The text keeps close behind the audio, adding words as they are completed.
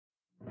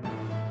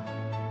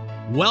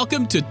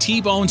Welcome to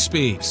T-Bone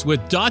Speaks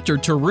with Dr.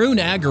 Tarun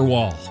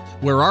Agarwal,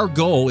 where our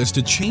goal is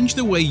to change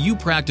the way you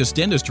practice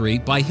dentistry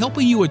by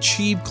helping you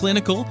achieve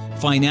clinical,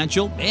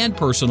 financial, and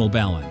personal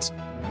balance.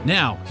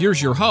 Now,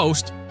 here's your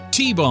host,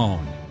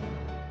 T-Bone.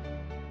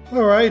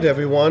 All right,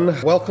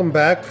 everyone. Welcome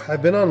back.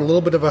 I've been on a little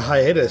bit of a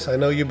hiatus. I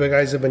know you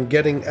guys have been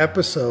getting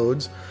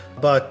episodes,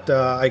 but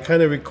I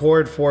kind of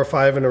record 4 or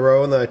 5 in a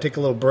row, and then I take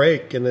a little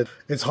break, and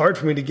it's hard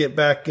for me to get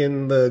back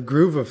in the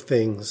groove of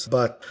things.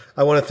 But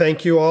I want to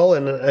thank you all.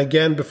 And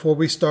again, before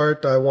we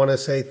start, I want to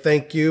say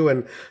thank you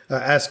and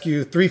ask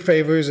you 3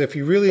 favors. If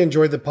you really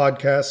enjoyed the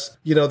podcast,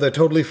 you know, they're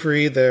totally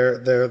free. They're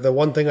the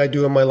one thing I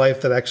do in my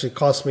life that actually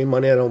costs me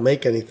money. I don't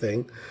make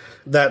anything.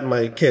 That and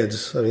my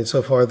kids. I mean,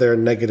 so far they're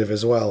negative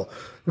as well.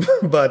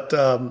 But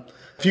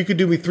if you could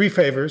do me 3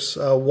 favors.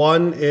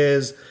 One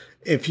is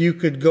if you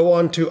could go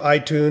on to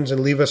iTunes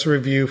and leave us a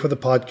review for the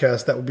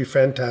podcast, that would be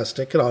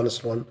fantastic, an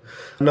honest one.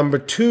 Number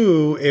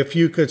 2, if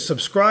you could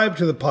subscribe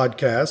to the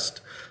podcast,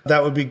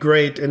 that would be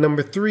great. And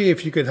number 3,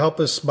 if you could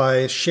help us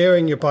by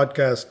sharing your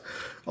podcast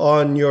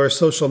on your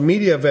social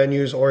media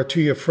venues or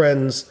to your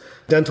friends,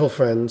 dental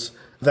friends,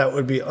 that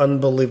would be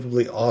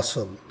unbelievably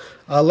awesome.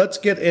 Let's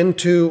get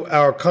into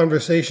our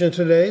conversation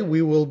today.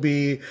 We will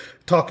be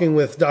talking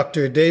with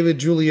Dr. David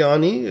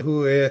Juliani,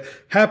 who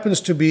happens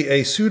to be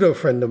a pseudo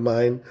friend of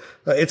mine.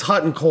 It's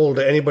hot and cold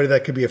to anybody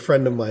that could be a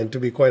friend of mine, to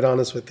be quite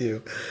honest with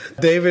you.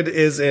 David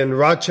is in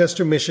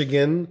Rochester,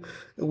 Michigan,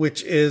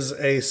 which is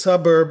a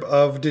suburb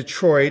of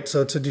Detroit.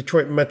 So it's a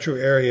Detroit metro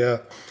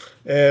area.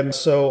 And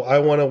so I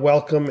want to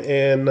welcome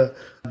in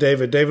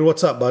David. David,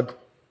 what's up, bud?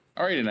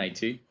 All right, tonight,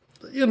 T.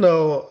 You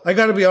know, I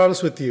got to be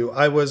honest with you.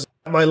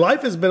 My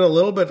life has been a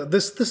little bit,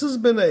 this has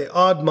been an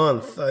odd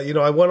month.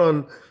 I went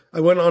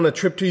on a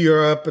trip to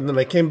Europe, and then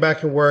I came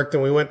back and worked,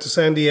 and we went to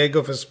San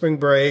Diego for spring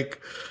break.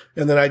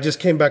 And then I just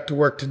came back to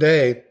work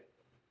today,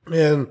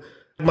 and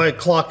my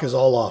clock is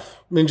all off.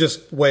 I mean,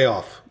 just way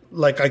off.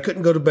 Like, I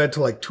couldn't go to bed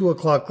till like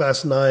 2:00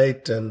 last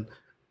night. And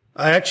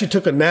I actually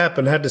took a nap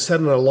and had to set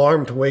an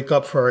alarm to wake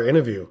up for our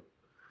interview.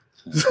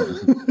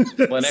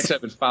 Well, next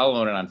I've been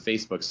following it on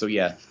Facebook. So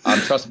yeah,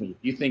 trust me, if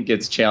you think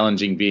it's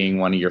challenging being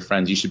one of your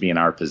friends, you should be in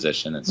our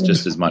position. It's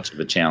just as much of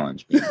a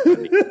challenge.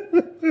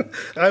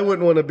 I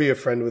wouldn't want to be a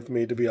friend with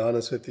me, to be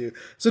honest with you.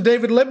 So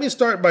David, let me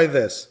start by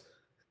this.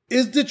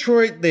 Is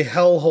Detroit the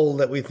hellhole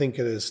that we think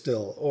it is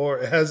still?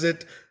 Or has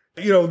it,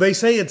 they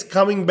say it's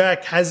coming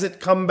back. Has it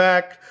come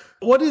back?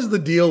 What is the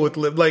deal with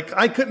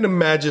I couldn't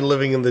imagine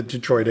living in the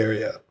Detroit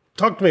area.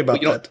 Talk to me about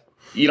that.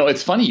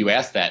 It's funny you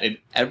asked that. And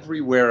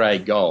everywhere I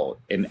go,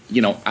 and,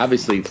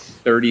 obviously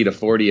 30 to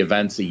 40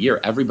 events a year,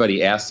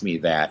 everybody asks me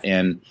that.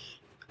 And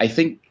I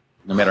think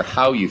no matter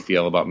how you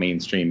feel about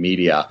mainstream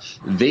media,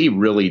 they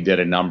really did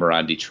a number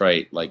on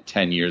Detroit like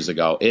 10 years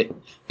ago. It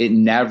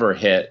never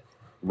hit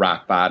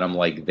rock bottom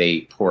like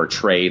they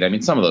portrayed. I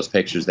mean, some of those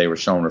pictures they were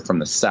showing were from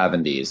the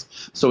 70s.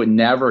 So it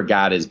never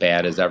got as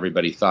bad as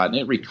everybody thought. And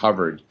it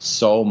recovered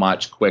so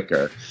much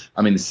quicker.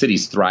 I mean, the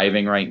city's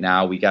thriving right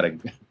now. We got a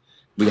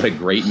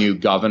great new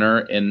governor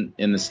in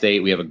the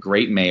state. We have a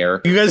great mayor.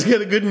 You guys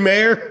get a good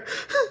mayor?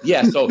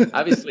 Yeah. So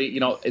obviously,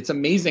 it's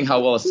amazing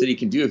how well a city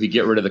can do if you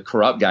get rid of the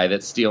corrupt guy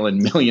that's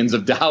stealing millions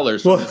of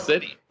dollars from the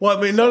city. Well,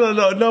 I mean,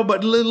 no.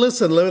 But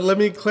listen, let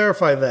me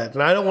clarify that.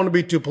 And I don't want to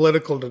be too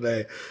political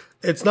today.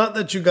 It's not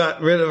that you got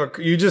rid of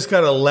you just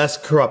got a less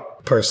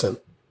corrupt person.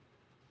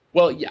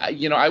 Well,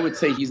 yeah, I would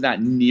say he's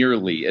not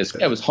nearly as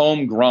it was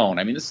homegrown.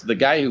 I mean, this is the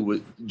guy who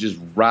just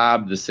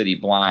robbed the city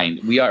blind.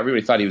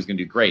 Everybody thought he was going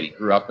to do great. He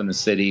grew up in the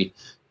city,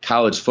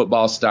 college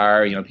football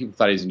star. People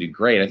thought he was going to do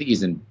great. I think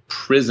he's in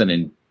prison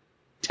in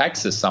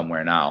Texas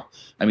somewhere now.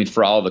 I mean,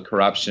 for all the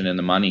corruption and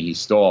the money he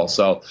stole.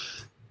 So,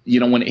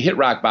 when it hit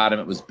rock bottom,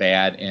 it was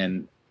bad.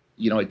 And,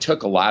 it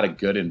took a lot of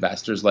good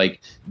investors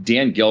like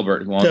Dan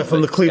Gilbert, who owns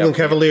from the Cleveland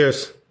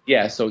Cavaliers.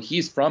 Yeah, so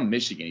he's from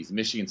Michigan. He's a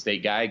Michigan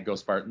State guy. Go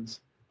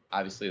Spartans.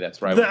 Obviously,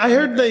 that's right. I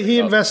heard that he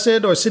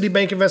invested, or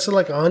Citibank invested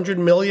like $100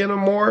 million or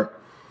more.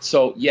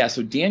 So, yeah,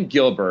 so Dan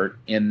Gilbert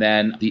and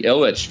then the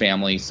Ilitch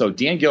family. So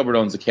Dan Gilbert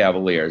owns the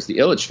Cavaliers. The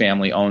Ilitch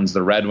family owns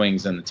the Red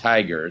Wings and the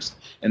Tigers.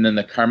 And then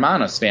the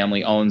Karmanos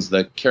family owns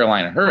the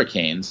Carolina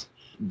Hurricanes.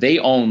 They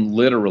own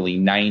literally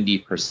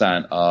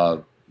 90%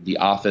 of the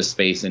office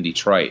space in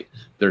Detroit.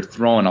 They're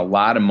throwing a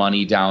lot of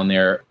money down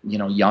there.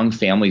 Young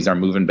families are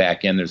moving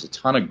back in. There's a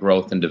ton of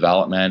growth and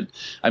development.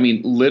 I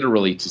mean,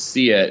 literally to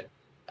see it,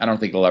 I don't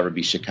think it'll ever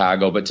be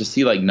Chicago, but to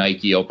see like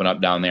Nike open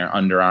up down there,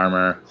 Under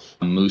Armour,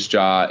 Moose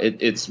Jaw,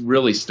 it's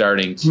really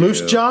starting to...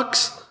 Moose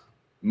Jocks?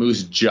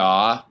 Moose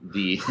Jaw,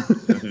 the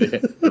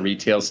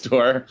retail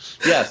store.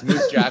 Yes,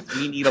 Moose Jocks.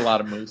 We need a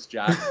lot of Moose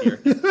Jocks here.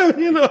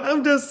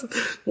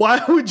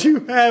 Why would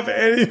you have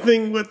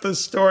anything with the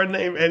store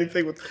name,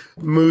 anything with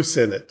moose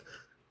in it?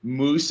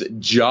 Moose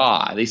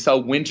Jaw. They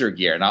sell winter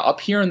gear. Now,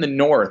 up here in the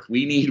north,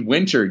 we need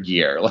winter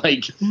gear,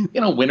 like,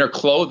 winter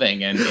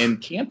clothing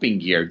and camping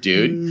gear,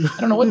 dude.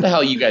 I don't know what the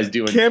hell you guys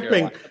do in camping.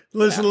 Carolina.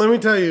 Listen, let me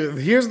tell you,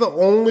 here's the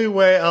only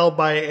way I'll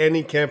buy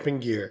any camping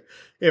gear.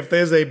 If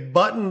there's a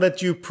button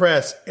that you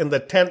press and the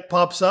tent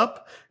pops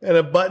up and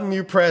a button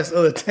you press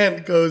and the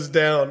tent goes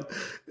down.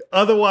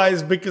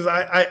 Otherwise, because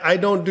I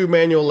don't do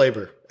manual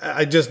labor.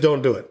 I just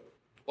don't do it.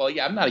 Well,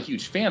 yeah, I'm not a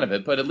huge fan of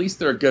it, but at least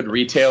they're a good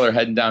retailer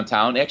heading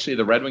downtown. Actually,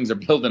 the Red Wings are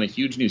building a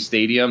huge new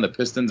stadium. The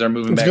Pistons are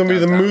moving back. It's going to be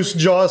the Moose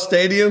Jaw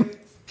Stadium?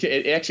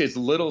 It's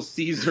Little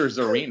Caesars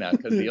Arena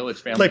because the Ilitch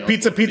family. Like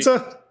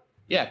Pizza?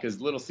 Yeah,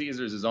 because Little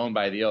Caesars is owned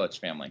by the Ilitch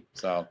family.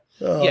 So,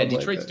 yeah,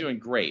 Detroit's doing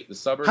great. The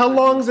suburbs. How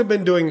long has it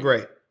been doing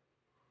great?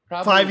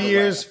 Probably 5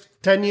 years?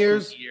 10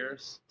 years? 2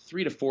 years.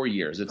 3 to 4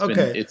 years.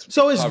 It's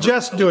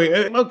just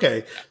doing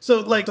okay.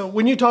 So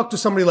when you talk to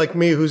somebody like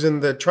me who's in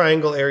the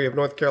Triangle area of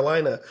North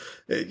Carolina,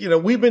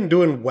 we've been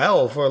doing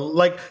well for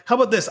how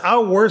about this?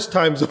 Our worst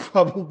times are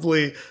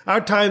probably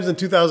our times in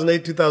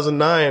 2008,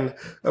 2009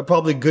 are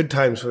probably good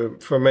times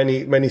for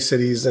many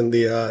cities in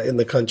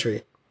the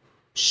country.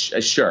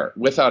 Sure,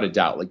 without a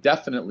doubt.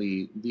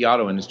 Definitely the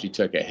auto industry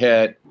took a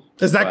hit.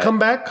 Does that come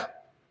back?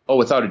 Oh,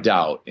 without a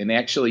doubt. And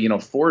actually,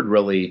 Ford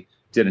really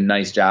did a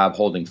nice job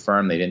holding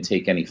firm. They didn't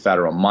take any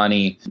federal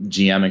money.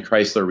 GM and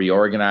Chrysler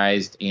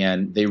reorganized,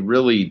 and they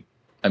really,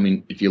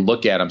 if you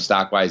look at them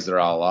stock-wise, they're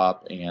all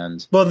up.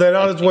 And well, they're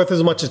not as worth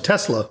as much as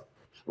Tesla.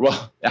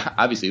 Well,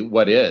 obviously,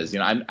 what is?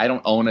 I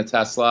don't own a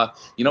Tesla.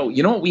 You know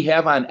what we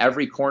have on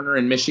every corner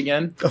in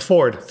Michigan? A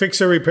Ford.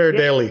 Fix or repair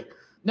daily.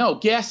 No,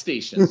 gas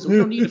stations. So we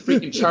don't need to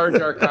freaking charge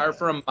our car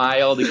for a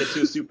mile to get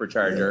to a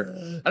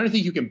supercharger. I don't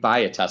think you can buy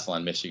a Tesla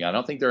in Michigan. I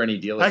don't think there are any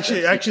dealers.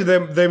 Actually,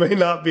 they may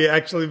not be.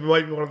 Actually, it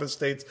might be one of the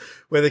states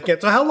where they can't.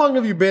 So how long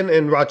have you been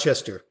in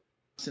Rochester?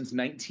 Since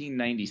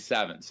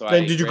 1997. So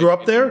and did you grow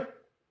up there?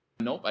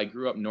 Nope. I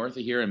grew up north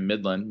of here in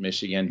Midland,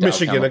 Michigan.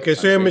 Michigan. Okay,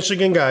 so you're a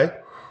Michigan guy.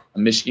 A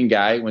Michigan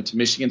guy. Went to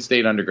Michigan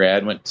State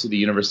undergrad. Went to the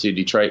University of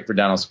Detroit for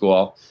dental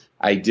school.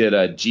 I did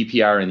a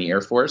GPR in the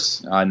Air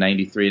Force,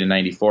 93 to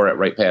 94 at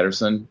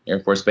Wright-Patterson Air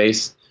Force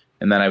Base.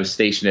 And then I was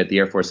stationed at the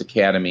Air Force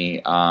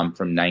Academy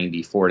from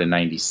 94 to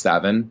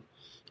 97.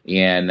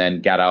 And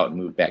then got out and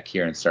moved back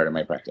here and started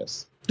my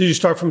practice. Did you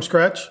start from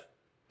scratch?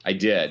 I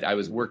did. I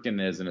was working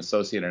as an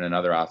associate in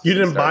another office. You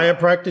didn't buy a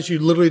practice? You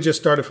literally just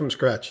started from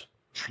scratch?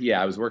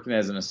 Yeah, I was working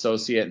as an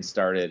associate and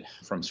started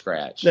from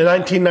scratch. In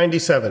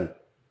 1997?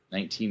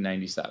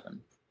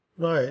 1997.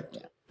 All right.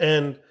 Yeah.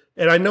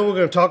 And I know we're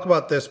going to talk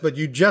about this, but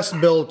you just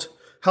built,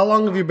 how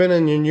long have you been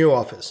in your new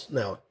office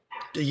now?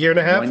 A year and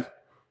a half?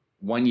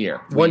 1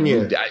 year. 1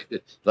 year.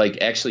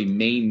 Actually,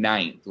 May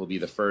 9th will be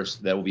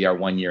that will be our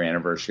 1 year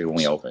anniversary when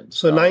we opened.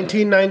 So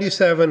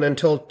 1997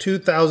 until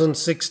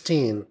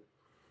 2016.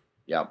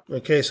 Yep.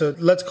 Okay, so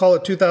let's call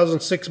it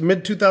 2006,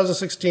 mid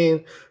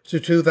 2016 to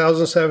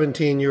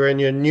 2017. You're in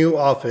your new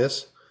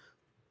office.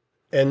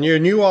 And your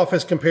new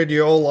office compared to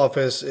your old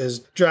office is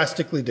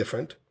drastically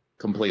different.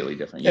 Completely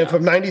different. Yeah. And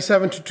from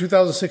 97 to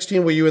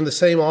 2016, were you in the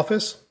same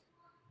office?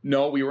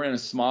 No, we were in a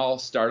small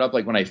startup.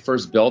 When I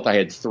first built, I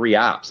had 3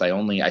 ops.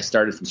 I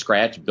started from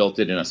scratch, built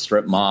it in a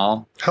strip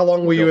mall. How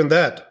long were you in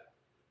that?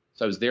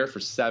 So I was there for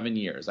 7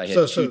 years. I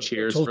had 2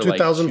 chairs for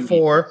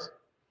 2004.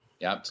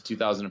 Yep, to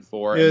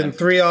 2004. In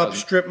 3 op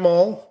strip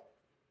mall?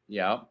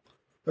 Yep.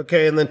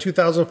 Okay, and then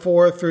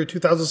 2004 through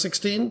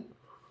 2016?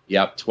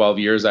 Yep, 12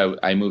 years.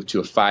 I moved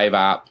to a 5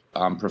 op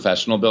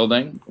professional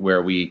building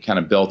where we kind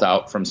of built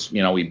out from,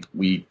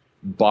 we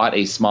bought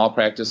a small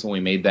practice when we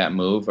made that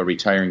move, a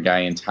retiring guy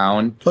in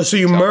town. Oh, so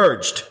you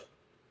merged?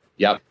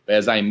 Yep.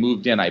 As I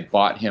moved in, I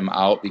bought him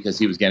out because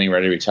he was getting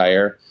ready to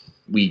retire.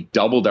 We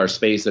doubled our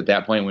space at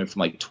that point. We went from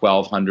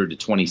 1,200 to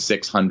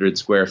 2,600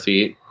 square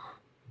feet,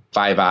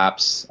 5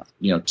 ops,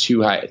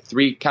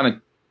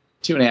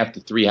 2.5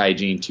 to 3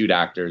 hygiene, 2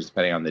 doctors,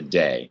 depending on the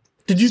day.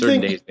 Do you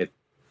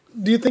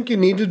think you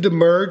needed to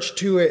merge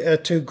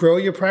to grow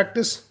your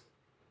practice?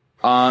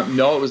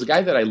 No, it was a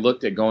guy that I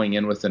looked at going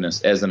in with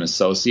as an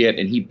associate,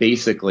 and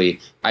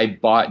I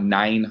bought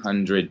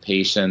 900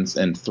 patients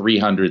and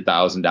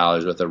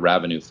 $300,000 worth of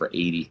revenue for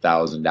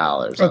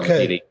 $80,000.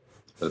 Okay,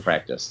 for the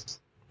practice.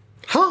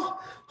 Do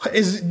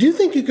you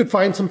think you could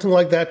find something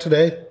like that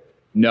today?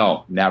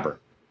 No, never.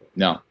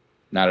 No.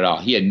 Not at all.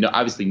 He had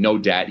obviously no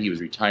debt. He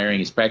was retiring.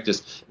 His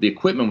practice, the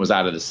equipment was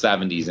out of the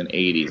 70s and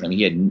 80s.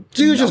 He had.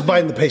 So you were just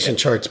buying the patient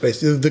charts,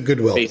 basically, the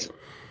Goodwill.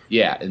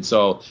 Yeah, and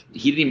so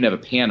he didn't even have a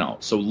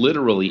pano. So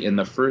literally in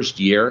the first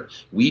year,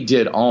 we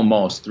did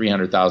almost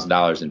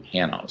 $300,000 in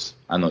panos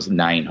on those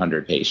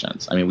 900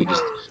 patients. We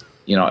just,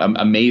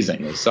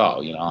 amazingly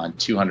so. On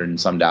 $200 and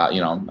some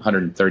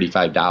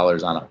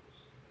 $135 on a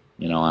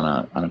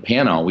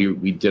pano.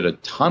 We did a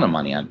ton of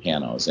money on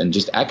panos and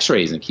just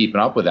X-rays and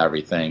keeping up with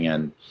everything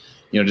and.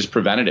 Just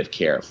preventative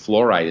care,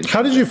 fluoride.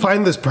 How did you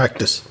find this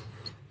practice?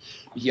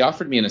 He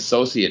offered me an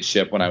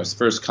associateship when I was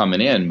first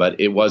coming in, but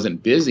it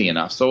wasn't busy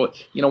enough. So,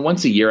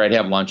 once a year I'd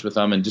have lunch with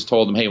him and just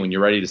told him, hey, when you're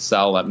ready to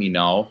sell, let me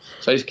know.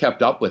 So I just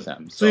kept up with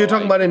him. So you're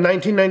talking about in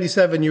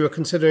 1997, you were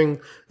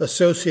considering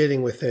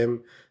associating with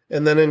him.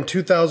 And then in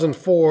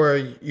 2004,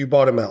 you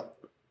bought him out.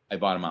 I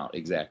bought him out.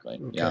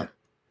 Exactly. Okay.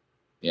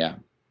 Yeah.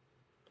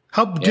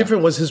 How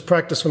different was his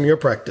practice from your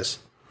practice?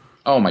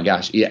 Oh my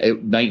gosh. Yeah.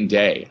 Night and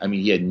day.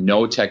 He had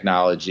no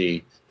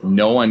technology,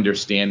 no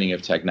understanding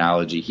of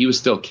technology. He was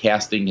still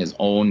casting his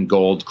own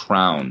gold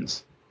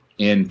crowns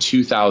in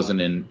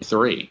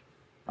 2003,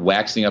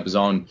 waxing up his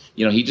own.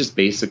 He just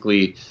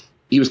basically,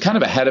 he was kind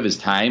of ahead of his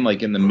time.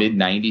 Like in the mid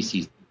 90s,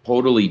 he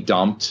totally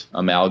dumped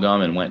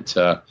amalgam and went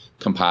to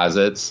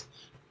composites.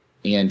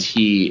 And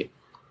he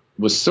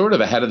was sort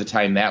of ahead of the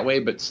time that way,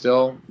 but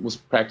still was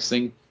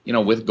practicing,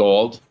 with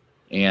gold,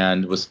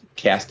 and was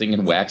casting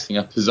and waxing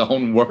up his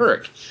own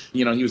work.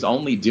 He was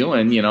only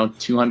doing,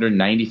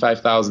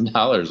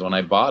 $295,000 when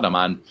I bought him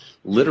on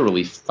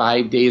literally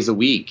 5 days a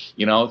week,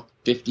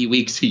 50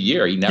 weeks a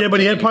year.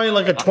 But he had probably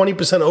like a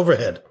 20%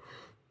 overhead.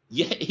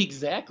 Yeah,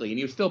 exactly. And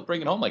he was still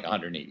bringing home like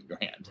 180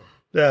 grand.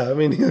 Yeah, I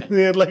mean, he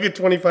had like a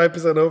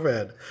 25%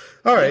 overhead.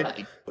 All right.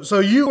 Yeah. So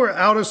you were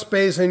out of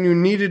space and you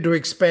needed to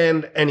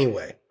expand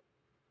anyway.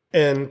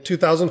 In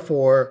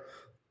 2004,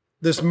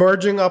 this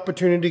merging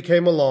opportunity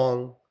came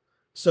along.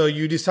 So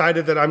you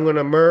decided that I'm going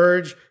to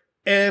merge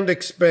and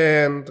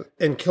expand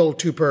and kill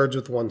two birds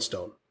with one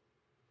stone.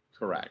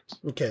 Correct.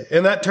 Okay.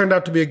 And that turned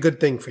out to be a good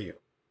thing for you.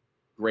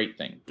 Great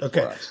thing.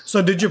 Okay.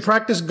 So did your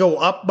practice go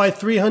up by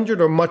 300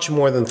 or much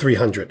more than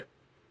 300?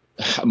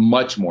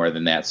 Much more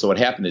than that. So what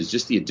happened is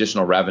just the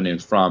additional revenue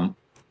from,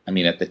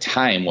 at the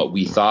time, what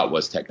we thought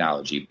was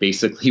technology,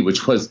 basically,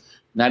 which was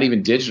not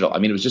even digital.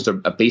 It was just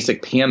a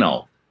basic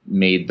panel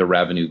made the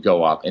revenue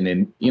go up. And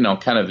in,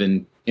 kind of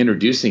in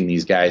introducing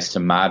these guys to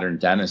modern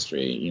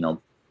dentistry,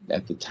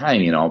 at the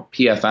time,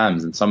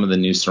 PFMs and some of the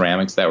new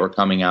ceramics that were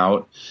coming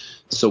out.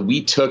 So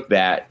we took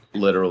that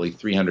literally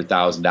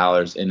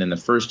 $300,000 and in the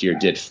first year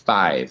did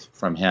 5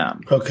 from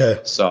him. Okay.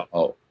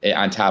 So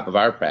on top of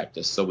our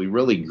practice. So we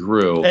really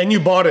grew. And you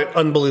bought it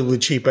unbelievably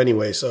cheap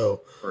anyway.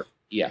 So for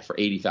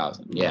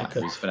 $80,000. Yeah. Okay.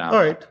 It was phenomenal.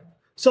 All right.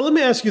 So let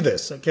me ask you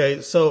this.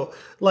 Okay. So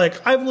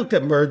like I've looked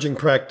at merging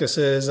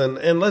practices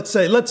and let's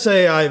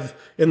say I've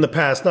in the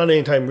past, not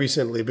anytime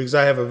recently, because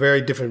I have a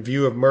very different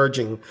view of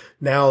merging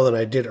now than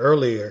I did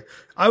earlier.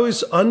 I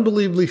was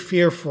unbelievably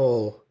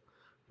fearful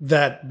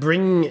that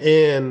bringing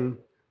in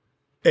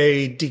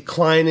a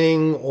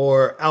declining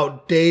or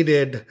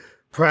outdated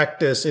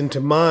practice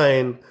into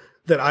mine,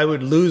 that I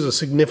would lose a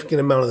significant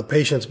amount of the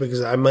patients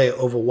because I may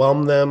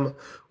overwhelm them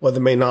or they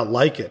may not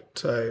like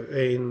it.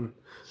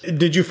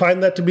 Did you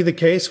find that to be the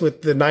case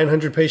with the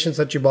 900 patients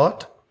that you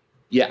bought?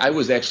 Yeah, I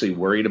was actually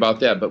worried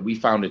about that, but we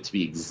found it to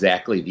be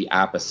exactly the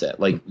opposite.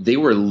 Like they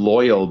were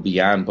loyal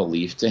beyond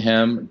belief to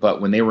him, but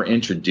when they were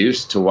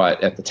introduced to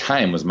what at the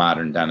time was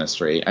modern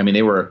dentistry,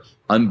 they were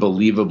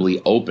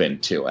unbelievably open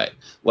to it.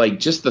 Like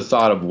just the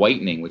thought of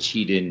whitening, which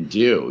he didn't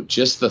do,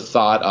 just the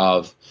thought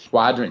of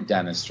quadrant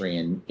dentistry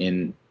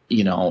and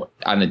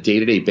on a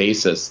day-to-day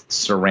basis,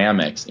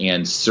 ceramics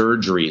and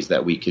surgeries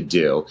that we could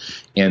do.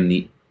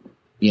 And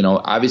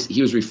obviously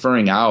he was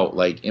referring out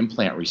like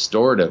implant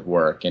restorative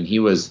work, and he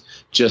was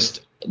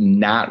just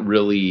not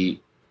really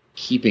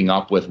keeping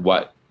up with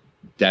what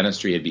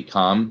dentistry had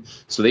become.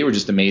 So they were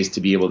just amazed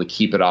to be able to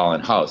keep it all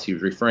in-house. He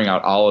was referring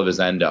out all of his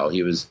endo.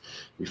 He was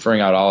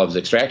referring out all of his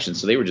extractions.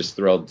 So they were just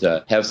thrilled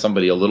to have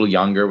somebody a little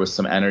younger with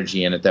some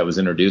energy in it that was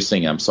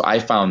introducing him. So I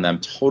found them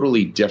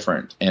totally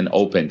different and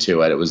open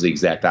to it. It was the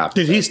exact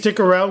opposite. Did he stick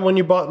around when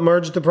you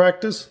merged the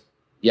practice?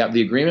 Yeah,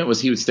 the agreement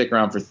was he would stick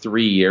around for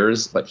 3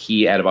 years, but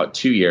he at about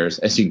 2 years,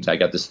 I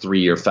got this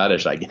 3-year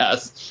fetish, I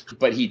guess,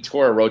 but he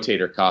tore a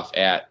rotator cuff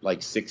at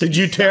like 6. Did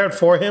you tear it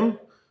for him?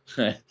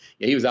 Yeah,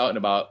 he was out in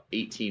about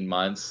 18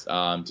 months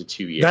to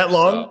 2 years. That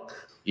long? So,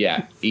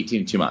 yeah,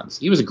 18 to 2 months.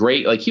 He was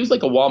great. Like he was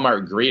like a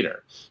Walmart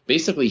greeter.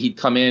 Basically, he'd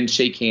come in,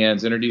 shake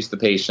hands, introduce the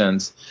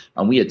patients.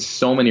 We had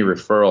so many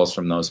referrals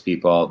from those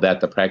people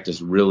that the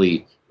practice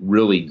really,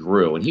 really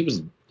grew. And he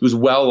was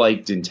well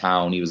liked in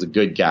town. He was a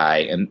good guy.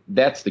 And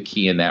that's the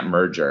key in that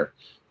merger,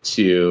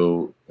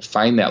 to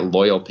find that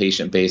loyal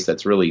patient base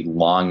that's really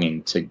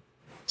longing to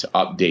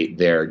update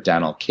their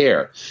dental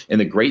care. And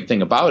the great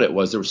thing about it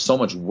was there was so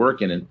much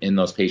work in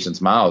those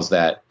patients' mouths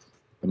that,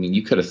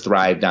 you could have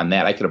thrived on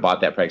that. I could have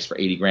bought that practice for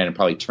 80 grand and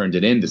probably turned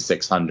it into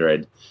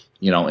 600,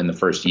 in the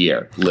first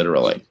year,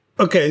 literally.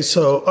 Okay.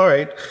 So, all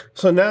right.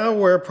 So now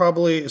we're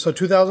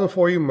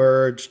 2004 you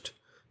merged,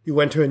 you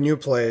went to a new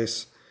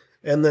place.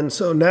 And then,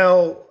 so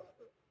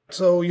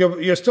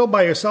you're still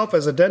by yourself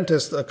as a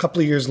dentist a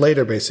couple of years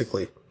later,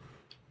 basically.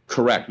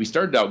 Correct. We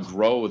started to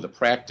outgrow the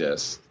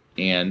practice,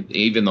 and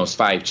even those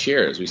 5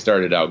 chairs, we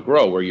started to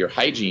outgrow, where your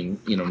hygiene,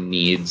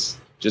 needs,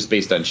 just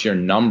based on sheer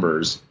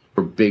numbers,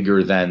 were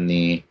bigger than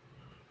the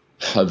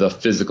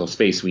physical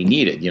space we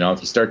needed.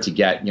 If you start to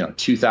get,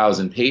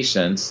 2,000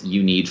 patients,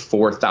 you need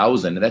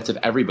 4,000. And that's if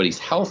everybody's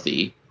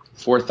healthy.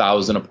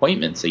 4,000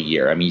 appointments a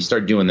year. You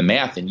start doing the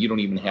math and you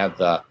don't even have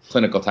the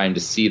clinical time to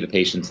see the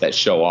patients that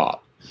show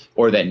up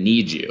or that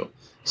need you.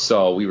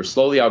 So we were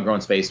slowly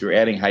outgrowing space. We were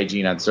adding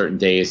hygiene on certain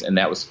days, and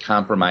that was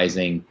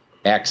compromising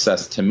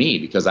access to me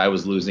because I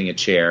was losing a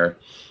chair.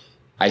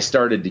 I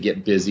started to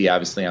get busy,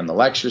 obviously, on the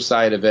lecture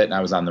side of it, and I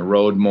was on the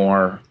road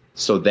more.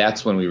 So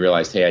that's when we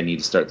realized, hey, I need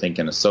to start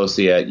thinking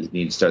associate. You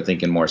need to start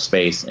thinking more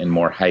space and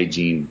more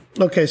hygiene.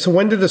 Okay, so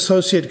when did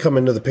associate come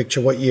into the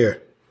picture? What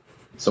year?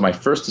 So my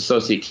first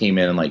associate came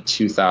in like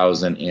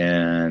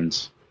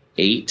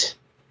 2008.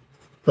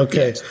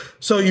 Okay. Yes.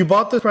 So you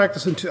bought the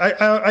practice in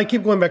I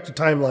keep going back to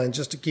timelines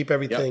just to keep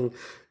everything.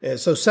 Yep.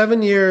 So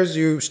 7 years,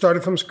 you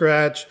started from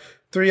scratch,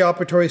 3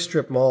 operatory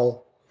strip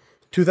mall.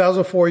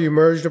 2004, you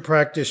merged a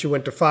practice. You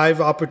went to 5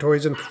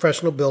 operatories in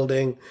professional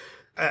building.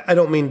 I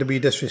don't mean to be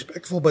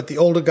disrespectful, but the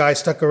older guy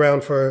stuck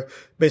around for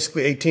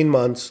basically 18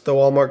 months, the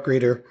Walmart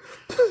greeter.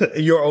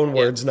 Your own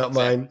words, not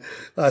mine.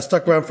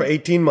 Stuck around for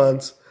 18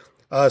 months.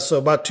 So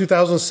about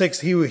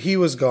 2006, he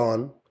was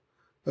gone.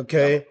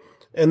 Okay. Yep.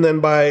 And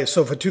then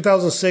for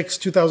 2006,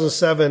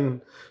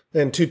 2007,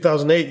 and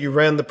 2008, you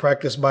ran the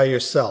practice by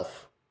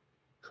yourself.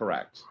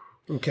 Correct.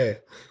 Okay.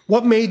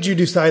 What made you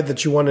decide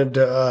that you wanted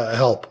to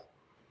help?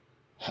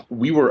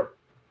 We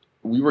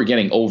were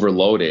getting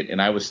overloaded,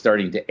 and I was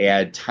starting to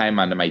add time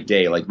onto my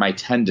day. Like my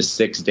 10 to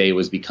 6 day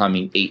was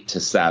becoming 8 to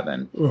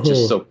 7,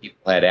 just so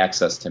people had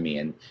access to me.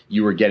 And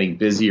you were getting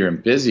busier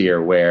and busier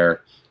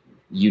where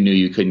you knew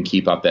you couldn't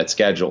keep up that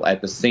schedule.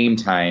 At the same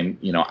time,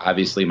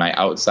 obviously my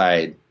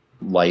outside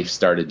life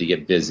started to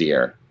get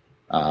busier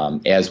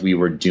as we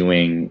were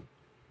doing,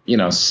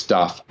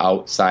 stuff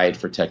outside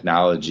for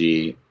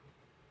technology.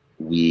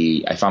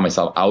 I found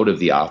myself out of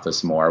the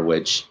office more,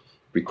 which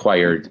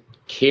required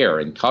care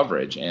and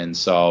coverage. And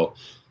so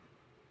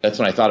that's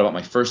when I thought about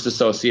my first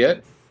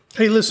associate.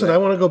 Hey, listen, I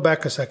want to go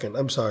back a second.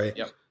 I'm sorry.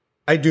 Yep.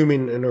 I do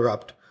mean to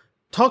interrupt.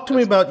 Talk to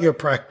me about your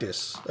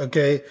practice.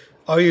 Okay.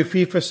 Are you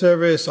fee for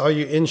service? Are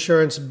you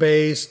insurance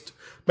based?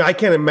 I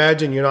can't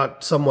imagine you're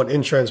not somewhat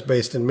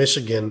insurance-based in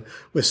Michigan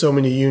with so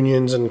many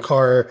unions and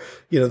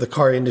the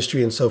car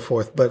industry and so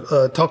forth.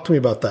 But talk to me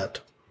about that.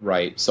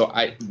 Right. So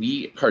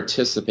we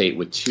participate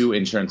with 2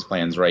 insurance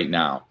plans right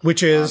now.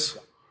 Which is?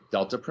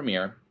 Delta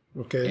Premier.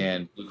 Okay.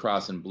 And Blue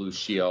Cross and Blue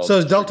Shield. So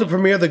is Delta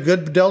Premier the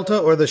good Delta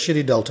or the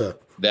shitty Delta?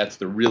 That's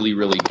the really,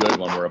 really good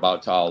one we're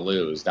about to all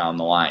lose down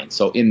the line.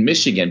 So in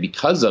Michigan,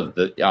 because of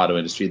the auto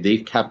industry,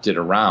 they've kept it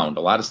around.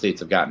 A lot of states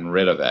have gotten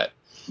rid of it.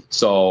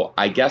 So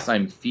I guess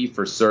I'm fee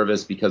for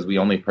service because we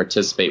only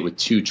participate with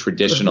 2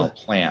 traditional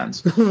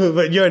plans.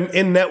 But you're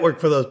in network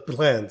for those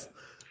plans.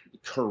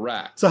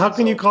 Correct. So how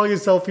can you call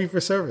yourself fee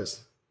for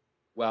service?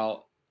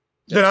 Well,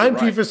 then I'm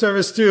fee for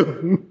service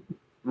too.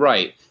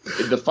 Right.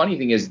 The funny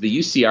thing is the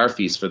UCR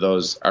fees for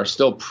those are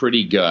still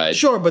pretty good.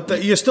 Sure,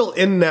 but you're still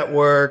in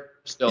network.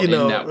 Still in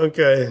network.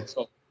 Okay.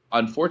 So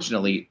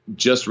unfortunately,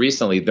 just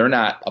recently, they're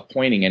not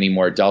appointing any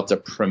more Delta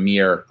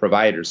Premier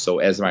providers. So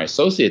as my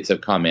associates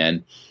have come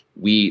in,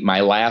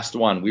 my last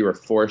one, we were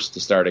forced to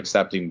start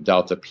accepting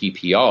Delta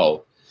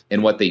PPO.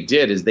 And what they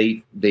did is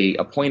they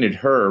appointed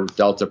her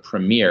Delta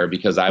Premier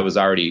because I was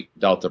already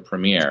Delta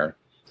Premier.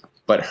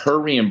 But her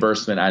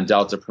reimbursement on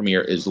Delta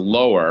Premier is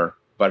lower,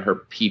 but her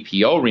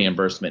PPO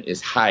reimbursement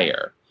is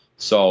higher.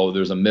 So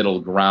there's a middle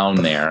ground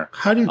there.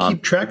 How do you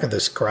keep track of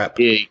this crap?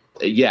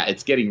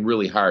 It's getting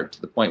really hard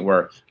to the point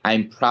where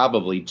I'm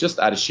probably just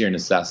out of sheer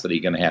necessity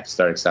going to have to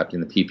start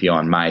accepting the PPO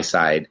on my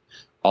side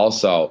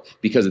also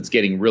because it's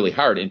getting really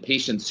hard. And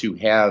patients who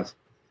have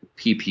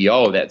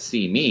PPO that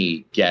see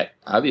me get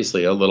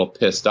obviously a little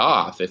pissed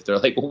off if they're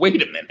like, well,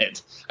 wait a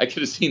minute. I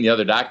could have seen the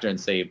other doctor and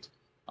saved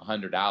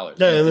 $100.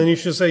 Yeah, and then you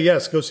should say,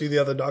 yes, go see the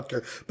other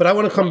doctor. But I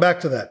want to come back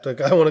to that.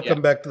 I want to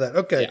come back to that.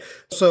 Okay. Yeah.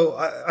 So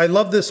I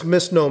love this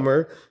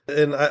misnomer,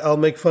 and I'll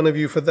make fun of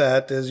you for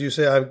that. As you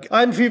say,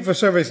 I'm fee for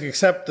service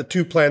except the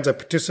 2 plans I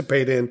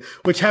participate in,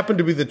 which happen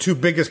to be the 2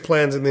 biggest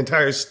plans in the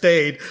entire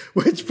state,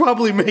 which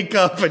probably make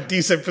up a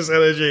decent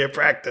percentage of your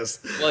practice.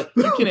 Well,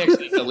 you can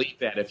actually delete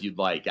that if you'd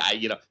like.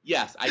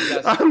 Yes, I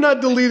guess. I'm not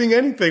deleting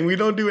anything. We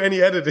don't do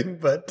any editing,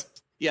 but.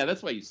 Yeah,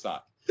 that's why you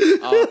suck.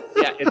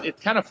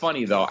 It's kind of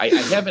funny, though. I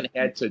haven't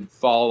had to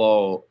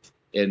follow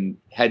and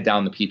head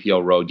down the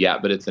PPO road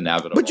yet, but it's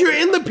inevitable. But you're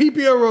in the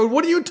PPO road.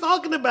 What are you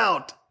talking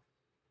about?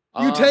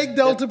 You take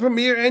Delta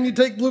Premier and you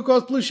take Blue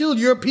Cross Blue Shield.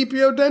 You're a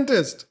PPO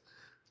dentist.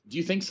 Do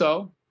you think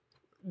so?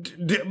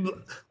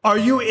 Are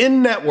you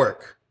in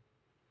network?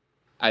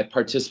 I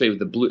participate with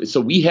the Blue. So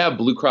we have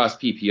Blue Cross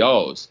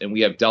PPOs and we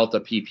have Delta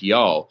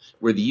PPO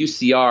where the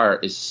UCR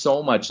is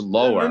so much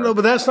lower. No,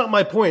 but that's not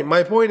my point.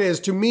 My point is,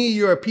 to me,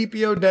 you're a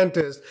PPO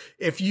dentist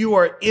if you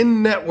are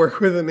in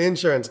network with an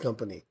insurance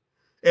company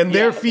and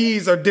their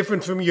fees are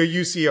different from your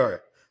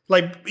UCR,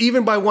 like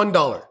even by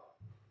 $1.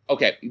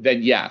 Okay,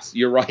 then yes,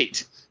 you're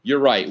right. You're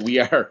right. We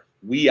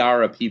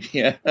are a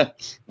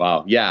PPO.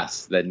 Wow.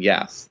 Yes.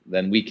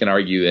 Then we can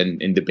argue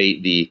and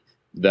debate the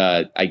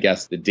I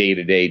guess the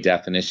day-to-day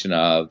definition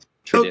of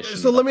tradition.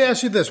 So let me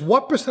ask you this.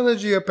 What percentage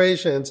of your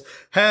patients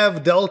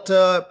have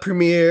Delta,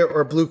 Premier,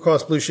 or Blue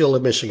Cross Blue Shield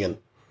in Michigan?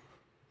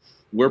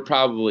 We're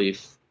probably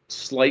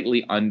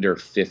slightly under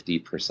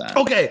 50%.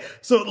 Okay,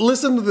 so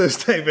listen to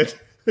this, David.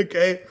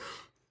 Okay.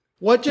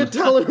 What you're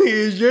telling me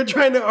is you're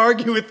trying to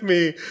argue with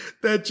me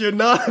that you're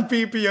not a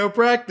PPO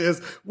practice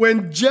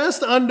when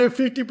just under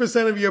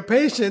 50% of your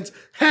patients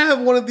have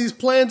one of these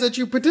plans that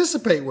you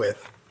participate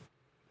with.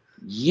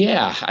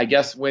 Yeah, I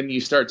guess when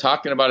you start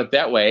talking about it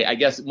that way, I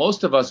guess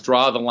most of us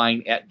draw the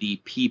line at the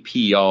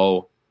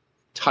PPO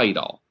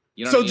title.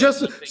 You know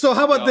so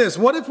how about this?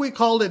 What if we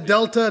called it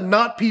Delta,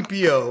 not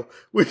PPO?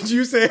 Would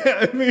you say,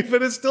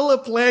 but it's still a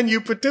plan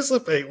you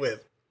participate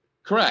with?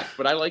 Correct,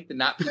 but I like the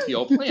not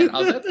PPO plan.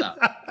 How's that sound?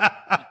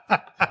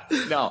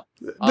 No.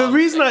 The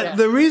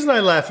reason I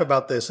laugh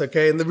about this,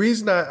 okay, and the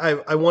reason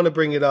I want to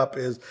bring it up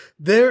is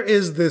there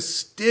is this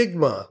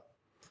stigma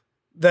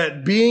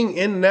that being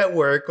in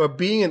network or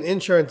being an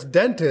insurance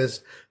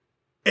dentist,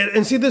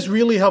 and see, this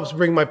really helps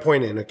bring my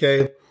point in,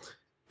 okay,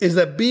 is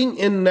that being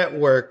in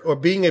network or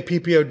being a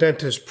PPO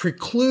dentist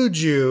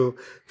precludes you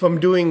from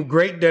doing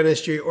great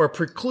dentistry or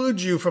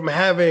precludes you from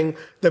having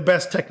the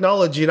best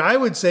technology. And I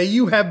would say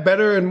you have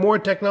better and more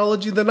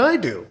technology than I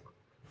do.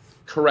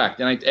 Correct.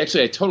 And I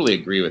totally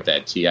agree with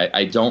that, T.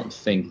 I don't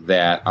think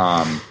that,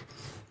 I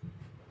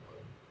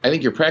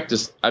think your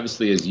practice,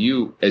 obviously, as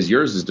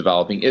yours is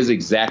developing, is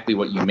exactly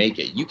what you make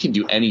it. You can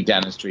do any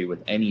dentistry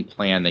with any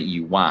plan that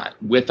you want,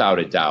 without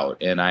a doubt.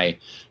 And I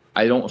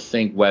don't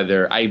think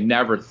I've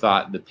never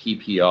thought the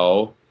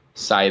PPO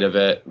side of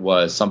it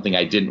was something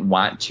I didn't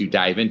want to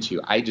dive into.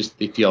 I just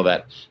feel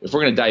that if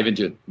we're going to dive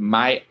into it,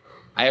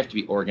 I have to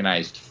be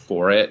organized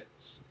for it,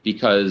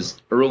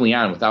 because early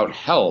on, without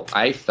help,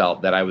 I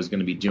felt that I was going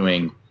to be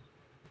doing,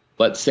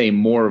 let's say,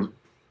 more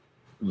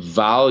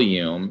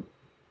volume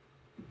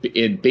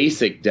in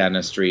basic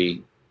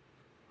dentistry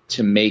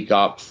to make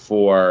up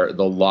for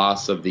the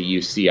loss of the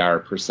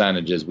UCR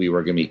percentages we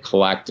were going to be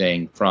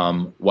collecting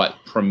from what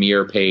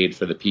Premier paid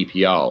for the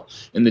PPO.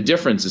 And the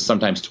difference is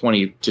sometimes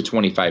 20 to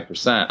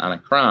 25% on a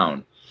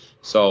crown.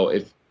 So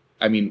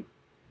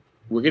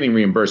we're getting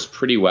reimbursed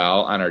pretty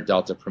well on our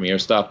Delta Premier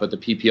stuff, but the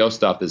PPO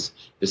stuff is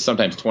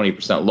sometimes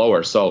 20%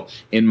 lower. So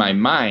in my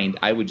mind,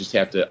 I would just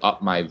have to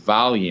up my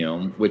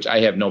volume, which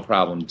I have no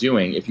problem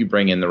doing if you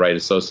bring in the right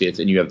associates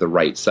and you have the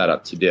right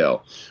setup to do.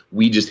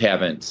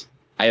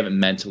 I haven't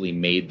mentally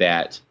made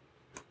that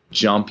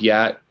jump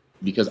yet,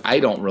 because I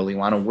don't really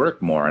want to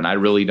work more, and I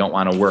really don't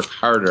want to work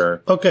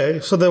harder. Okay,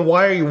 so then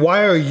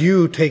why are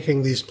you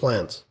taking these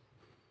plans?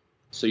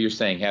 So you're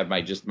saying have my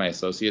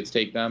associates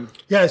take them?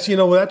 Yes,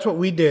 that's what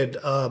we did.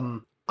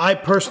 I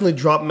personally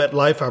dropped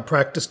MetLife. Our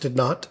practice did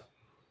not.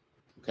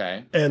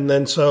 Okay. And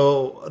then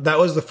so that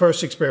was the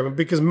first experiment,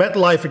 because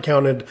MetLife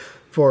accounted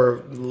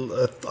for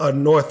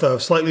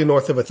slightly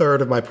north of a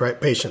third of my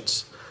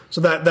patients. So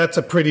that's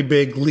a pretty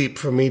big leap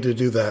for me to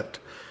do that.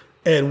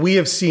 And we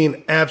have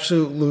seen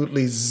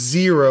absolutely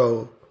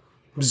zero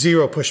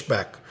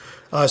pushback.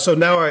 So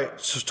now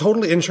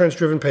totally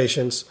insurance-driven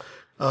patients.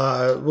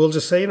 We'll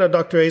just say,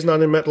 Dr. A is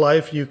not in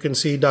MetLife. You can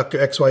see Dr.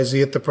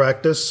 XYZ at the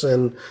practice,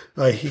 and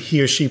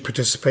he or she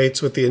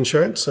participates with the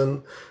insurance,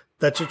 and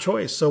that's your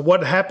choice. So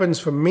what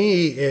happens for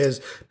me is,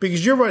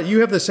 because you're right,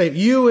 you have the same,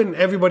 you and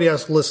everybody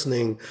else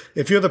listening,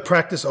 if you're the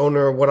practice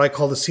owner, what I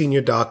call the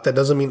senior doc, that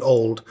doesn't mean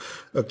old,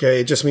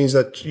 okay? It just means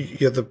that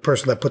you're the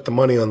person that put the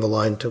money on the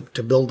line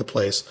to build the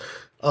place.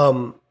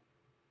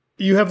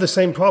 You have the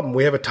same problem.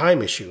 We have a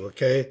time issue,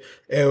 okay?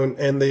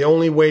 And the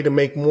only way to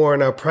make more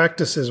in our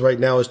practices right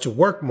now is to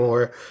work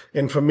more.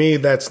 And for me,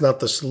 that's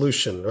not the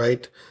solution,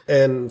 right?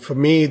 And for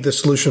me, the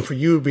solution for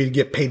you would be to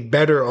get paid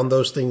better on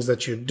those things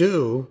that you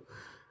do,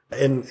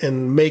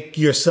 and make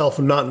yourself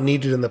not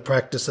needed in the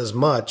practice as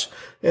much.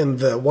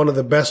 And one of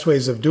the best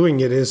ways of doing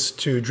it is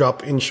to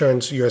drop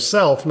insurance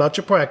yourself, not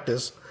your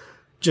practice,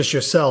 just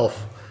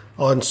yourself,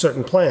 on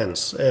certain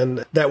plans.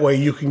 And that way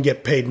you can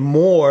get paid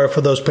more for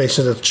those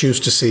patients that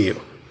choose to see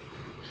you.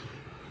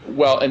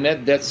 Well, and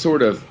that's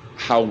sort of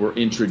how we're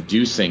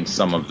introducing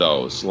some of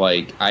those.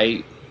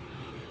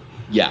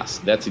 Yes,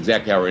 that's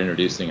exactly how we're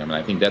introducing them. And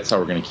I think that's how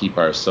we're going to keep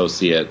our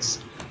associates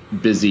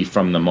busy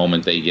from the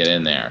moment they get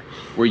in there.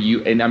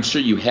 And I'm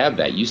sure you have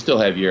that. You still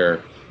have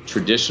your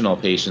traditional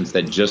patients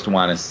that just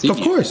want to see you.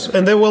 Of course,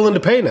 and they're willing to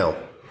pay now.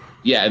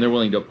 Yeah, and they're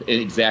willing to,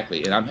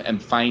 exactly. And I'm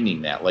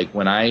finding that. Like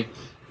when I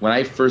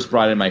first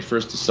brought in my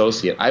first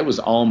associate, I was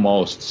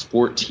almost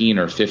 14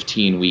 or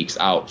 15 weeks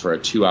out for a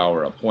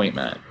 2-hour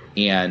appointment.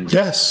 And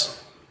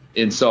yes.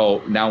 And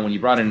so now when you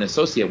brought in an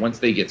associate, once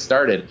they get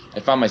started, I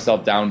found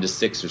myself down to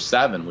 6 or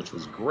 7, which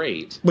was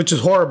great. Which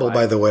is horrible,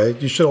 by the way.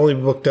 You should only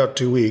be booked out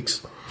 2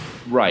 weeks.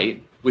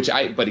 Right.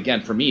 But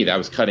again, for me, that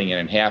was cutting it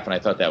in half, and I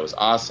thought that was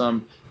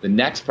awesome. The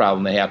next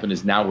problem that happened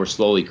is now we're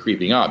slowly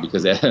creeping up,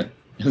 because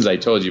as I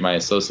told you, my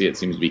associate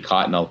seems to be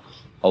caught in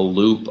a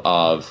loop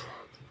of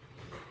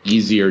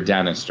easier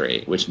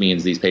dentistry, which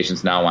means these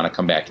patients now want to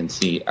come back and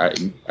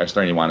are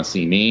starting to want to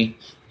see me.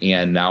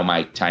 And now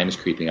my time is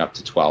creeping up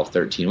to 12,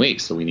 13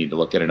 weeks. So we need to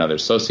look at another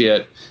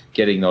associate,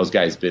 getting those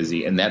guys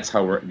busy. And that's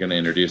how we're going to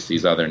introduce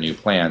these other new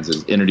plans,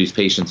 is introduce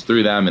patients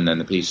through them. And then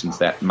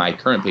my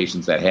current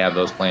patients that have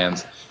those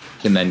plans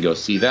can then go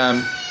see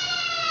them,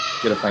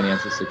 get a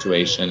financial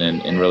situation,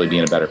 and really be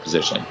in a better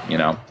position,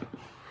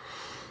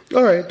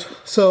 All right.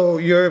 So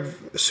your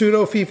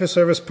pseudo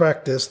fee-for-service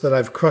practice that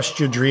I've crushed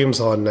your dreams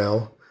on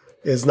now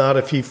is not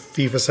a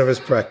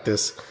fee-for-service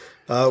practice.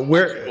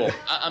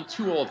 I'm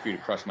too old for you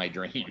to crush my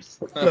dreams.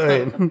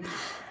 Right.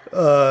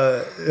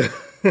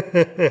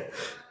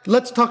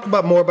 Let's talk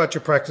more about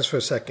your practice for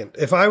a second.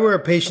 If I were a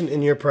patient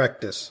in your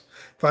practice,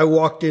 if I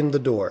walked in the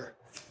door,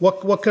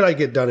 what could I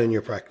get done in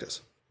your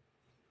practice?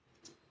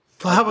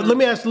 Let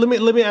me ask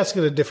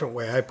it a different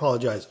way. I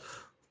apologize.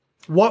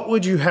 what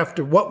would you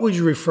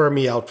refer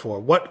me out for?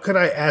 What could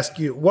I ask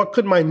you? What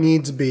could my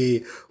needs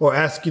be or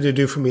ask you to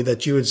do for me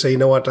that you would say, you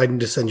know what, I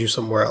need to send you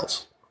somewhere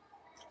else?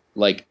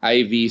 Like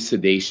IV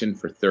sedation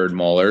for third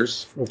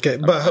molars. Okay.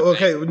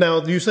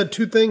 Now you said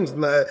two things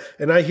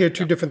and I hear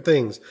two different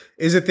things.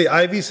 Is it the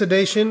IV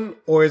sedation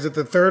or is it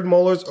the third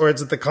molars or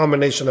is it the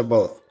combination of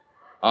both?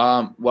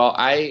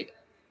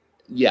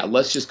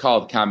 Let's just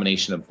call it a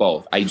combination of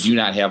both. I do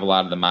not have a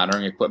lot of the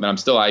monitoring equipment. I'm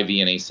still IV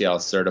and ACL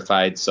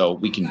certified, so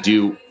we can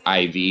do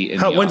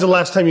IV. When's the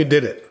last time you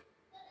did it?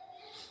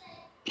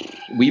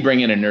 We bring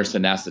in a nurse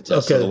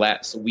anesthetist, okay.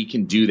 So we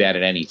can do that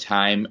at any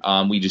time.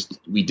 We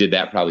did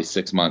that probably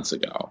 6 months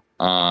ago.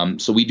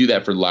 So we do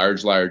that for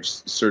large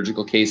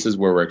surgical cases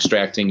where we're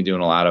extracting and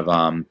doing a lot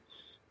of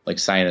like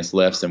sinus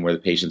lifts and where the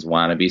patients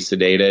want to be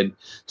sedated.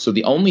 So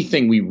the only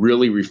thing we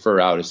really refer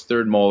out is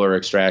third molar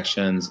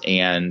extractions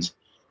and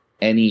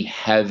any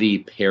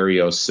heavy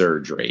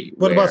periosurgery.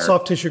 What about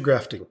soft tissue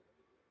grafting?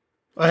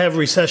 I have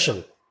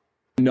recession.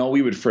 No,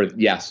 we would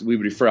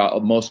refer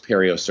out most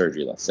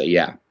periosurgery, let's say,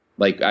 yeah.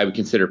 Like I would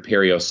consider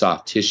perio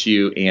soft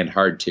tissue and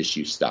hard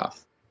tissue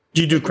stuff.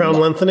 Do you do crown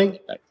lengthening?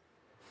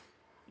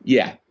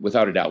 Yeah,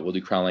 without a doubt. We'll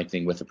do crown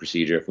lengthening with the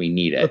procedure if we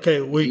need it.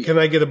 Okay, can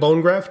I get a bone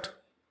graft?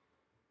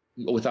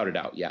 Without a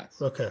doubt, yes.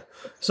 Okay.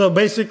 So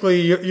basically,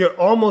 you're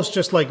almost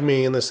just like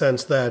me in the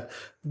sense that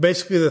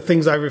basically the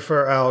things I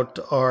refer out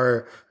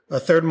are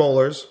third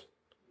molars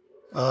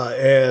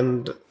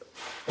and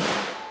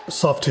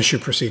soft tissue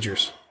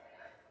procedures.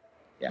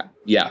 Yeah.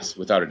 Yes,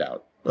 without a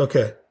doubt.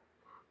 Okay.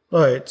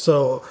 All right.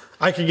 So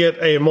I could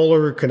get a molar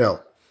root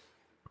canal.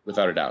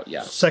 Without a doubt,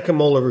 yes. Second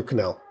molar root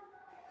canal.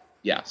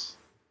 Yes.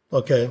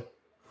 Okay.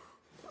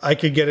 I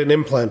could get an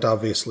implant,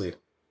 obviously.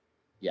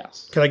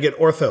 Yes. Can I get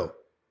ortho?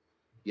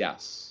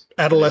 Yes.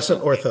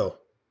 Adolescent ortho?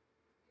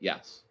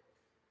 Yes.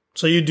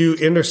 So you do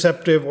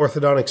interceptive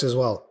orthodontics as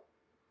well?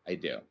 I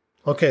do.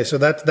 Okay, so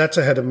that's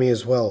ahead of me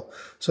as well.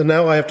 So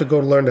now I have to go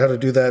learn how to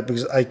do that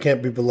because I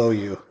can't be below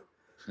you.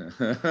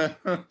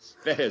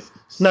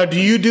 Now, do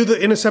you do the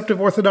interceptive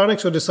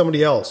orthodontics or does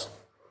somebody else?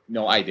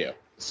 No, I do.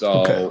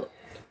 So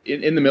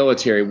in the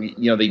military,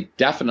 they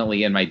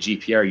definitely in my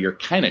GPR, you're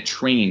kind of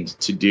trained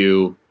to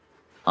do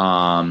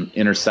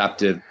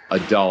interceptive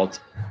adult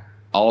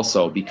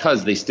also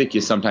because they stick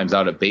you sometimes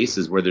out at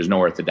bases where there's no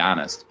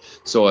orthodontist.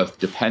 So if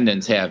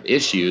dependents have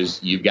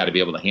issues, you've got to be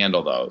able to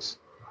handle those.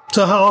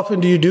 So how often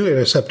do you do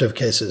interceptive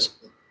cases?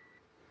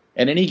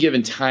 At any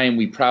given time,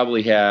 we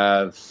probably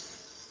have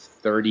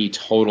 30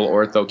 total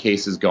ortho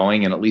cases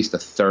going, and at least a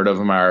third of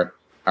them are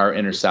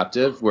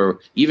interceptive, where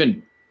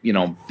even,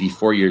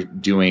 before you're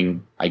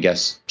doing, I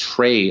guess,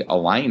 tray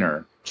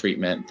aligner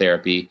treatment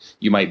therapy,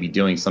 you might be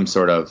doing some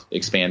sort of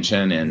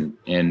expansion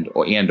and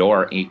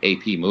or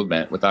AP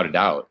movement without a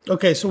doubt.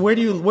 Okay, so where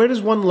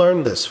does one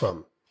learn this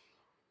from?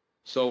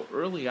 So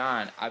early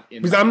on,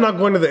 because I'm not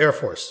going to the Air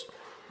Force.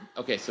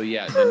 Okay, so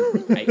yeah,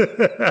 then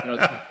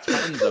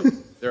tons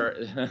of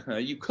there.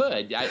 You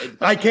could.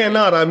 I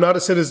cannot. I'm not a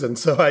citizen,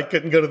 so I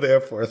couldn't go to the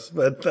Air Force.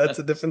 But that's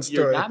a different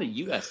story. You're not a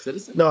U.S.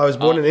 citizen? No, I was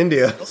born in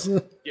India.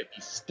 Get me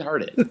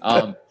started.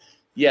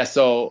 Yeah.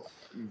 So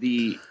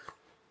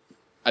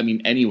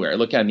anywhere.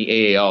 Look at the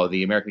AAO,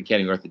 the American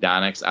Academy of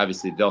Orthodontics.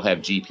 Obviously, they'll have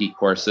GP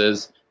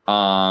courses.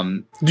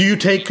 Do you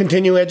take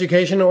continuing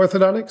education in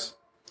orthodontics?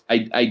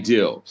 I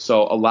do.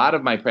 So a lot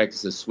of my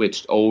practice has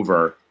switched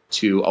over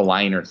to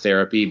aligner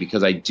therapy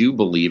because I do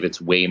believe it's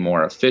way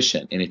more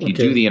efficient. And if you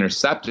do the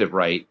interceptive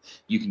right,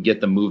 you can get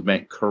the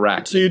movement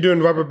correct. So you're doing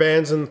rubber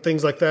bands and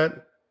things like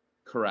that?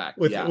 Correct.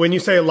 When you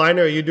say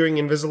aligner, are you doing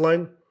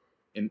Invisalign?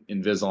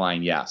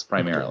 Invisalign, yes,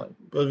 primarily.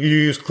 Okay. You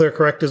use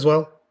ClearCorrect as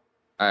well?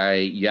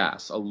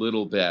 Yes, a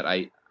little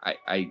bit.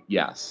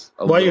 Yes.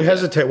 Why are you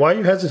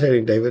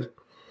hesitating, David?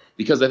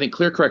 Because I think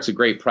ClearCorrect's a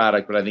great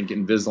product, but I think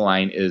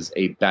Invisalign is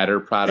a better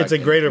product. It's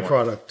a greater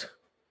product.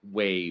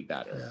 Way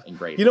better and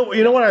greater.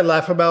 You know what I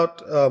laugh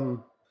about?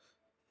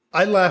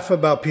 I laugh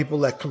about people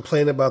that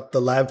complain about the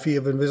lab fee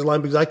of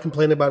Invisalign because I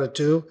complain about it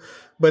too.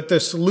 But the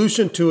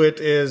solution to it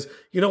is,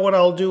 what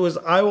I'll do is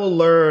I will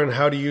learn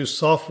how to use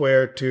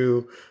software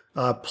to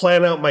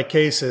plan out my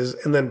cases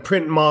and then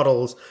print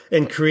models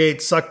and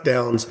create suck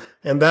downs,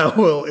 and that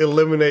will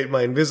eliminate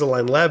my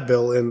Invisalign lab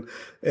bill.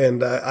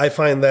 And I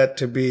find that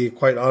to be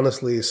quite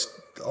honestly,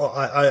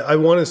 I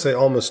want to say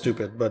almost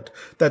stupid, but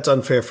that's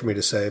unfair for me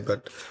to say.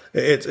 But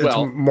it's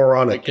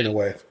moronic in a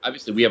way.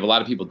 Obviously, we have a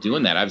lot of people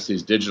doing that. Obviously,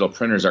 as digital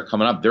printers are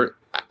coming up,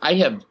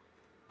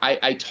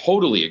 I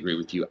totally agree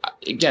with you.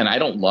 Again, I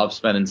don't love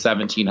spending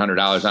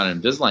 $1,700 on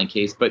an Invisalign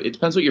case, but it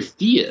depends what your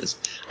fee is.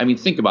 I mean,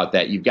 think about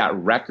that. You've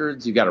got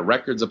records. You've got a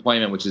records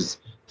appointment, which is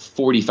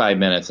 45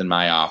 minutes in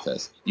my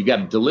office. You've got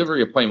a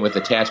delivery appointment with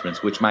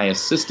attachments, which my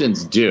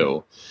assistants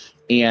do.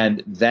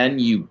 And then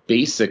you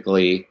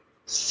basically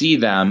see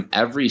them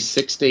every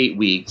 6 to 8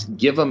 weeks,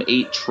 give them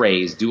 8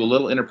 trays, do a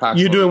little interproximal.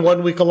 You doing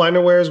 1 week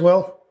aligner wear as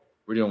well?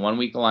 We're doing 1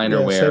 week aligner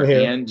Yeah, wear, same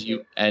here. and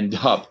you end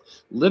up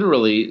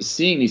literally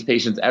seeing these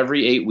patients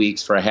every 8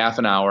 weeks for a half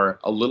an hour,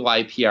 a little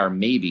IPR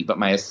maybe, but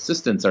my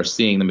assistants are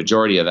seeing the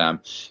majority of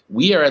them.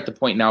 We are at the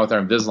point now with our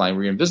Invisalign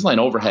where your Invisalign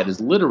overhead is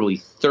literally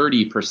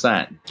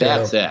 30%.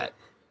 That's it.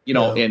 You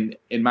know, and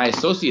my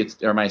associates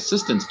or my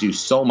assistants do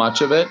so much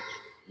of it.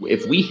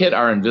 If we hit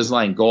our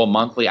Invisalign goal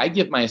monthly, I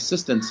give my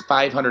assistants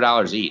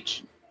 $500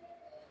 each.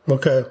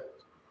 Okay.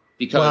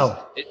 Because,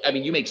 I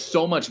mean, you make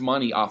so much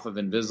money off of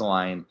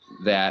Invisalign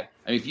that,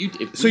 I mean,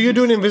 So you're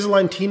doing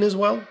Invisalign teen as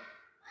well?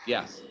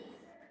 Yes.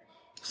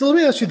 So let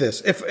me ask you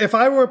this. If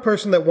I were a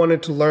person that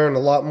wanted to learn a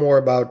lot more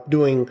about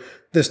doing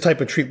this type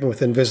of treatment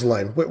with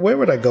Invisalign, where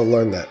would I go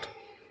learn that?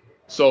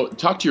 So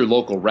talk to your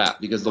local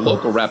rep, because the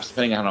local reps,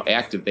 depending on how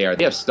active they are,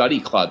 they have study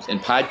clubs and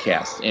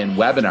podcasts and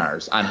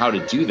webinars on how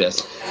to do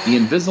this. The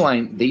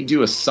Invisalign, they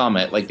do a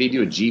summit, like they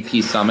do a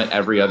GP summit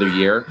every other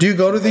year. Do you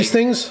go to these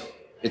things?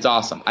 It's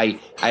awesome. I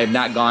have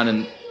not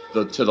gone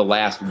to the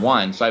last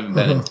one, so I haven't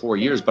been in 4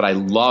 years, but I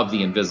love the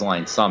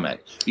Invisalign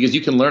Summit because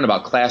you can learn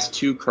about Class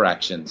 2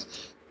 corrections.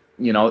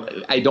 You know,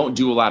 I don't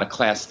do a lot of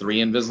Class 3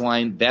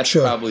 Invisalign. That's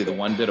probably the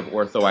one bit of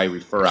ortho I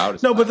refer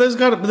out. No, but there's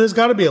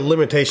got to be a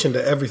limitation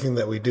to everything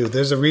that we do.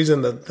 There's a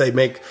reason that they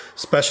make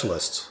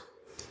specialists.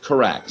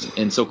 Correct.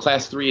 And so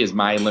Class 3 is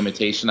my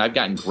limitation. I've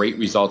gotten great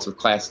results with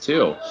Class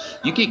 2.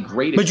 You get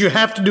great... But you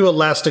have to do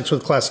elastics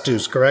with Class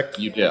 2s, correct?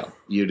 You do.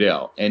 You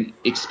do. And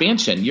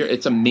expansion,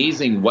 it's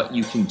amazing what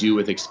you can do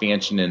with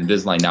expansion in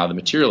Invisalign now. The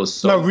material is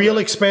so... Now, real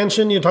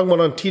expansion, you're talking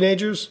about on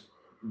teenagers?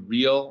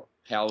 Real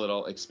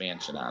palatal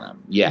expansion on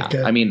them. Yeah.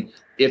 Okay. I mean,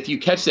 if you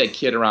catch that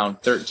kid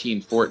around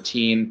 13,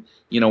 14,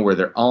 you know, where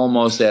they're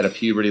almost at a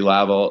puberty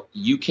level,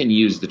 you can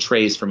use the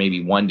trays for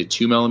maybe 1 to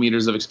 2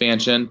 millimeters of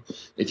expansion.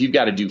 If you've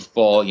got to do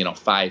full,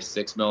 5,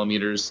 6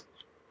 millimeters,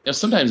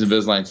 sometimes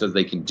Invisalign says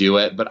they can do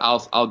it, but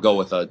I'll go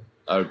with a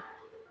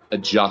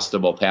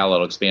adjustable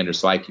palatal expander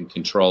so I can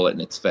control it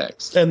and it's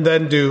fixed. And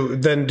then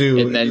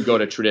go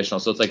to traditional.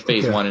 So it's like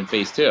phase 1 and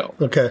phase 2.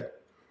 Okay.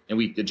 And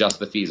we adjust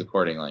the fees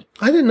accordingly.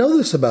 I didn't know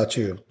this about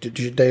you. Did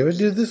you, David?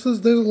 There's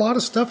a lot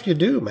of stuff you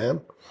do, man.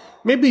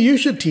 Maybe you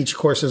should teach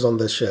courses on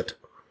this shit.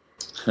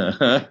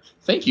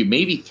 Thank you.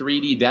 Maybe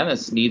 3D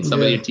dentists need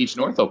somebody to teach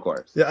an ortho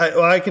course.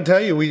 Yeah, I can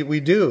tell you we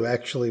do,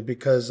 actually,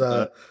 because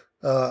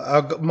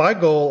my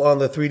goal on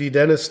the 3D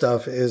dentist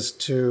stuff is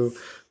to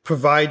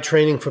provide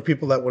training for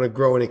people that want to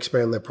grow and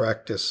expand their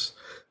practice.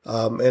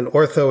 And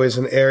ortho is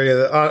an area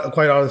that,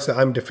 quite honestly,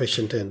 I'm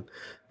deficient in.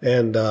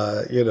 And,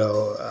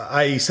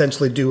 I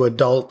essentially do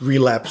adult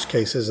relapse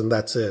cases, and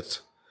that's it.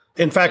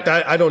 In fact,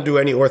 I don't do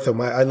any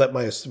ortho. I let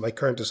my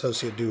current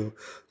associate do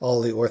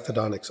all the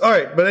orthodontics. All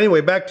right, but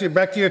anyway, back to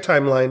your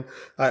timeline.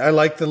 I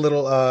like the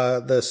little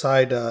the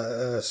side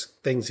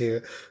things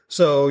here.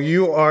 So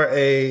you are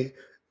a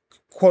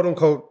quote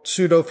unquote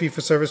pseudo fee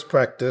for service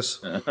practice.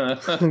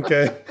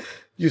 Okay,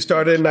 you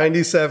started in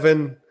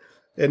 '97.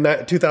 In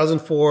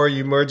 2004,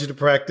 you merged the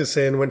practice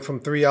in, went from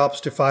 3 ops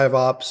to 5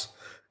 ops.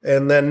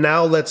 And then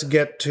now let's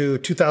get to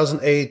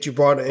 2008. You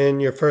brought in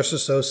your first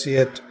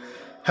associate.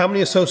 How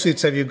many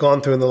associates have you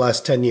gone through in the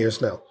last 10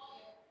 years now?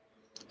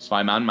 So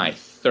I'm on my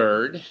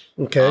third.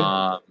 Okay.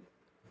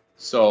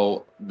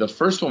 So the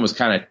first one was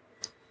kind of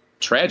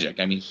tragic.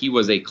 I mean, he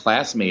was a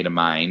classmate of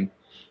mine.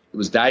 He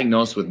was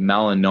diagnosed with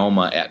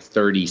melanoma at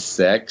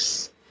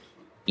 36.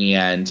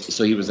 And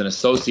so he was an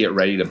associate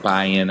ready to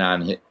buy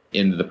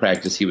into the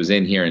practice he was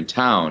in here in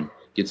town.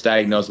 Gets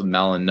diagnosed with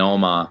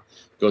melanoma.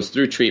 Goes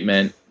through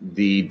treatment.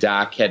 The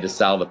doc had to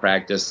sell the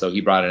practice, so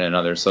he brought in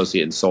another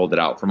associate and sold it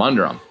out from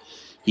under him.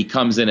 He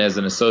comes in as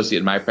an associate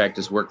in my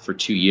practice, worked for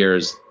 2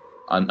 years.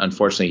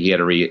 Unfortunately, he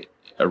had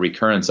a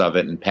recurrence of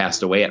it and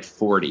passed away at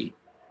 40.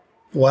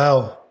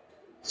 Wow.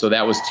 So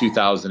that was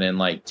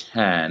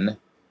 2010.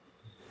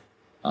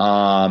 Then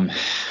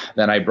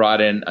I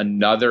brought in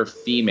another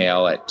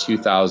female at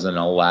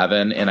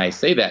 2011, and I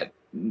say that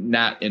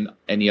not in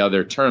any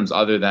other terms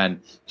other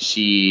than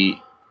she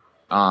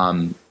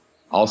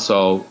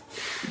also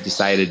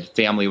decided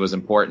family was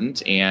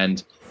important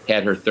and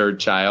had her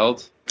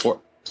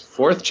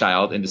fourth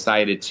child and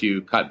decided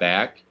to cut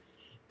back.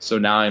 So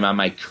now I'm on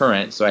my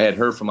current. So I had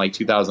her from like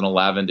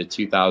 2011 to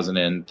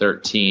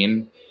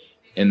 2013.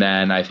 And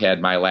then I've had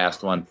my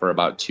last one for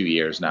about 2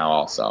 years now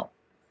also.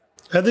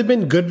 Have they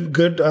been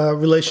good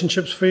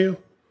relationships for you?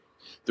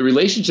 The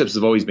relationships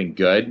have always been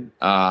good.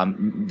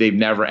 They've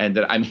never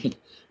ended. I mean,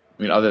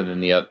 other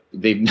than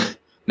they've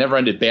never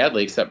ended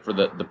badly, except for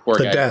the poor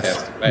guy death. who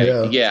passed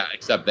away. Yeah,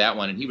 except that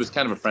one. And he was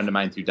kind of a friend of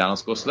mine through dental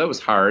school, so that was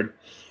hard.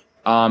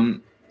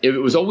 It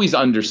was always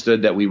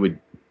understood that we would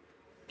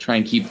try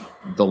and keep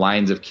the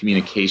lines of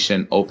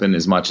communication open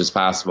as much as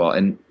possible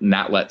and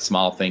not let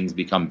small things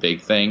become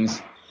big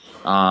things.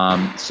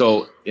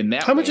 So in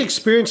that How much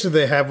experience did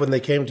they have when they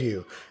came to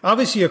you?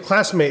 Obviously, your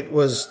classmate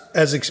was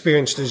as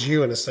experienced as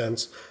you in a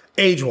sense,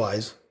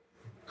 age-wise.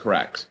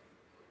 Correct.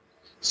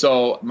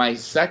 So and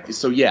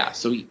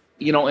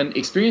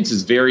experience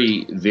is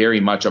very, very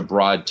much a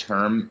broad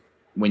term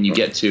when you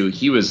get to,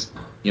 he was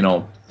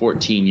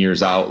 14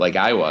 years out like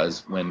I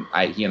was when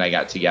he and I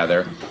got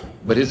together.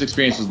 But his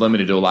experience was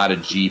limited to a lot of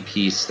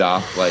GP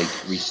stuff like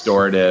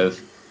restorative,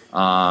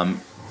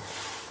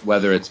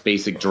 whether it's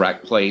basic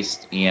direct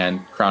placed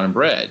and crown and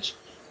bridge.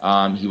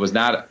 He was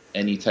not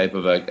any type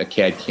of a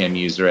CAD CAM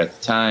user at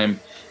the time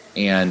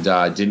and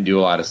didn't do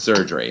a lot of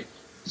surgery.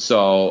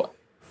 So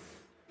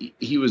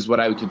he was what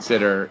I would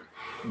consider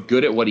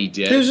good at what he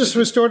did. He was just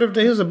restorative.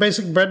 He was a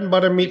basic bread and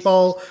butter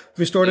meatball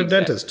restorative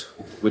dentist.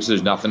 Which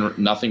there's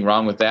nothing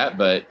wrong with that,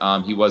 but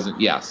he wasn't.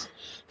 Yes.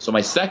 So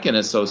my second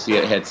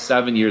associate had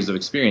 7 years of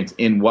experience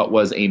in what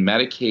was a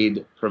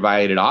Medicaid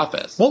provided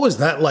office. What was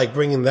that like,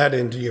 bringing that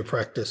into your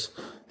practice,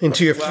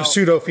 into your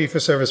pseudo fee for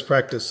service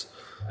practice?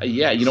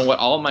 Yeah, you know what?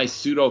 All my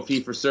pseudo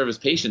fee for service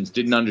patients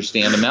didn't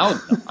understand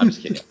amalgam. No, I'm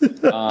just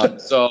kidding.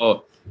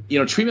 So,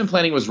 treatment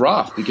planning was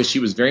rough because she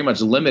was very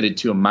much limited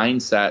to a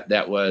mindset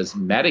that was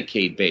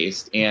Medicaid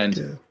based.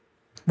 And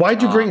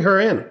why'd you bring her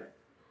in?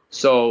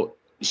 So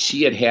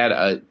she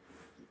had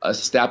a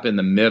step in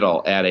the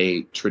middle at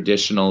a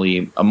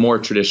more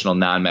traditional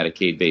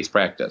non-Medicaid based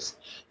practice.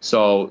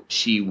 So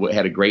she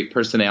had a great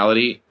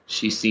personality.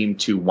 She seemed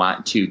to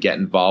want to get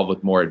involved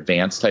with more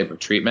advanced type of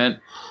treatment.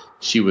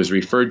 She was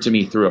referred to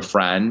me through a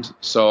friend,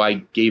 so I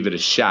gave it a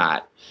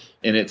shot.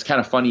 And it's kind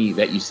of funny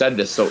that you said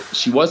this. So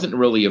she wasn't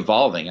really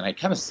evolving, and I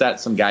kind of set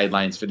some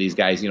guidelines for these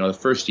guys. The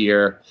first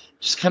year,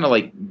 just kind of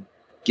like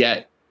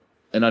get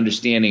an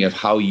understanding of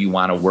how you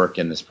want to work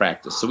in this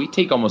practice. So we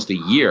take almost a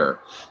year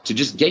to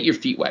just get your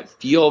feet wet,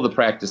 feel the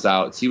practice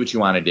out, see what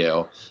you want to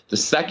do. The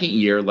second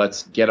year,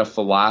 let's get a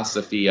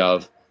philosophy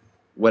of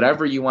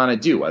whatever you want to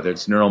do, whether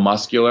it's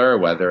neuromuscular,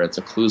 whether it's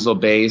occlusal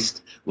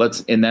based.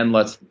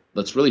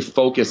 Let's really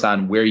focus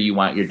on where you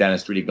want your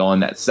dentistry to go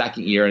in that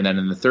second year. And then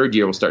in the third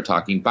year, we'll start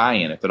talking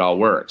buy-in if it all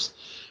works.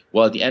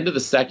 Well, at the end of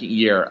the second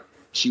year,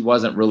 she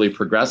wasn't really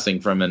progressing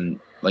from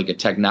a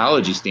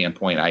technology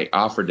standpoint. I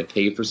offered to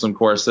pay for some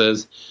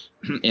courses,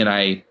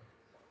 and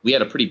we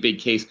had a pretty big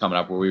case coming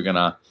up where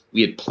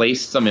we had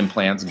placed some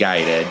implants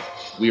guided.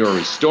 We were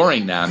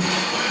restoring them,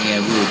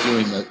 and we were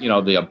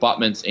doing the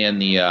abutments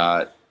and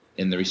the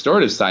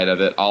restorative side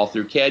of it all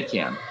through CAD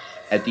CAM.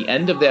 At the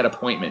end of that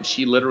appointment,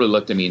 she literally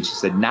looked at me and she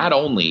said, not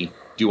only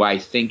do I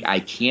think I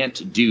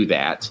can't do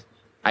that,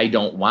 I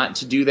don't want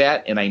to do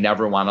that, and I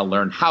never want to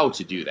learn how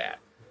to do that.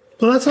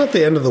 Well, that's not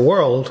the end of the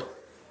world.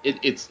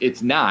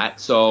 It's not.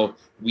 So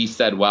we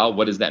said, well,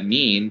 what does that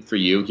mean for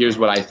you? Here's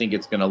what I think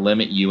it's going to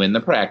limit you in the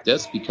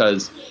practice,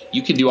 because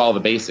you can do all the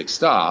basic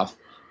stuff.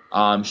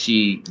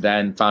 She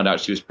then found out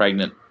she was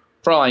pregnant.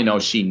 For all I know,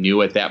 she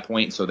knew at that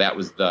point, so that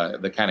was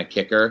the kind of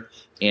kicker.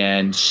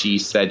 And she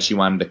said she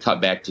wanted to cut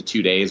back to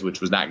 2 days,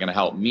 which was not going to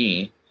help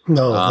me.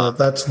 No,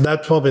 that's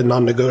probably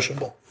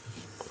non-negotiable.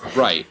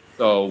 Right.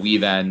 So we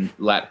then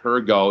let her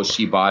go.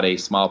 She bought a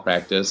small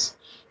practice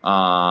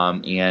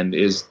and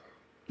is,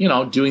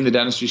 doing the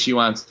dentistry she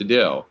wants to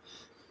do.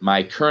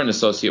 My current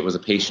associate was a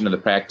patient of the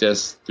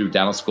practice through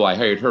dental school. I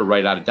hired her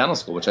right out of dental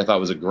school, which I thought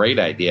was a great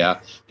idea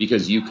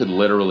because you could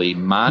literally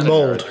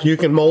monitor. You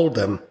can mold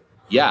them.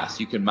 Yes,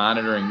 you can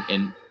monitor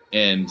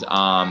and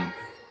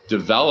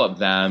develop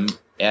them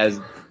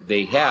as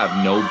they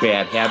have no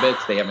bad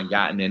habits. They haven't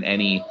gotten in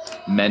any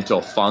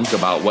mental funk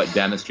about what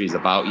dentistry is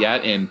about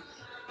yet. And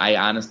I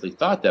honestly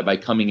thought that by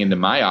coming into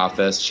my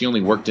office, she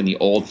only worked in the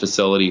old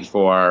facility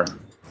for,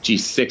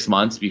 6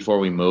 months before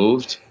we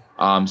moved.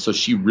 So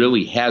she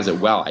really has it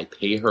well. I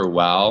pay her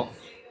well,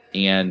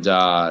 and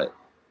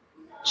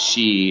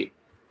she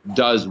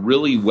does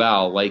really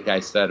well, like I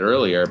said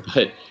earlier,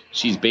 but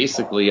she's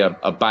basically a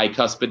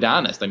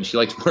bicuspidontist. I mean, she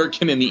likes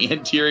working in the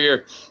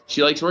anterior.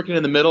 She likes working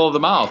in the middle of the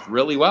mouth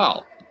really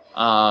well.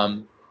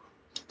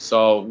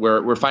 So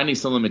we're finding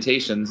some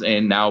limitations,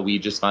 and now we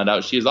just found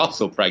out she is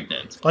also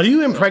pregnant. Are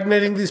you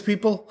impregnating these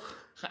people?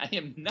 I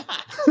am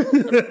not.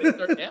 Everybody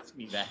start asking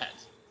me that.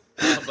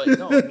 But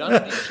no, none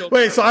of these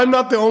children. Wait, so I'm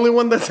not the only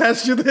one that's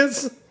asked you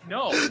this?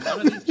 No, none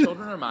of these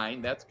children are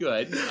mine. That's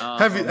good.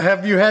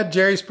 Have you had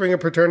Jerry Springer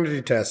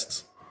paternity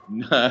tests?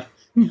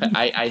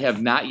 I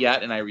have not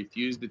yet, and I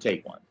refuse to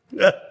take one.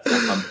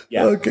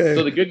 Yeah. Okay.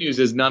 So the good news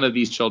is none of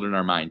these children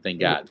are mine. Thank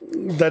God.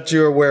 That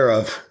you're aware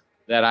of.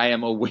 That I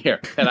am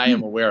aware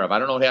of. I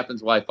don't know what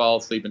happens while I fall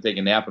asleep and take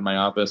a nap in my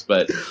office,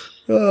 but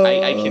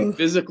I can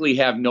physically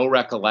have no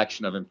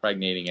recollection of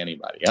impregnating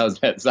anybody. How does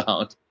that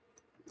sound?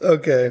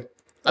 Okay.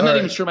 I'm not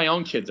even sure my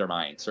own kids are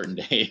mine certain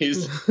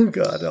days.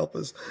 God help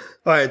us.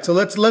 All right, so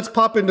let's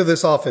pop into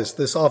this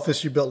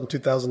office you built in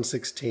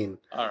 2016.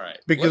 All right.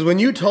 Because when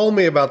you told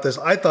me about this,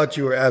 I thought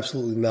you were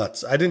absolutely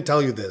nuts. I didn't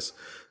tell you this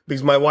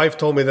because my wife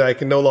told me that I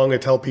can no longer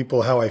tell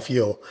people how I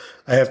feel.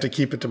 I have to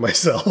keep it to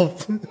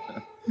myself.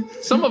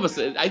 Some of us,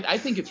 I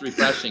think it's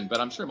refreshing,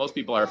 but I'm sure most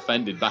people are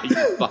offended by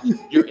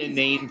your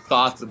inane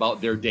thoughts about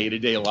their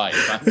day-to-day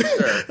life. I'm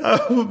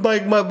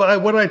sure.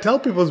 What I tell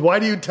people is, why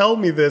do you tell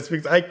me this?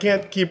 Because I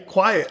can't keep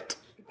quiet.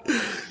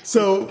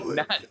 So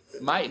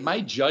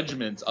my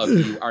judgments of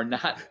you are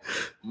not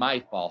my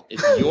fault.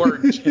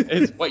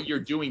 It's what you're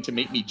doing to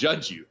make me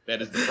judge you.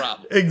 That is the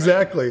problem.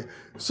 Exactly. Right?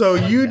 So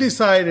you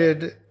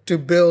decided to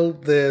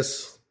build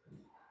this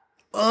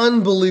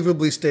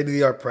unbelievably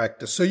state-of-the-art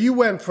practice. So you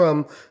went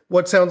from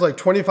what sounds like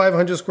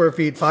 2,500 square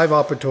feet, 5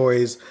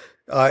 operatories.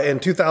 In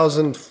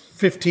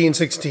 2015,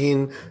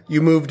 16,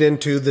 you moved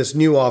into this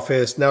new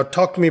office. Now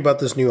talk to me about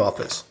this new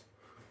office.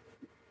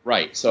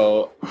 Right.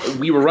 So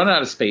we were running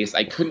out of space.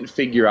 I couldn't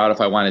figure out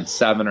if I wanted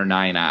 7 or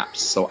 9 apps.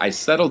 So I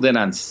settled in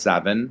on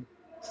 7,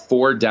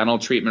 4 dental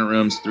treatment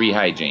rooms, 3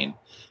 hygiene.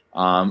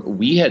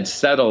 We had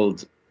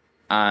settled,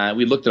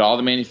 we looked at all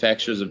the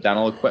manufacturers of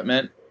dental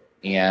equipment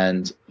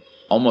and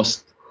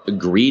almost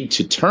agreed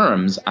to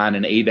terms on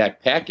an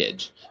ADEC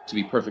package, to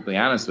be perfectly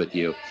honest with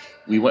you.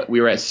 We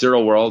were at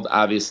Cyril World,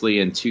 obviously,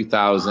 in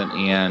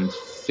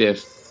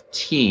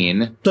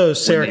 2015. So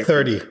CEREC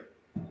 30.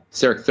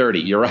 CEREC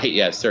 30, you're right.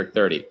 Yeah, CEREC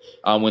 30.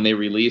 When they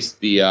released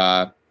the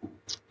Sirona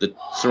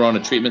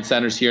treatment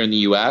centers here in the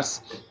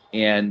U.S.,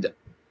 and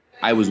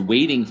I was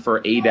waiting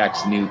for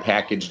ADEC's new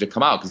package to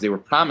come out because they were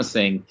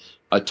promising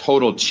a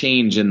total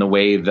change in the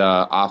way the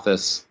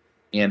office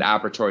and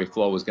operatory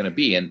flow was going to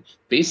be. And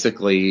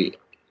basically,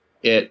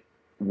 it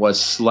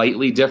was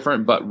slightly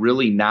different, but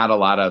really not a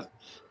lot of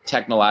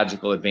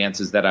technological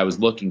advances that I was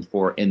looking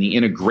for in the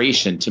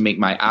integration to make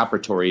my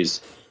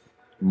operatories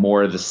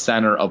more the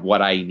center of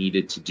what I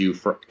needed to do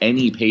for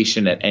any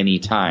patient at any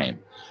time.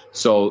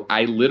 So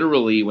I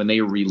literally, when they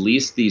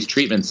released these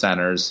treatment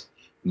centers,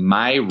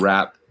 my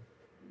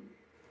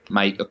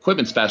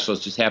equipment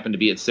specialist just happened to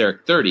be at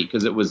CEREC 30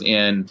 because it was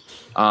in,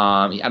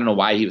 I don't know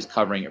why he was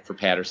covering it for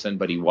Patterson,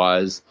 but he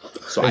was.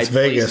 So it's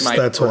Vegas,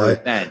 that's why.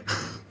 Then.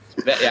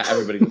 Yeah,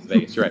 everybody goes to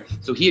Vegas. You're right.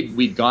 So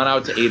we'd gone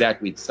out to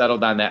ADEC. We'd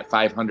settled on that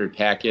 500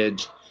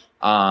 package.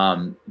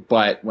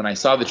 But when I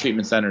saw the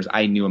treatment centers,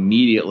 I knew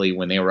immediately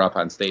when they were up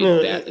on stage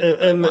that.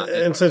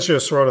 And since you're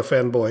a Sirona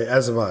fanboy,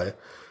 as am I.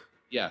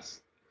 Yes.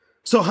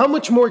 So how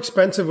much more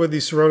expensive were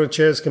these Sirona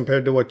chairs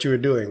compared to what you were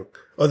doing,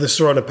 or the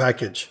Sirona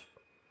package?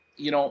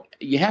 You know,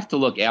 you have to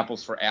look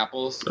apples for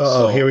apples.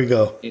 Oh, here we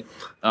go.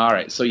 All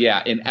right. So,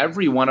 yeah, in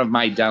every one of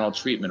my dental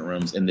treatment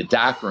rooms, in the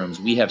doc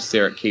rooms, we have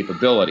CEREC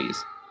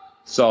capabilities.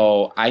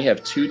 So I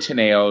have 2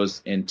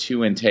 Teneos and 2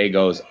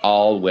 Intagos,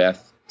 all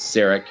with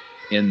CEREC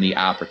in the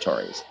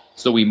operatories.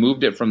 So we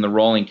moved it from the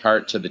rolling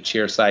cart to the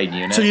chair side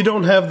unit. So you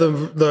don't have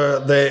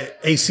the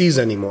ACs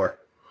anymore.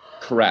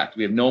 Correct.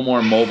 We have no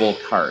more mobile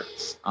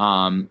carts.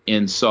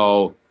 And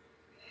so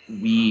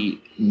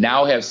we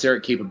now have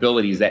CEREC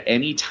capabilities at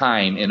any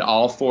time in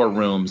all 4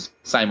 rooms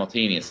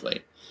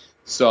simultaneously.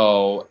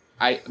 So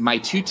my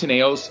 2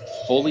 Teneos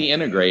fully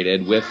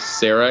integrated with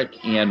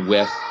CEREC and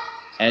with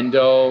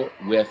endo,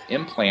 with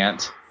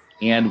implant,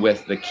 and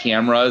with the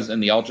cameras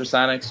and the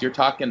ultrasonics. You're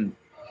talking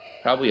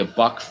probably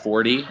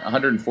 $140,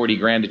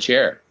 $140 a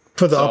chair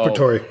for the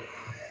operatory.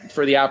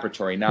 For the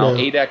operatory. Now,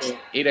 yeah.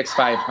 ADEX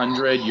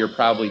 500, you're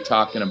probably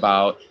talking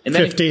about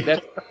 50.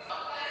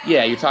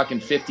 Yeah, you're talking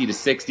 50 to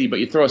 60, but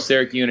you throw a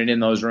CEREC unit in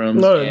those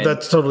rooms. No,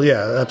 that's totally,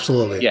 yeah,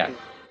 absolutely. Yeah,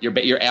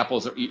 your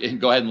apples. You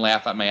go ahead and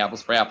laugh at my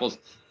apples for apples.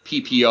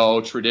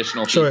 PPO,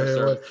 traditional.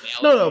 Sure.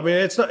 No, I mean,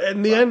 it's not.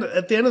 In the end,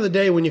 at the end of the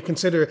day, when you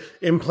consider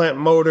implant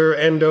motor,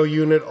 endo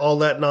unit, all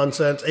that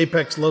nonsense,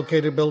 apex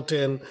locator built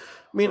in.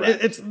 I mean, right.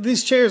 It's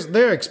these chairs.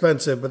 They're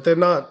expensive, but they're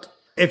not.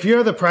 If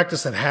you're the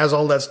practice that has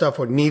all that stuff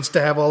or needs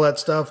to have all that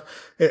stuff,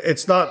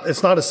 it's not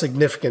a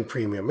significant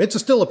premium. It's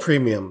still a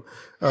premium,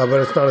 but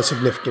it's not a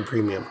significant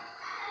premium.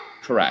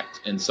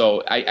 Correct. And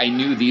so I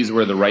knew these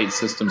were the right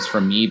systems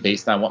for me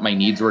based on what my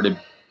needs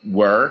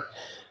were.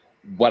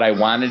 What I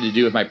wanted to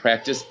do with my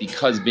practice,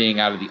 because being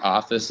out of the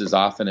office as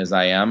often as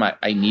I am,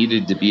 I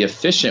needed to be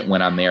efficient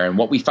when I'm there. And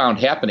what we found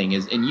happening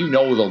is, and you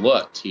know the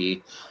look,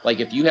 T,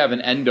 like if you have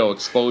an endo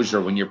exposure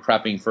when you're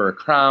prepping for a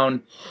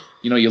crown,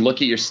 you know, you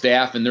look at your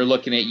staff and they're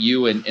looking at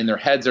you and their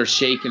heads are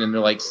shaking and they're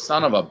like,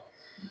 son of a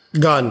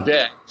gun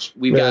bitch.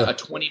 We've got a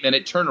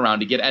 20-minute turnaround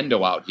to get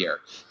endo out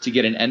here, to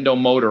get an endo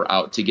motor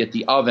out, to get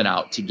the oven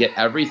out, to get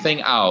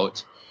everything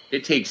out.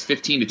 It takes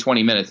 15 to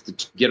 20 minutes to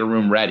get a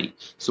room ready.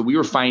 So we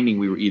were finding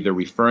we were either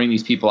referring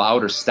these people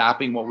out or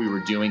stopping what we were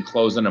doing,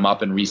 closing them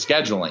up and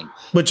rescheduling.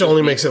 Which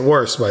only makes it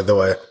worse, by the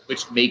way.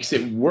 Which makes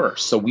it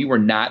worse. So we were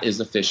not as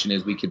efficient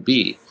as we could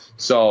be.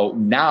 So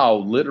now,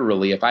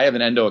 literally, if I have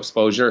an endo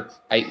exposure,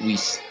 we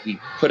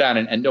put on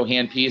an endo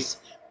handpiece,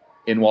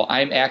 and while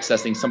I'm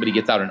accessing, somebody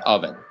gets out an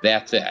oven.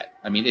 That's it.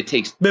 I mean, it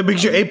takes...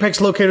 Because your apex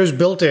locator is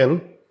built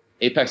in.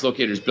 Apex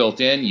locator is built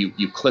in.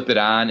 You clip it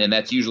on, and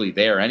that's usually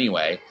there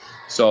anyway.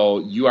 So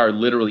you are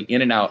literally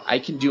in and out. I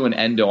can do an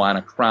endo on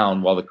a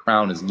crown while the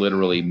crown is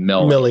literally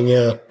milling.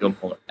 Yeah.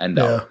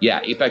 Endo. Yeah,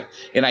 Apex.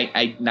 And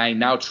I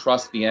now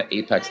trust the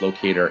Apex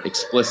locator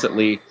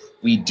explicitly.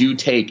 We do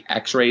take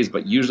x-rays,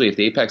 but usually if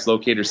the Apex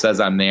locator says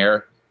I'm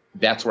there,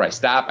 that's where I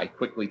stop. I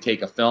quickly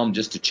take a film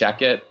just to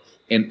check it,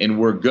 and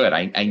we're good.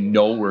 I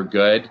know we're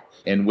good.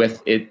 And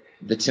with it,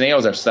 the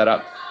Teneos are set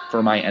up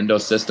for my endo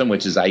system,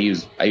 which is I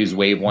use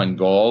Wave 1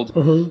 Gold,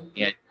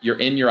 and you're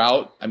in, you're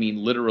out. I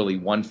mean, literally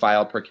 1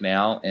 file per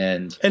canal,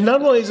 and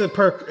not only is it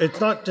it's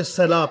not just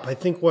set up. I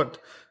think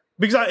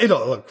because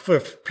look, for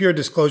pure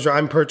disclosure,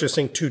 I'm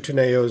purchasing 2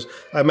 Teneos.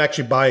 I'm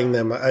actually buying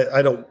them.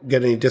 I don't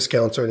get any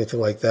discounts or anything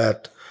like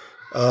that.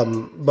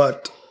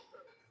 But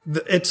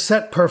it's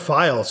set per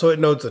file. So it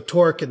knows the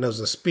torque, it knows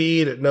the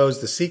speed, it knows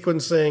the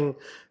sequencing,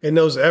 it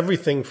knows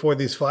everything for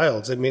these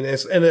files. I mean,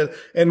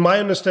 and my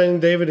understanding,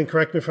 David, and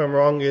correct me if I'm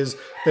wrong, is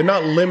they're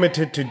not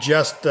limited to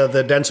just the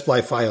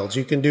dentsply files.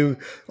 You can do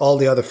all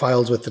the other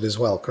files with it as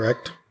well,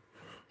 correct?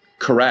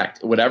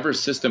 Correct. Whatever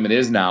system it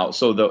is now.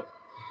 So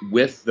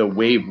with the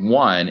Wave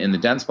 1 in the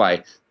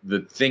dentsply,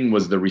 the thing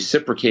was the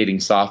reciprocating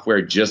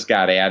software just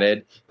got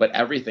added, but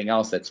everything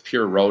else that's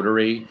pure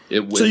rotary.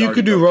 So you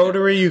could do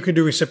rotary, you could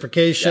do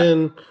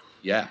reciprocation.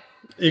 Yeah.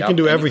 You can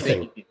do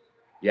everything.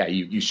 Yeah,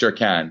 you sure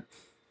can.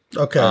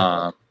 Okay.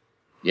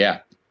 Yeah.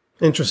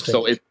 Interesting.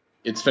 So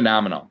it's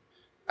phenomenal.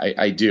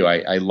 I do.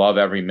 I love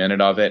every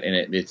minute of it,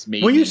 and it's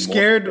made. Were you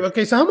scared?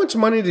 Okay, so how much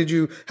money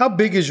how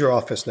big is your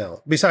office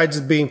now, besides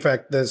it being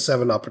the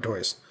 7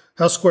 operatories?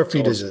 How square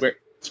feet is it?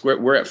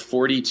 We're at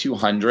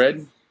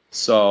 4,200,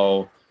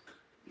 so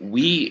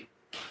we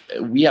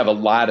have a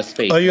lot of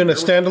space. Are you in a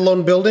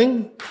standalone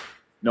building?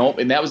 Nope,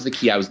 and that was the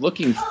key. I was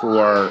looking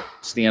for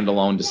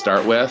standalone to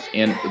start with,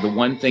 and the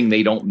one thing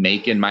they don't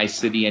make in my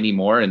city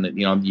anymore, and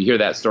you hear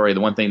that story, the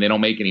one thing they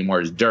don't make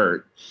anymore is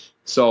dirt.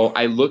 So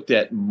I looked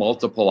at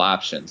multiple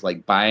options,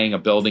 like buying a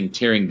building,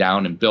 tearing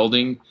down and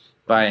building,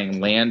 buying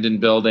land and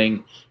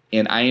building,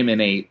 and I am in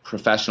a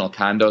professional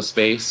condo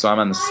space, so I'm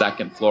on the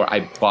 2nd floor.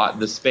 I bought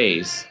the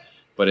space,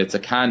 but it's a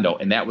condo,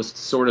 and that was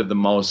sort of the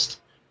most,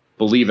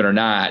 believe it or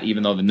not,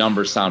 even though the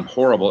numbers sound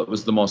horrible, it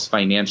was the most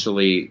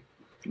financially,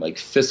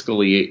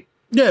 fiscally.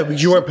 Yeah,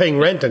 because you weren't paying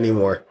rent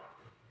anymore.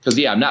 Because,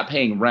 I'm not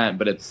paying rent,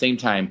 but at the same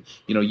time,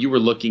 you were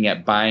looking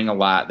at buying a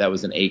lot that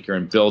was an acre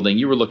and building.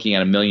 You were looking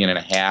at $1.5 million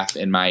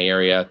in my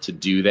area to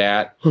do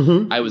that.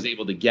 Mm-hmm. I was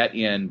able to get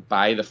in,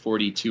 buy the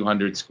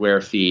 4,200 square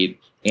feet,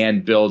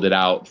 and build it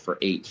out for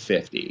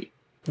 $850.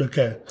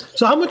 Okay.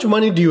 So how much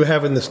money do you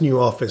have in this new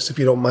office, if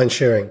you don't mind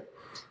sharing?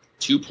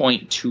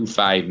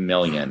 $2.25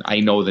 million. I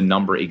know the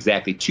number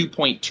exactly.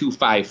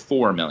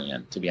 $2.254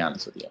 million, to be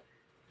honest with you.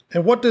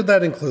 And what did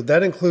that include?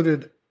 That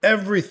included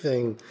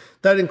everything.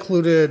 That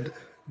included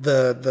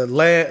the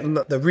land,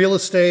 the real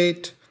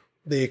estate,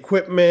 the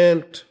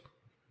equipment,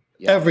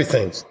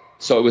 everything.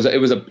 So it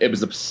was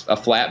a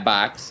flat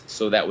box.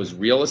 So that was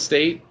real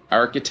estate,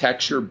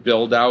 architecture,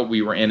 build out.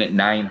 We were in at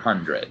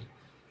 900.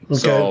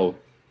 Okay.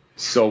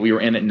 So we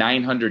were in at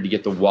 900 to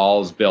get the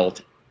walls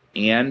built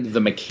and the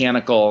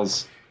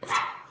mechanicals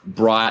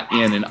brought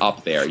in and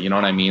up there. You know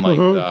what I mean?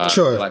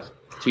 Sure.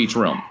 To each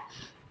room.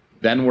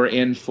 Then we're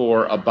in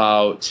for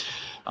about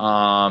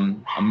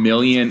 $1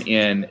 million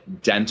in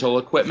dental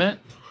equipment,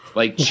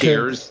 like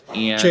chairs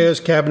and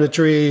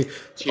cabinetry,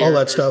 all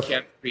that stuff.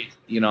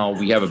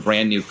 We have a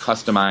brand new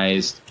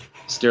customized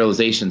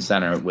sterilization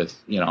center with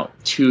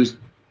two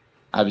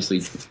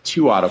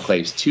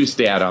autoclaves, 2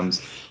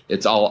 statums.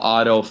 It's all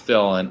auto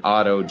fill and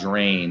auto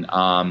drain.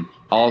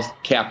 All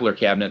capillary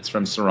cabinets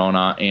from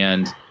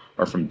Sirona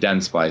or from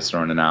dentsply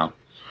Sirona now,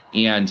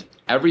 and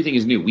everything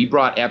is new. We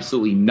brought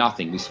absolutely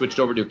nothing. We switched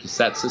over to a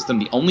cassette system.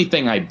 The only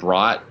thing I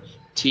brought,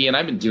 and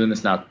I've been doing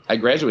this now, I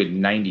graduated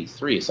in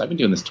 93, so I've been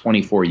doing this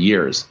 24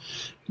 years.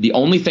 The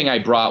only thing I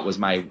brought was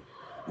my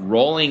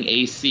rolling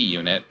AC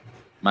unit,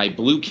 my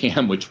blue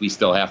cam, which we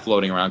still have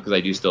floating around because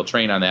I do still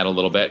train on that a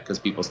little bit because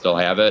people still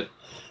have it.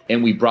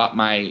 And we brought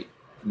my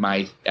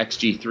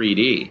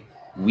XG3D.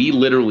 We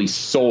literally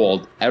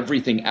sold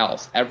everything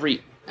else,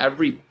 every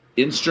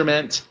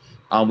instrument.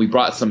 We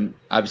brought some,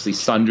 obviously,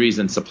 sundries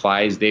and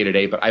supplies day to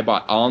day, but I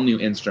bought all new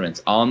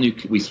instruments,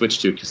 we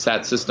switched to a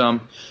cassette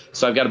system.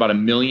 So I've got about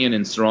 $1 million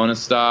in Sirona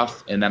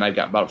stuff, and then I've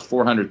got about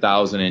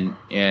 $400,000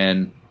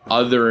 in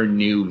other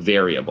new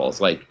variables,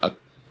 like a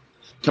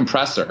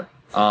compressor,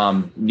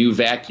 new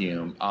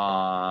vacuum.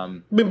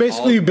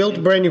 Basically, you built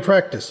a brand new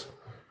practice.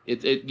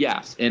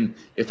 Yes. And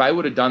if I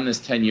would have done this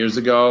 10 years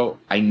ago,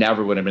 I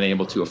never would have been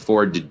able to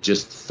afford to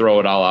just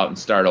throw it all out and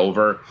start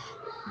over.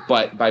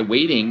 But by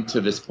waiting to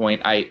this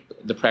point,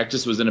 the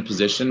practice was in a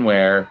position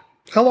where...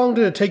 How long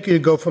did it take you to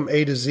go from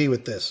A to Z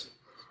with this?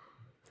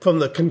 From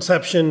the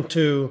conception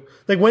to...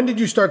 when did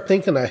you start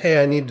thinking that,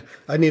 hey, I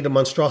need a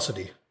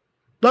monstrosity?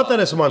 Not that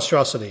it's a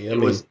monstrosity. It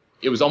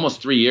was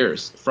almost 3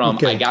 years from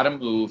I got to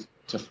move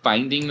to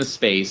finding the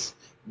space.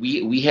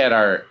 We had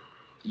our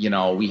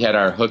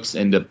hooks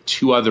into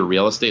 2 other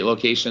real estate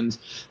locations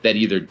that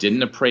either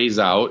didn't appraise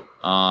out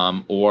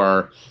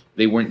or...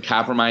 They weren't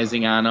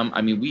compromising on them.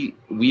 I mean,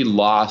 we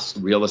lost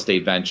real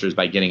estate ventures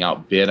by getting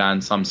outbid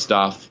on some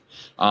stuff.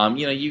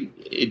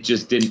 It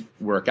just didn't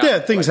work out. Yeah,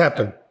 things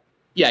happen.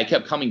 I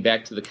kept coming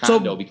back to the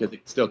condo because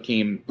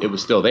it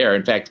was still there.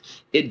 In fact,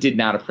 it did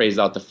not appraise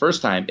out the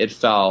first time. It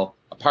fell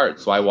apart,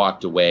 so I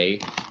walked away.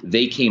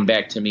 They came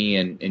back to me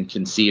and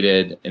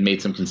conceded and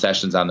made some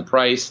concessions on the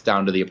price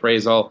down to the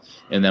appraisal,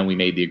 and then we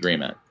made the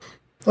agreement.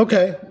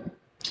 Okay.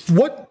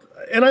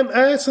 And I'm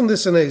asking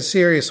this in a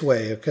serious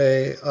way,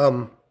 okay?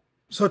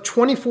 So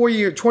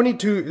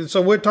 22,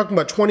 so we're talking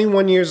about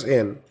 21 years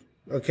in,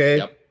 okay?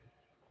 Yep.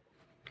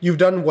 You've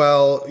done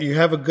well. You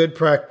have a good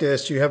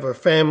practice. You have a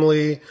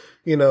family.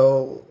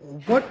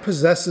 What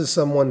possesses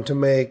someone to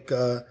make,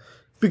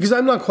 because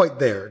I'm not quite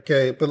there,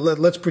 okay? But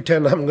let's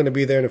pretend I'm going to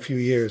be there in a few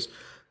years.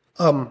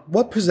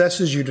 What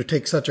possesses you to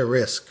take such a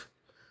risk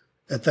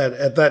at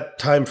that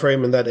time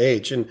frame and that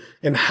age?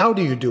 And how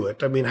do you do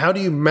it? I mean, how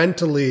do you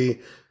mentally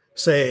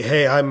say,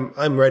 hey,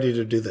 I'm ready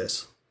to do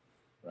this?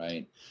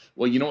 Right.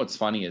 Well, you know what's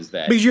funny is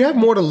that because you have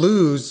more to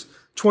lose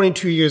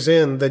 22 years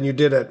in than you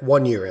did at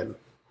 1 year in.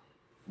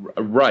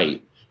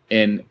 Right.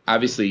 And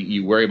obviously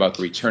you worry about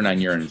the return on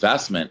your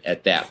investment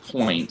at that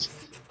point.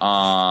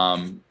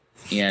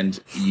 And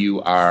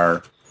you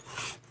are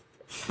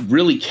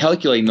really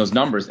calculating those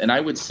numbers. And I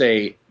would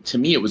say, to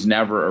me, it was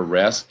never a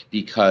risk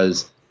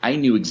because I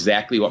knew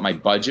exactly what my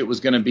budget was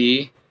going to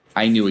be.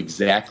 I knew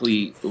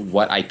exactly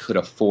what I could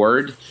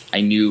afford.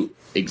 I knew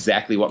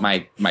exactly what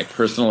my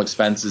personal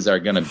expenses are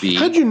going to be.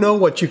 How'd you know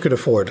what you could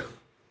afford?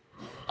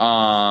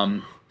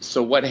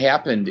 So what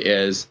happened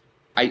is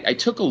I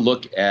took a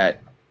look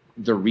at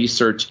the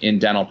research in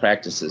dental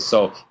practices.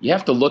 So you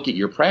have to look at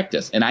your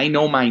practice. And I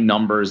know my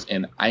numbers,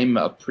 and I'm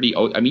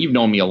you've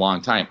known me a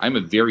long time. I'm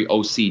a very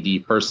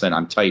OCD person.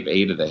 I'm type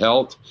A to the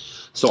hilt.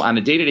 So on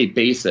a day-to-day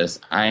basis,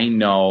 I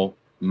know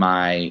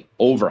my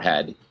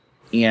overhead.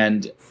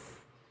 And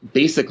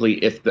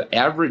basically, if the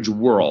average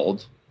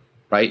world,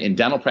 right, in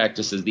dental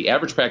practices, the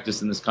average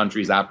practice in this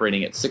country is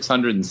operating at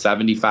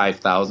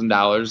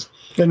 $675,000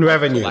 in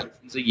revenue a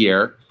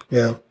year,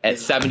 yeah, at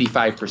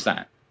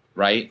 75%,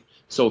 right?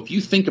 So if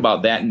you think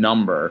about that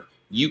number,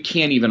 you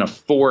can't even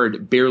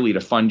afford barely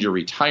to fund your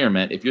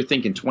retirement. If you're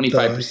thinking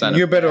 25%,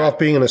 you're better off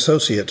being an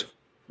associate.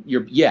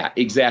 Yeah,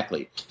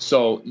 exactly.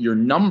 So your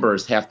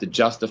numbers have to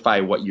justify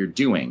what you're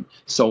doing.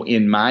 So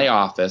in my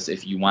office,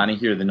 if you want to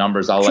hear the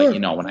numbers, I'll let you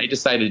know. When I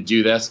decided to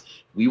do this,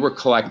 we were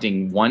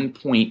collecting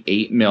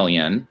 $1.8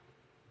 million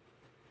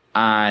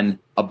on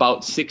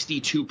about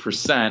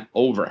 62%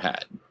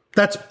 overhead.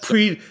 That's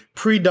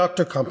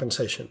pre-doctor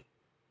compensation.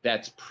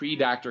 That's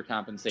pre-doctor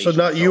compensation. So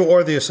not you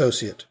or the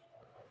associate.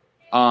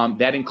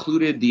 That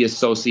included the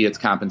associate's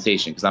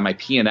compensation because on my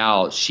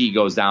P&L, she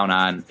goes down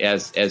on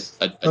as a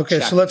okay,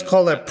 check. So let's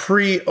call that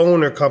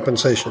pre-owner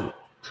compensation.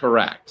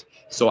 Correct.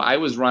 So I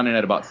was running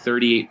at about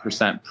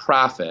 38%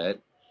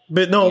 profit.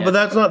 But but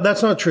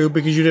that's not true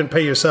because you didn't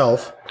pay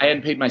yourself. I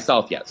hadn't paid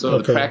myself yet. So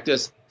the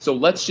practice. So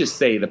let's just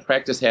say the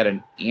practice had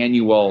an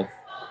annual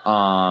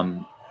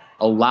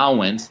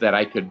allowance that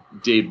I could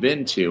dip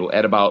into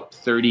at about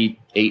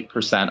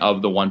 38%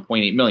 of the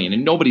 1.8 million,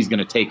 and nobody's going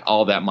to take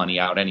all that money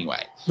out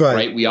anyway,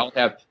 right? We all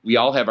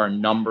have our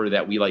number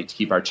that we like to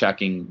keep our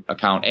checking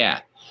account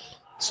at.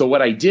 So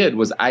what I did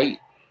was I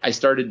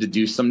started to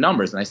do some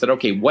numbers, and I said,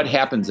 okay, what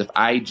happens if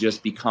I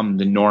just become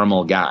the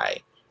normal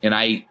guy and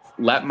I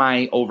let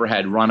my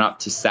overhead run up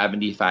to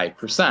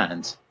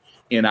 75%,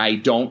 and I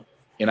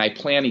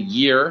plan a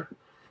year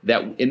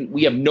and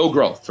we have no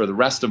growth for the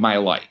rest of my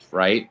life,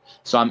 right?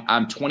 So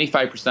I'm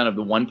 25% of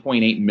the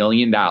 $1.8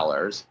 million,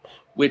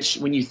 which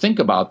when you think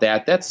about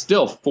that, that's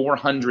still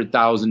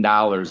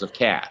 $400,000 of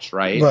cash,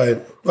 right?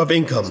 Right, of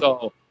income.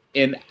 So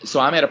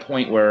I'm at a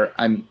point where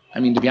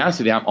to be honest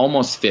with you, I'm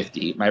almost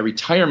 50. My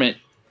retirement,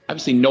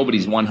 obviously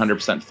nobody's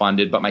 100%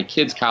 funded, but my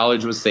kid's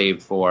college was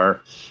saved for.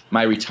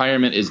 My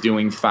retirement is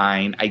doing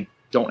fine. I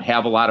don't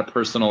have a lot of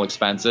personal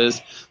expenses.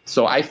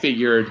 So I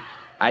figured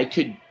I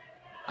could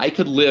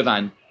live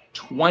on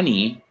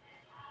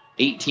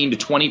 18 to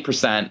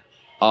 20%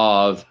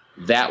 of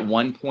that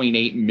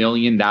 $1.8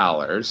 million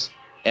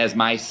as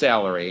my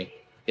salary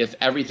if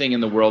everything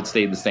in the world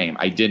stayed the same.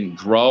 I didn't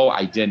grow.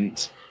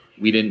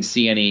 We didn't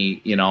see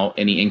any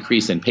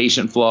increase in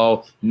patient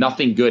flow.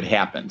 Nothing good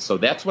happened. So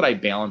that's what I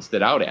balanced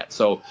it out at.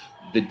 So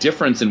the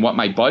difference in what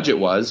my budget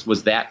was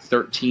that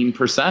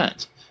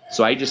 13%.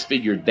 So I just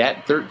figured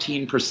that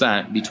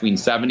 13% between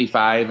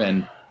 75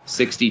 and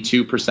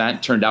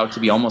 62% turned out to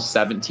be almost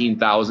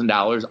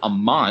 $17,000 a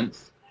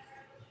month,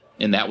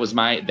 and that was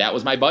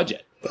my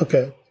budget.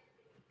 Okay,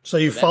 so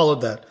you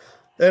followed that.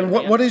 And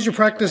what has your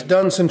practice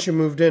done since you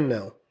moved in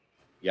now?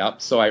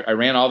 Yep. So I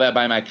ran all that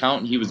by my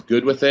accountant. He was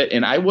good with it,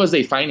 and I was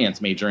a finance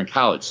major in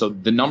college, so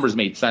the numbers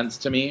made sense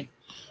to me.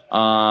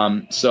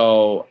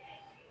 So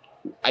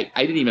I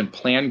didn't even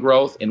plan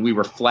growth, and we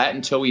were flat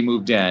until we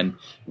moved in.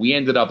 We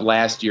ended up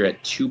last year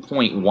at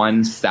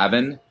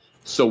 2.17.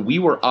 So we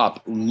were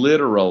up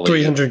literally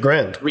 300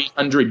 grand.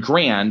 300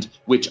 grand,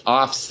 which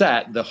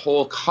offset the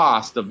whole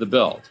cost of the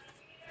build.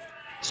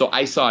 So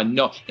I saw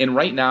and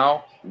right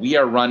now we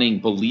are running,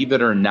 believe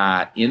it or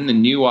not, in the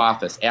new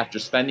office after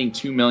spending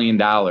 $2 million,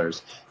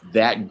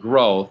 that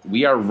growth,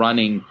 we are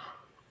running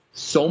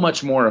so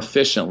much more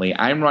efficiently.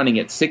 I'm running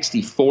at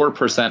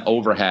 64%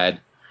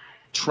 overhead,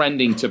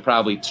 trending to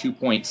probably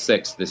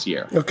 2.6 this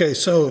year. Okay,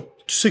 so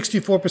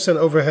 64%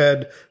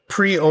 overhead,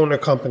 pre-owner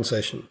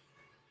compensation.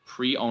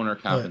 Pre-owner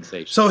compensation.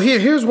 Right. So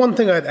here's one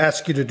thing I'd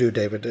ask you to do,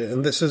 David,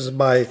 and this is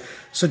my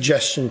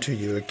suggestion to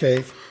you,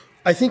 okay?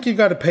 I think you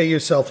got to pay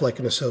yourself like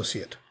an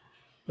associate,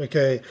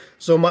 okay?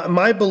 So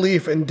my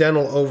belief in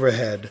dental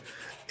overhead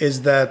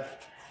is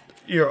that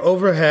your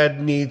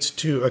overhead needs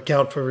to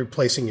account for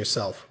replacing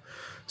yourself.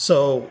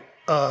 So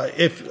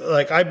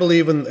I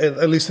believe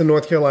at least in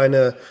North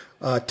Carolina,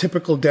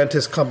 typical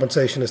dentist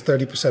compensation is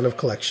 30% of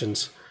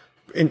collections.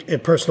 in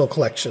personal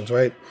collections,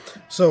 right?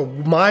 So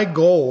my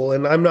goal,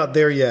 and I'm not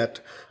there yet,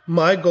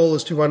 my goal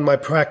is to run my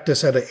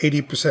practice at an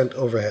 80%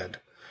 overhead,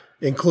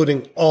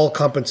 including all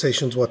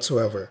compensations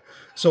whatsoever.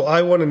 So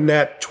I want to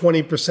net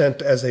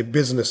 20% as a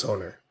business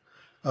owner.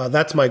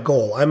 That's my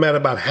goal. I'm at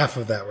about half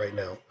of that right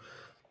now.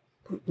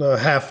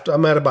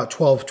 I'm at about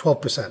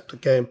 12%.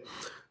 Okay.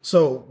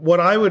 So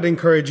what I would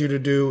encourage you to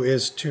do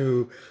is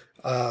to,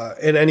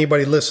 and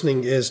anybody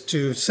listening, is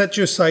to set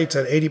your sights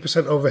at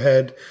 80%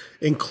 overhead,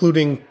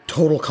 including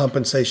total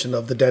compensation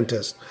of the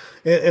dentist.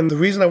 And the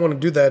reason I want to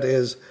do that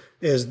is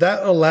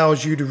that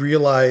allows you to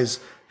realize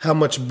how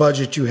much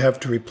budget you have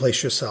to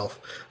replace yourself.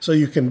 So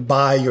you can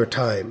buy your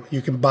time.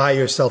 You can buy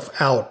yourself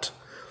out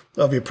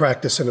of your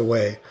practice in a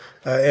way.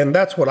 And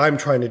that's what I'm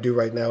trying to do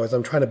right now, is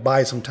I'm trying to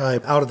buy some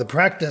time out of the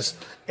practice.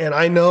 And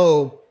I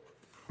know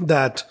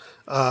that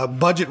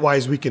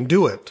budget-wise we can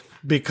do it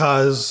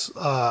because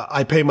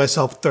I pay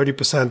myself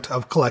 30%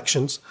 of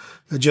collections,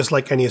 just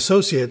like any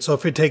associate. So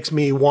if it takes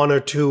me 1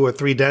 or 2 or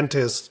 3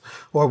 dentists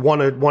or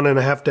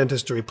 1.5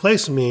 dentists to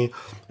replace me,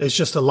 it's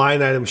just a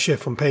line item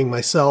shift from paying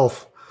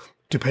myself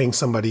to paying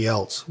somebody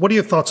else. What are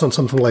your thoughts on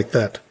something like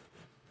that?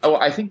 Oh,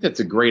 I think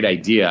that's a great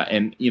idea.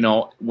 And,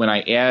 when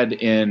I add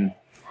in,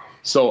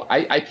 so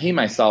I pay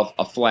myself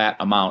a flat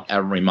amount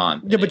every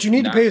month. Yeah, but you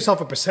need to pay yourself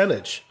a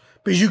percentage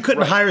because you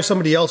couldn't hire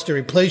somebody else to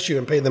replace you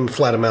and pay them a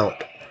flat amount.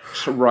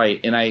 Right.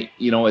 And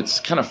it's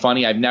kind of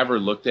funny. I've never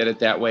looked at it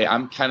that way.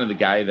 I'm kind of the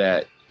guy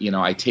that,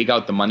 I take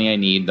out the money I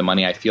need, the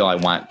money I feel I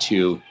want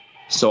to.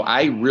 So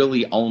I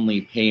really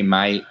only pay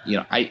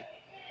I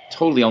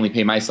totally only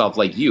pay myself,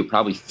 like you,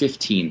 probably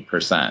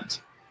 15%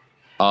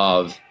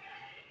 of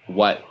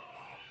what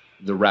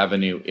the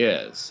revenue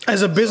is.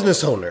 As a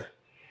business owner.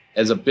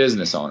 As a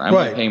business owner, I'm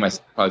only paying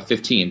myself probably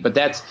 15. But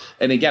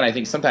and again, I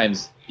think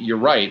sometimes you're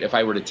right. If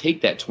I were to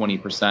take that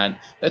 20%,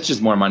 that's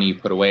just more money you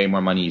put away,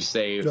 more money you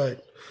save. Right.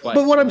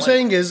 But what I'm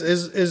saying is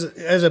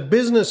as a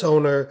business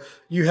owner,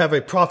 you have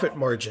a profit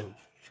margin.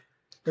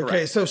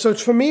 Okay. Correct. So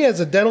for me as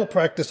a dental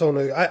practice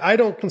owner, I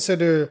don't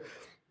consider,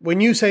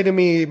 when you say to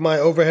me my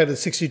overhead is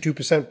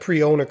 62%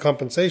 pre-owner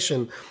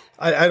compensation,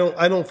 I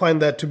don't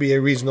find that to be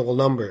a reasonable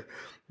number.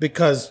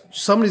 Because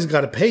somebody's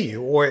got to pay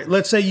you. Or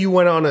let's say you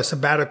went on a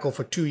sabbatical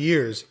for 2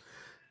 years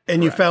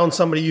and you found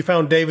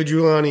David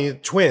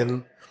Juliani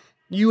twin,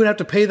 you would have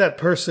to pay that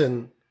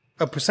person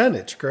a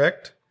percentage,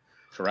 correct?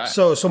 Correct.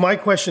 So my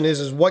question is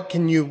and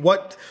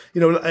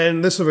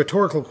this is a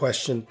rhetorical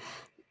question,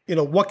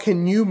 what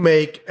can you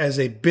make as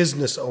a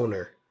business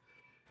owner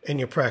in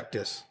your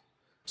practice?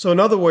 So in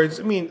other words,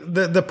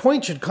 the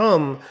point should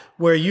come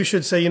where you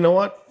should say, you know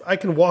what? I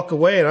can walk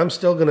away and I'm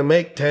still going to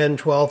make 10,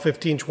 12,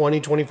 15,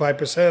 20,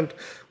 25%,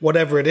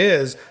 whatever it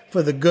is,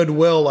 for the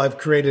goodwill I've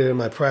created in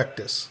my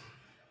practice.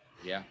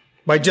 Yeah.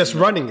 By just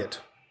running it.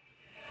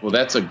 Well,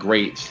 that's a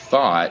great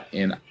thought.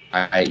 And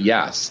I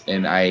guess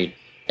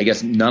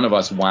none of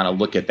us want to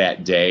look at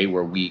that day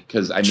where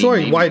Sure,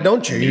 why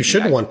don't you? You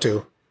should want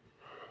to.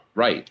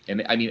 Right.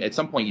 And at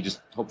some point you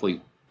just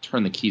hopefully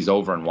turn the keys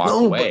over and walk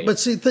away.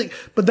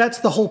 But that's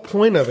the whole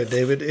point of it,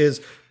 David,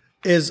 is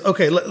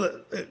okay.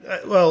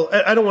 Well,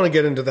 I don't want to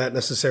get into that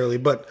necessarily,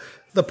 but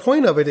the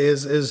point of it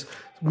is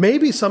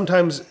maybe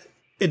sometimes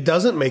it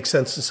doesn't make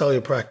sense to sell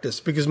your practice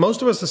because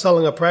most of us are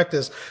selling our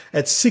practice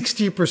at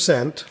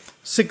 60%,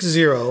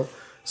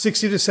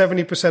 60 to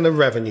 70% of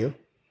revenue.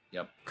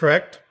 Yep.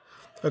 Correct?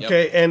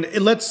 Okay. Yep.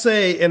 And let's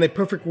say in a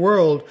perfect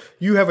world,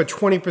 you have a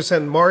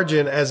 20%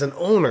 margin as an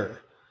owner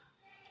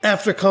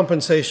after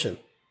compensation.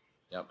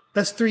 Yep.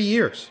 That's 3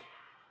 years.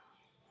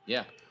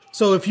 Yeah.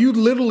 So if you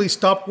literally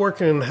stopped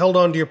working and held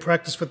on to your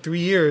practice for 3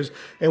 years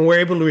and were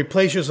able to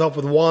replace yourself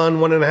with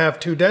 1.5,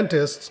 2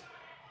 dentists,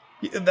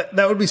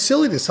 that would be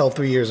silly to sell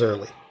 3 years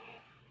early.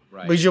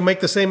 Right. Because you'll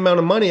make the same amount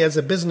of money as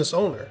a business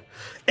owner.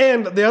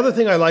 And the other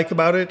thing I like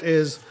about it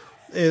is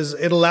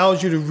it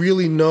allows you to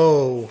really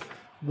know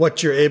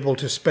what you're able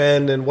to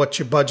spend and what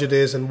your budget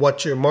is and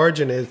what your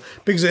margin is.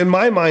 Because in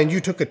my mind,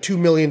 you took a $2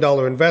 million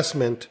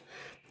investment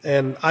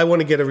and I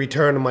want to get a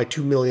return on my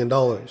 $2 million.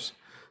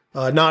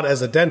 Not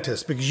as a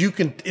dentist, because you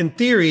can, in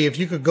theory, if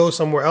you could go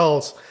somewhere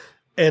else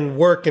and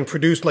work and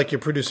produce like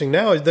you're producing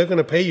now, they're going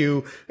to pay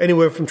you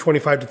anywhere from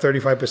 25 to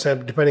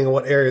 35%, depending on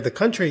what area of the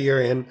country you're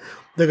in.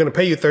 They're going to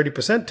pay you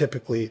 30%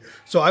 typically.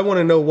 So I want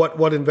to know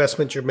what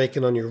investment you're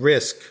making on your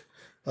risk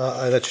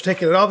that you're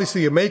taking. And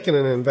obviously you're making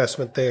an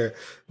investment there,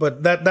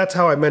 but that's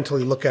how I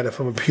mentally look at it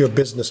from a pure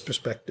business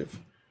perspective.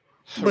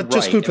 But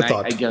just food for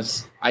thought. I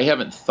guess I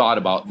haven't thought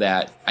about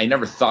that. I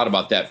never thought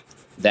about that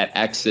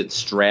exit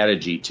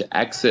strategy to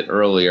exit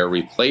earlier,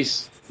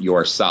 replace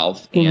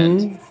yourself,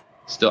 and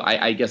still,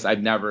 I guess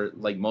I've never,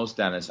 like most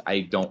dentists, I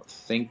don't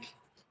think.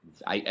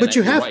 But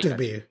you have to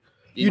be.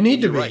 You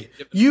need to be. Right.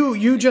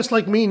 You just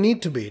like me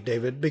need to be,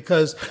 David,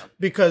 because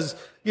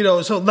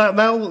so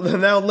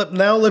now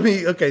let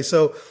me. Okay,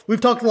 so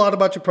we've talked a lot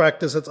about your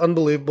practice. It's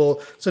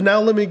unbelievable. So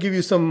now let me give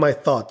you some of my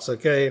thoughts,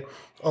 okay,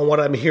 on what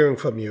I'm hearing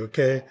from you.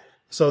 Okay,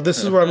 so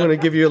this is where I'm going to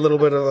give you a little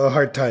bit of a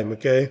hard time.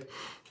 Okay.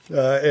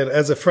 And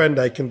as a friend,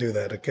 I can do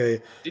that.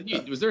 Okay.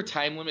 Was there a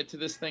time limit to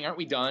this thing? Aren't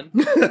we done?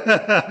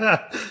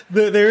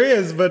 There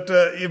is, but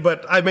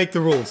I make the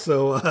rules.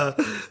 So,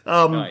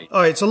 Nice.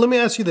 all right. So let me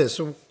ask you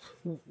this: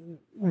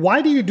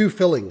 why do you do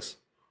fillings?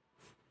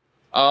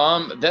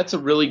 That's a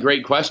really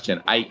great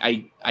question.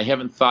 I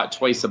haven't thought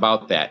twice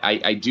about that.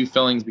 I do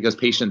fillings because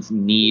patients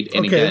need,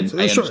 and Okay, again, so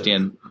I sure.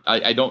 understand.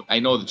 I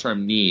know the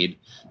term need.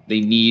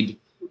 They need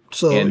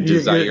So and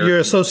desire. your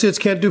associates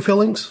can't do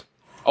fillings?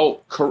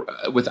 Oh,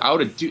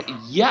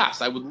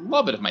 yes, I would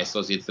love it if my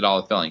associates did all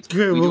the fillings.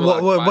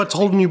 What's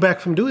holding you back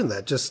from doing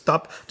that? Just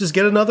stop. Just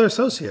get another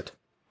associate.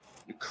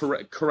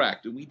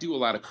 Correct. We do a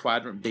lot of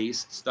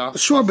quadrant-based stuff.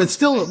 Sure, but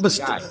still,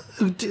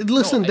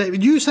 listen,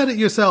 David, you said it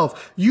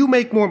yourself. You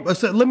make more.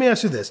 So let me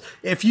ask you this: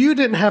 if you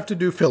didn't have to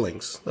do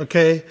fillings,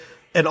 okay,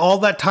 and all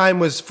that time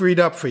was freed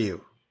up for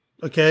you,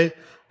 okay,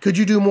 could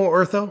you do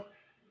more ortho?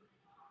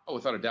 Oh,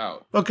 without a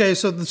doubt. Okay,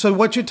 so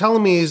what you're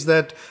telling me is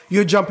that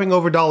you're jumping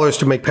over dollars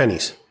to make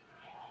pennies.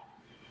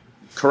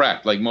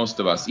 Correct, like most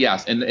of us,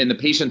 yes. And the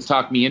patients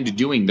talk me into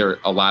doing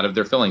a lot of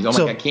their fillings. Oh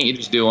my God, can't you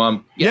just do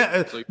them?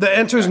 Yeah, the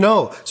answer is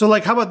no. So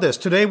like, how about this?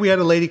 Today we had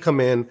a lady come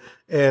in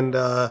and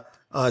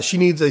she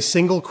needs a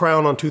single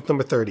crown on tooth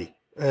number 30.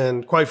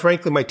 And quite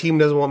frankly, my team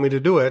doesn't want me to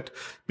do it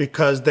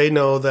because they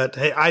know that,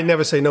 hey, I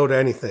never say no to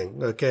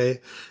anything,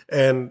 okay?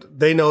 And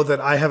they know that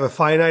I have a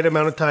finite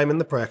amount of time in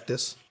the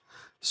practice.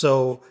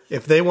 So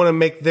if they want to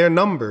make their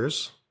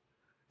numbers,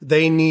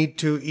 they need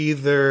to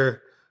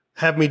either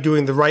have me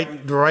doing the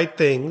right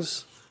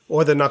things,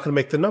 or they're not going to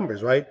make the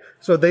numbers, right?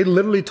 So they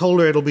literally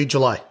told her it'll be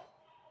July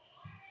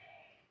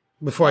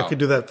before I could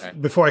do that. Okay.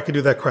 Before I could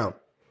do that crown,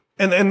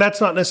 and that's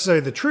not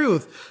necessarily the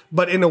truth,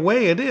 but in a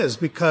way it is,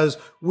 because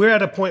we're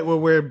at a point where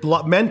we're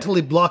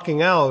mentally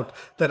blocking out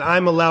that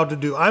I'm allowed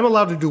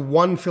to do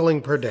one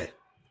filling per day,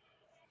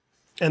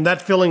 and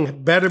that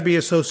filling better be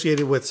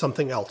associated with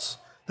something else.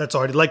 That's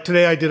already, like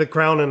today I did a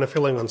crown and a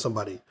filling on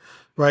somebody,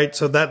 right?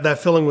 So that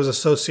filling was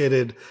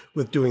associated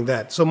with doing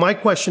that. So my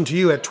question to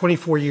you at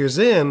 24 years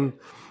in,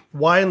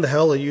 why in the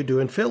hell are you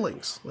doing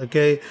fillings?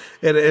 Okay.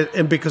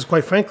 And because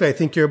quite frankly, I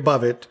think you're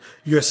above it.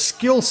 Your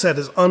skill set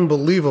is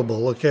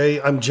unbelievable. Okay.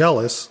 I'm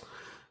jealous.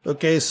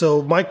 Okay.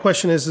 So my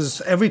question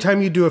is every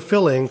time you do a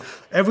filling,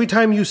 every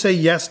time you say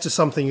yes to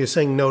something, you're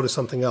saying no to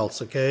something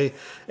else. Okay.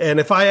 And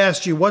if I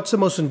asked you, what's the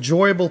most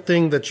enjoyable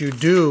thing that you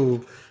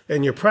do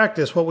in your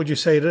practice, what would you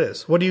say it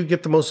is? What do you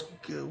get the most,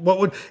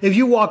 if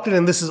you walked in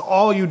and this is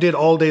all you did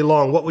all day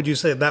long, what would you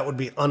say that would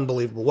be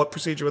unbelievable? What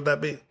procedure would that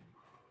be?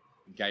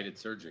 Guided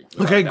surgery.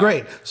 Okay,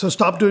 great. So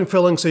stop doing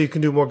filling so you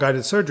can do more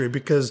guided surgery,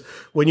 because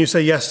when you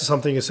say yes to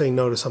something, you're saying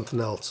no to something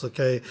else.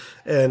 Okay.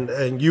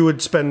 And you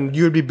would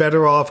be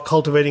better off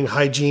cultivating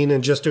hygiene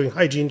and just doing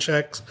hygiene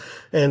checks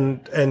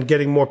and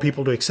getting more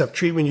people to accept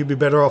treatment. You'd be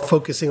better off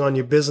focusing on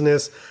your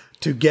business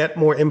to get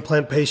more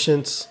implant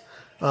patients,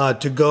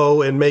 to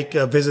go and make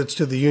visits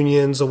to the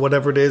unions or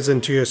whatever it is,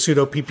 and to your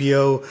pseudo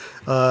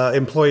PPO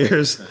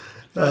employers.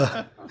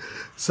 And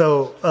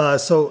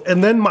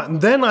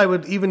then I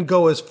would even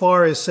go as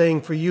far as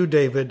saying for you,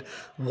 David,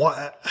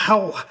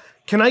 how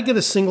can I get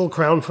a single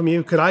crown from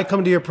you? Could I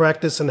come to your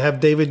practice and have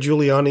David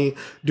Juliani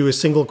do a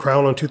single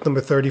crown on tooth number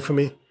 30 for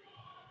me?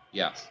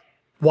 Yes.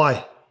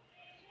 Why?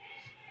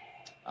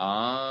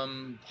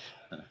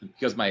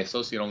 Because my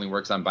associate only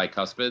works on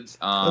bicuspids.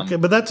 Okay,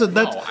 but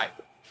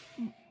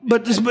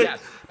But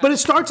it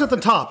starts at the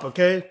top,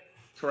 okay?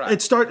 Correct.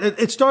 It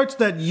starts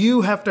that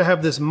you have to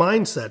have this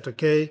mindset,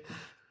 okay?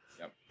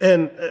 Yep.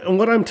 And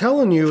what I'm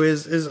telling you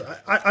is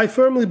I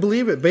firmly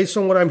believe it. Based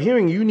on what I'm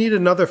hearing, you need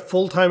another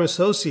full-time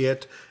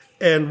associate.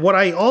 And what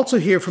I also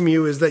hear from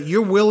you is that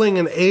you're willing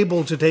and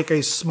able to take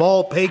a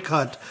small pay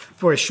cut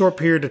for a short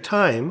period of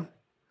time,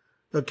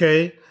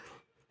 okay?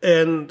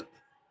 And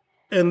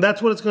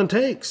that's what it's going to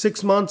take.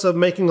 6 months of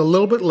making a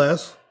little bit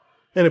less,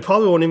 and it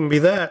probably won't even be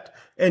that.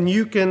 And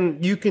you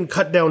can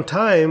cut down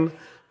time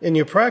in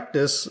your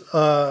practice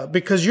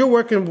because you're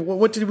working,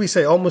 what did we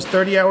say, almost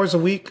 30 hours a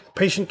week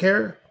patient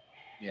care?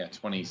 Yeah,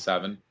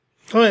 27.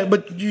 All right,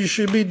 but you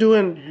shouldn't be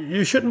doing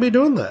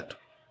that.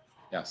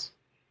 Yes.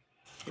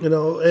 You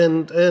know,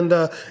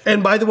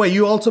 and by the way,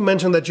 you also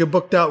mentioned that you're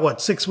booked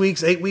out, 6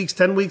 weeks, 8 weeks,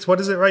 10 weeks? What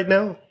is it right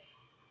now?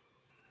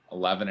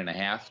 11 and a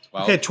half,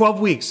 12. Okay, 12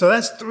 weeks. So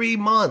that's 3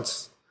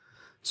 months.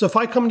 So if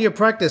I come to your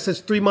practice, it's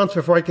 3 months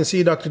before I can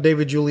see Dr.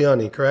 David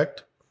Juliani,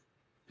 correct?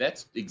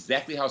 That's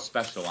exactly how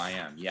special I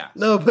am. Yeah.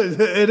 No, but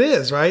it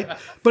is, right?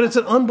 But it's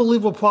an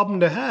unbelievable problem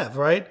to have,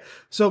 right?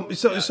 So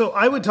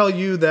I would tell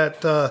you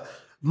that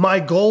my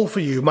goal for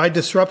you, my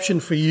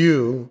disruption for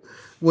you,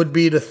 would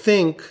be to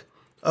think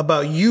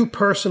about you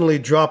personally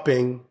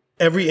dropping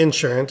every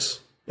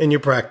insurance in your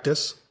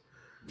practice,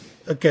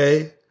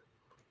 okay,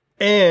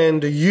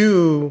 and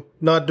you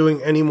not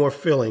doing any more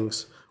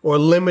fillings, or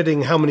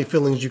limiting how many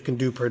fillings you can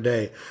do per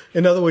day.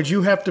 In other words,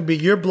 you have to be,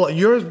 your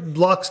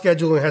block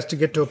scheduling has to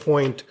get to a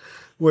point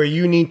where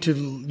you need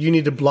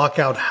to block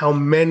out how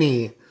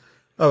many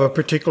of a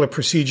particular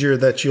procedure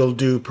that you'll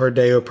do per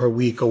day or per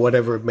week or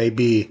whatever it may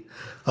be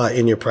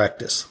in your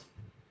practice.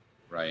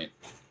 Right.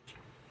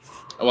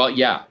 Well,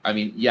 yeah, I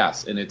mean,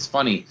 yes. And it's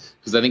funny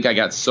because I think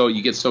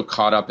you get so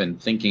caught up in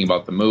thinking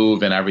about the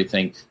move and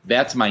everything.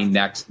 That's my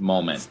next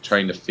moment,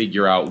 trying to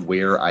figure out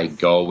where I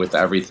go with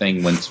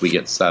everything once we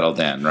get settled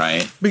in,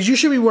 right? Because you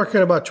should be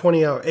working about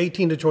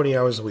 18 to 20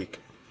 hours a week.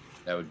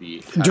 That would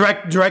be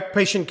direct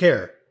patient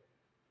care.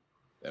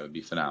 That would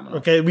be phenomenal.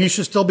 Okay, you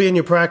should still be in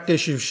your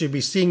practice. You should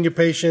be seeing your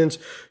patients.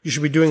 You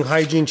should be doing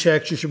hygiene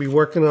checks. You should be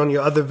working on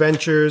your other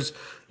ventures.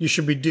 You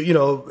should be,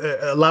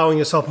 allowing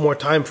yourself more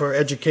time for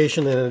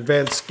education and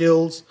advanced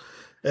skills.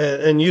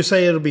 And you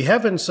say it'll be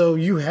heaven, so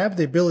you have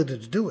the ability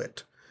to do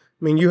it.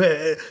 I mean,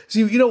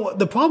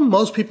 the problem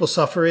most people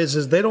suffer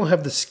is they don't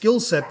have the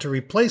skill set to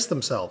replace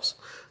themselves.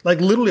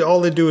 Like literally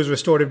all they do is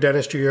restorative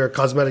dentistry or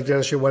cosmetic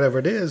dentistry, whatever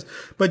it is.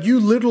 But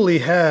you literally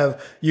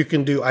you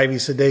can do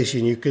IV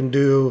sedation, you can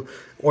do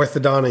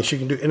orthodontics, you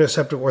can do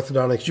interceptive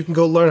orthodontics, you can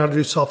go learn how to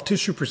do soft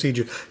tissue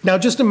procedures. Now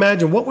just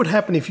imagine what would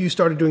happen if you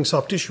started doing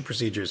soft tissue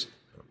procedures.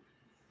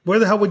 Where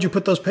the hell would you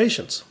put those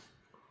patients?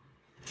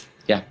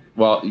 Yeah,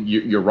 well,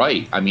 you're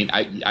right. I mean,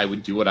 I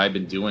would do what I've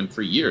been doing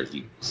for years.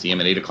 You see them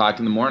at 8 o'clock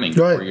in the morning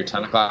for your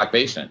 10 o'clock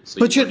patient. So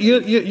but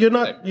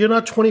you're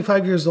not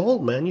 25 years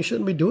old, man. You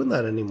shouldn't be doing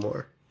that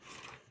anymore.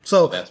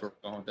 So that's where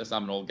we're going with this.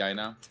 I'm an old guy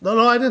now.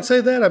 No, I didn't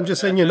say that. I'm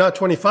just saying you're not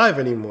 25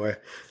 anymore.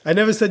 I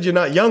never said you're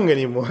not young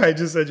anymore. I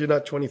just said you're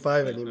not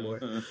 25 anymore.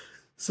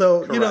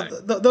 So Correct.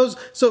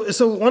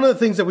 So one of the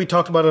things that we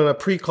talked about on a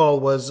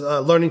pre-call was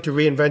learning to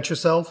reinvent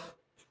yourself.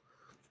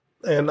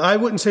 And I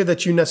wouldn't say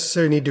that you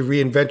necessarily need to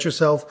reinvent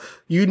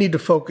yourself. You need to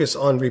focus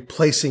on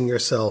replacing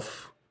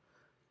yourself.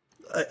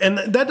 And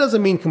that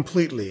doesn't mean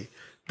completely.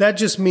 That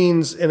just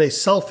means in a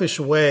selfish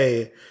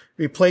way,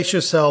 replace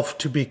yourself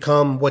to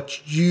become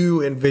what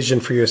you envision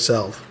for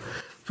yourself.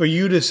 For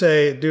you to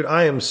say, dude,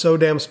 I am so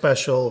damn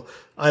special.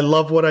 I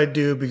love what I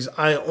do because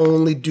I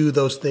only do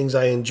those things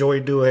I enjoy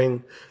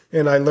doing.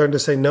 And I learned to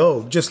say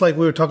no, just like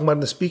we were talking about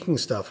in the speaking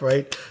stuff,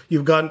 right?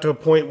 You've gotten to a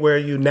point where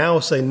you now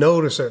say no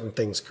to certain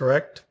things,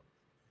 correct?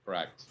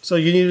 Correct. So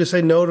you need to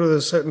say no to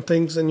the certain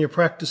things in your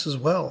practice as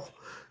well,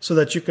 so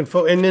that you can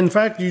and in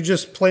fact, you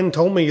just plain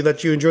told me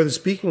that you enjoy the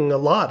speaking a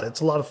lot. It's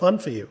a lot of fun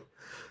for you,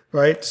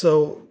 right?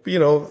 So,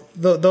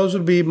 those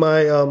would be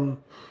my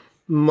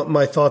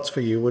my thoughts for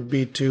you would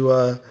be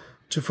to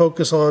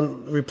focus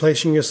on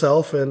replacing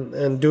yourself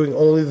and doing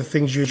only the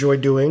things you enjoy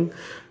doing,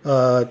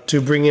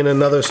 to bring in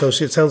another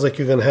associate. Sounds like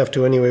you're going to have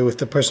to anyway with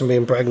the person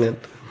being pregnant.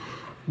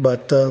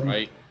 But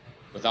right.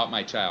 Without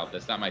my child.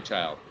 That's not my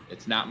child.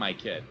 It's not my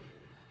kid.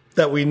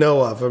 That we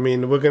know of. I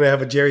mean, we're going to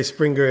have a Jerry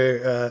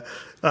Springer.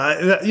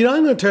 I'm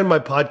going to turn my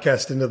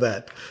podcast into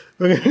that.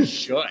 You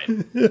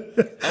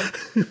should.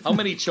 How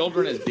many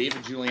children has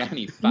David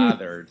Juliani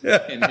fathered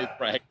in his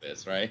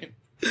practice, right?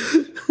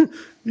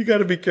 You got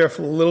to be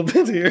careful a little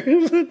bit here.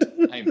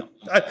 I know.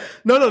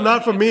 No,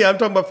 not for me. I'm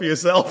talking about for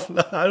yourself.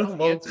 No, I don't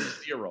know. Answer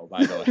 0,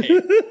 by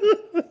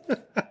the way.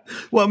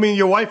 Well, I mean,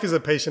 your wife is a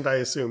patient, I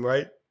assume,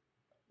 right?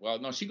 Well,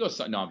 no, she goes.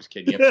 No, I'm just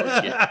kidding.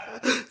 Yeah,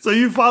 So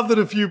you fathered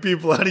a few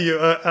people out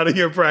of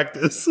your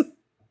practice.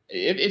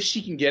 If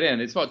she can get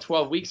in, it's about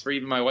 12 weeks for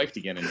even my wife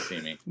to get in to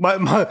see me.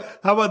 How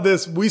about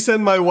this? We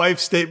send my wife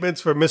statements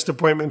for missed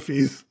appointment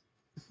fees.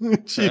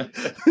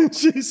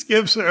 She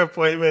skips her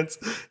appointments.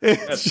 And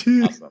That's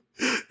awesome.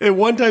 And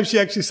one time she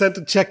actually sent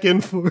a check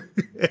in for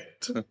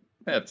it.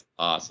 That's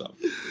awesome.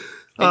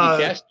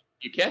 And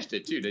you cashed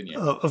it too, didn't you?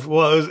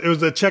 Well, it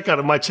was a check out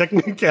of my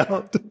checking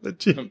account.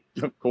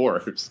 Of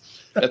course.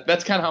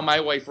 That's kind of how my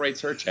wife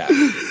writes her check,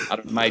 out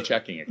of my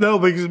checking account. No,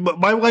 because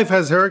my wife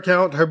has her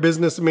account, her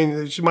business. I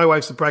mean, my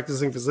wife's a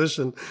practicing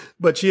physician,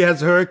 but she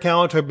has her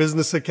account, her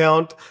business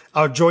account,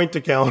 our joint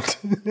account.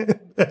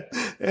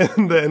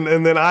 and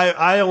then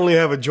I only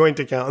have a joint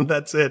account.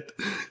 That's it.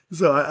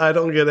 So I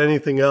don't get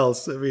anything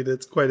else. I mean,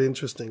 it's quite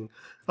interesting.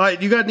 All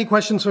right. You got any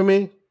questions for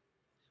me?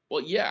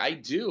 Well, yeah, I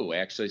do,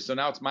 actually. So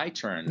now it's my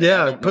turn.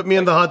 Yeah, put me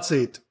in the hot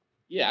seat.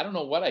 Yeah, I don't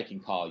know what I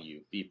can call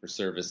you,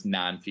 fee-for-service,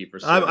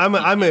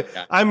 non-fee-for-service.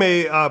 I'm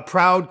a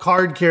proud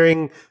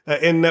card-carrying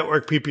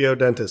in-network PPO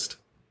dentist.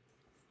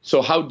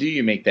 So how do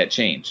you make that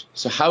change?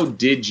 So how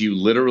did you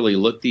literally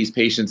look these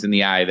patients in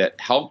the eye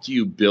that helped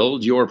you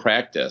build your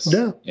practice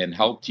and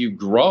helped you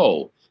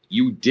grow?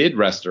 You did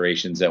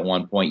restorations at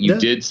one point. You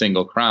did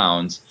single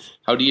crowns.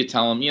 How do you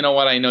tell them, you know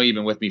what, I know you've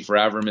been with me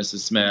forever, Mrs.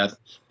 Smith,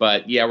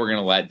 but yeah, we're going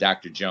to let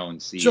Dr.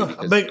 Jones see you.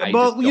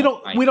 Well,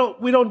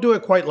 we don't do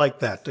it quite like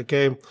that,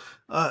 okay?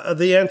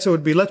 The answer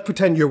would be, let's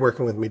pretend you're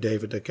working with me,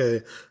 David,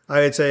 okay?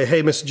 I'd say,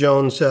 hey, Mrs.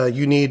 Jones,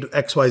 you need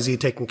XYZ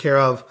taken care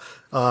of.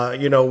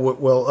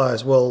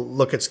 We'll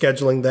look at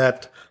scheduling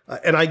that.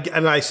 And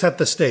I set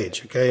the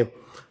stage, okay?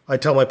 I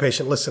tell my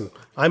patient, listen,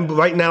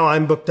 right now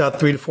I'm booked out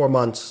 3 to 4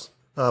 months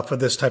for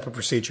this type of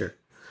procedure.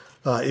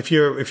 If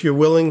you're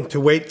willing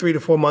to wait 3 to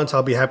 4 months,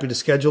 I'll be happy to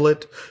schedule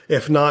it.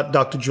 If not,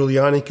 Dr.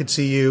 Juliani could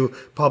see you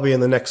probably in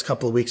the next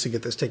couple of weeks to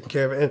get this taken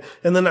care of.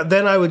 And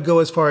then I would go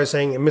as far as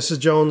saying, Mrs.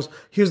 Jones,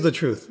 here's the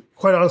truth.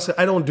 Quite honestly,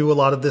 I don't do a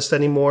lot of this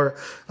anymore.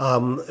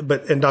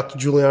 But Dr.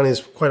 Giuliani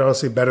is quite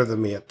honestly better than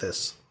me at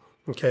this.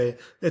 Okay.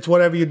 It's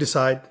whatever you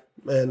decide.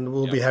 and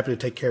we'll be happy to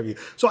take care of you.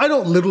 So I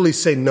don't literally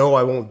say, no,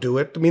 I won't do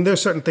it. I mean,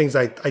 there's certain things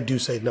I do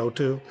say no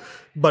to,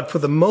 but for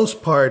the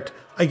most part,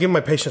 I give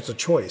my patients a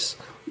choice.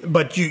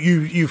 But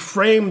you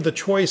frame the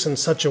choice in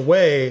such a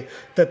way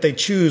that they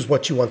choose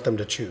what you want them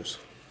to choose.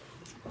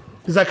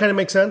 Does that kind of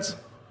make sense?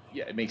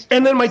 Yeah, it makes.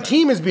 And then my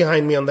team is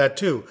behind me on that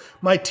too.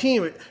 My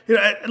team,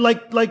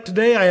 like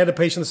today, I had a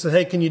patient that said,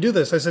 "Hey, can you do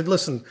this?" I said,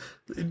 "Listen,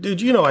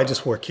 dude, I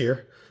just work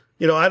here.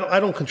 I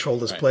don't control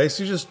this place.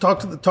 You just talk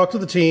to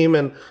the team,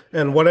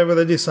 and whatever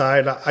they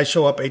decide, I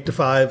show up 8 to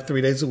 5,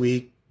 3 days a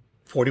week,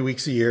 40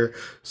 weeks a year.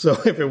 So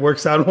if it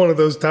works out one of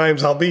those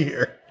times, I'll be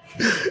here."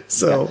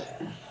 So.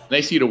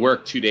 Nice of you to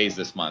work 2 days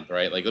this month,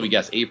 right? Like, let me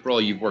guess, April,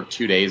 you've worked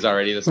 2 days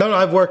already this month? No,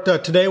 I've worked,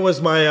 today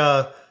was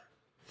my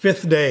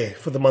 5th day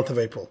for the month of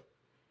April.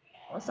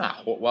 That's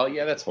not, well,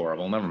 yeah, that's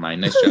horrible. Never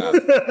mind. Nice job.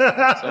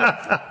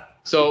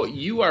 So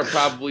you are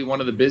probably one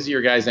of the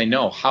busier guys I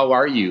know. How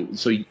are you?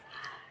 So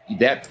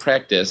that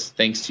practice,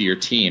 thanks to your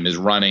team, is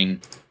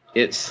running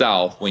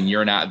itself when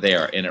you're not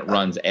there, and it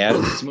runs as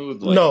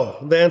smoothly. No,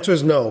 the answer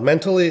is no.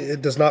 Mentally,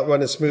 it does not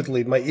run as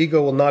smoothly. My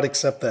ego will not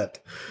accept that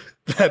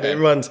it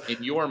runs.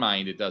 In your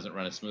mind, it doesn't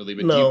run as smoothly,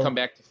 but No. do you come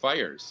back to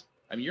fires?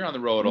 I mean, you're on the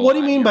road a lot. What do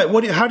you mean by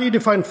how do you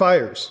define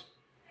fires?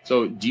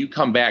 So do you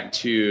come back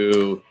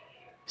to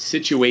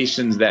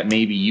situations that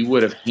maybe you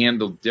would have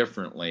handled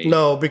differently?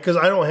 No, because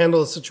I don't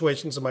handle the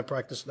situations in my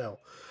practice now.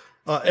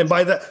 And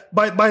by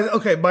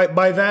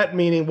that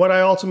meaning, what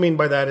I also mean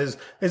by that is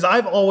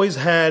I've always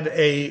had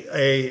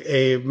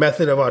a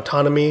method of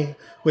autonomy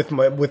with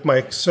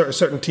my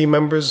certain team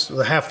members,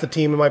 half the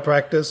team in my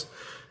practice,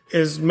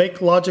 is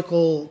make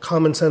logical,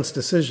 common sense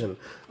decision.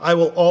 I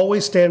will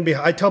always stand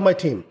behind. I tell my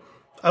team,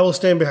 I will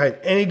stand behind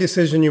any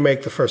decision you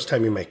make the first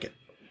time you make it.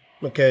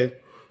 Okay,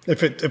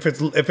 if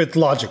it's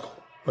logical.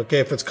 Okay,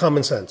 if it's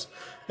common sense.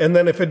 And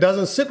then if it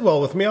doesn't sit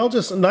well with me, I'll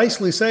just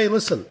nicely say,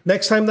 listen,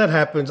 next time that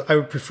happens, I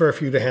would prefer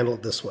for you to handle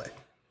it this way.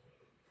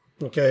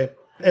 Okay?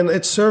 And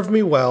it served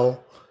me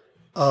well.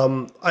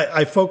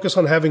 I focus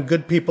on having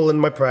good people in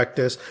my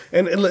practice.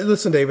 And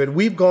listen, David,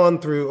 we've gone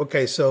through,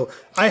 okay, so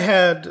I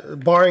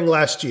had, barring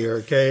last year,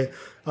 okay,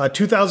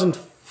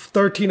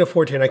 2013 or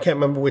 14, I can't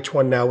remember which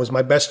one now, was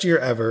my best year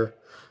ever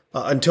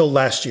until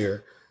last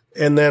year.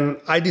 And then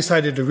I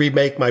decided to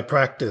remake my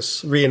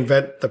practice,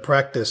 reinvent the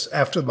practice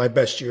after my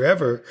best year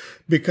ever,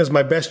 because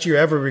my best year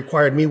ever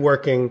required me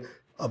working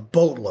a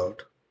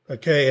boatload,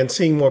 okay, and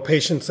seeing more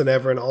patients than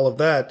ever and all of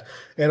that.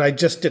 And I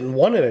just didn't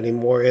want it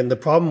anymore. And the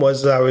problem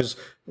was that I was,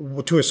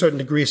 to a certain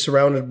degree,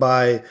 surrounded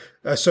by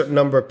a certain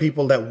number of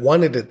people that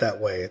wanted it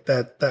that way,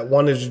 that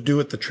wanted to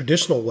do it the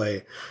traditional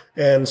way.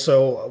 And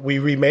so we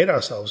remade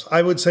ourselves.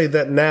 I would say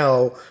that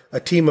now a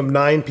team of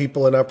 9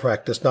 people in our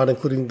practice, not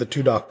including the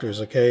 2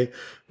 doctors, okay,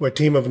 we're a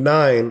team of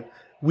 9.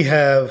 We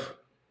have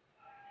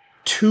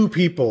 2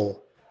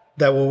 people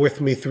that were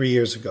with me 4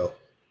 years ago.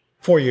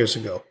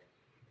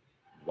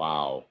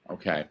 Wow.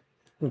 Okay.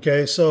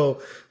 Okay.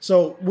 So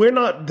we're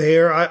not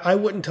there. I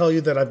wouldn't tell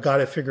you that I've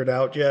got it figured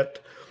out yet.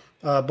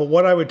 But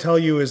what I would tell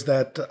you is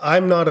that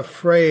I'm not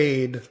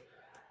afraid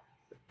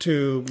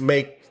to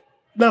make.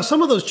 Now,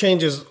 some of those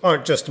changes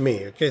aren't just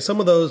me. Okay. Some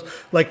of those,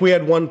 like we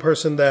had one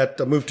person that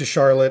moved to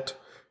Charlotte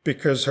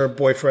because her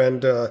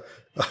boyfriend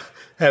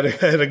had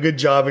a good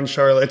job in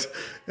Charlotte.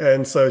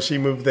 And so she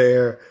moved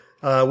there.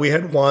 We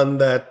had one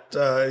that,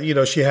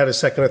 she had a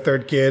second or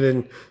third kid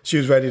and she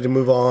was ready to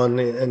move on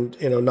and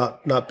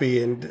not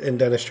be in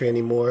dentistry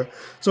anymore.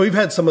 So we've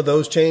had some of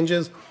those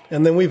changes.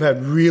 And then we've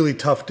had really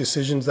tough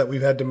decisions that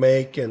we've had to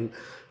make. And,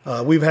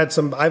 I've had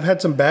some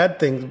bad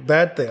things.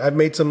 I've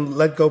made some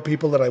let go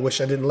people that I wish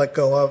I didn't let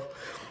go of.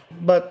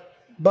 But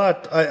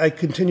I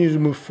continue to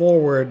move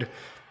forward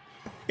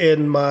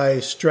in my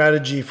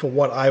strategy for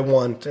what I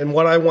want. And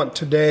what I want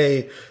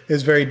today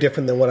is very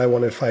different than what I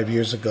wanted 5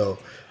 years ago.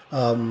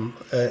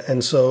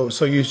 And so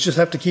you just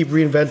have to keep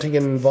reinventing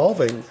and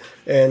evolving,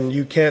 and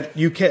you can't,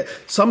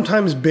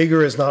 sometimes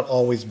bigger is not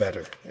always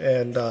better.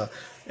 And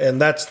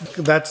that's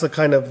the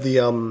kind of the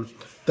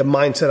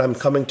mindset I'm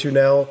coming to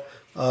now.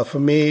 For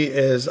me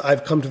is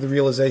I've come to the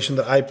realization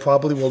that I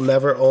probably will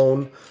never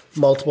own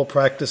multiple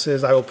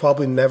practices. I will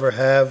probably never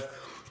have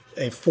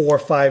a $4,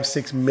 $5,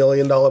 $6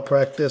 million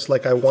practice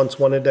like I once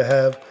wanted to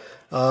have.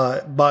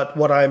 But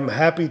what I'm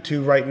happy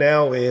to right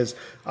now is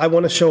I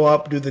want to show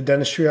up, do the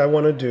dentistry I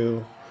want to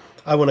do.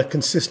 I want to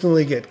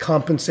consistently get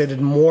compensated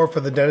more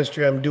for the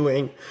dentistry I'm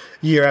doing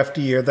year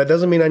after year. That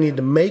doesn't mean I need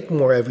to make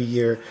more every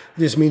year. It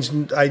just means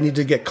I need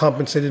to get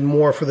compensated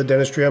more for the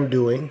dentistry I'm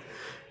doing.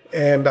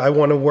 And I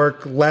want to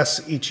work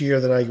less each year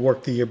than I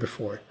worked the year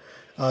before.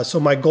 So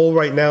my goal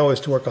right now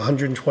is to work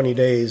 120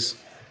 days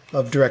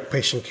of direct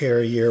patient care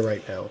a year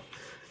right now.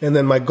 And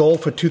then my goal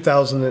for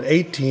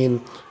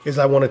 2018 is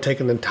I want to take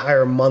an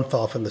entire month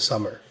off in the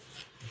summer.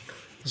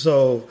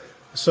 So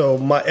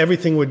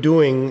everything we're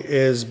doing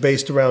is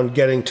based around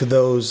getting to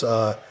those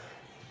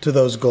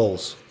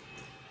goals.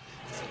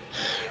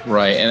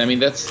 Right. And I mean,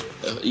 that's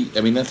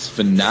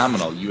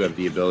phenomenal. You have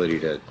the ability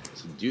to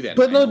do that.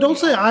 But no, don't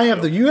say I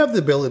have you have the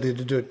ability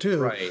to do it too.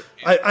 Right.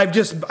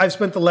 I've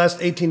spent the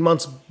last 18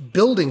 months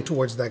building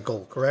towards that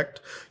goal, correct?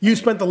 You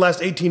spent the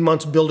last 18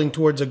 months building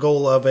towards a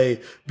goal of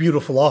a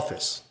beautiful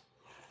office.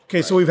 Okay,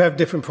 right. So we've had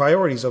different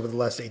priorities over the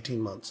last 18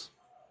 months.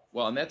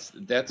 Well, and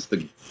that's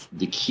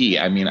the key.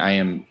 I mean,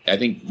 I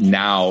think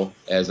now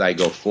as I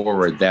go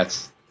forward,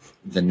 that's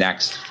the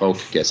next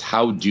focus.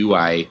 How do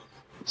I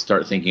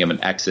start thinking of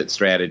an exit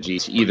strategy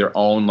to either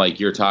own, like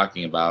you're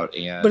talking about,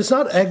 and but it's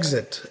not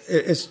exit.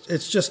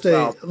 It's just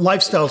a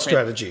lifestyle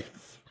strategy.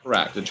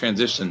 Correct, the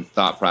transition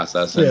thought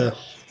process. And,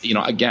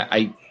 again,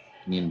 I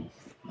mean,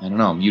 I don't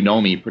know. You know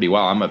me pretty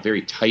well. I'm a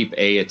very type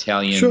A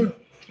Italian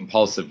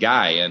compulsive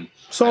guy, and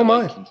so am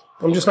I.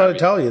 I'm just not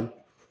Italian.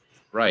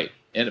 Right,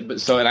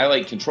 and I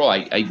like control.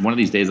 I one of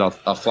these days I'll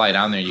fly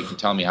down there. You can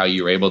tell me how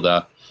you were able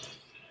to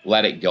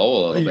let it go a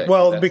little bit.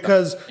 Well,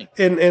 because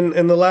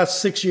in the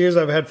last 6 years,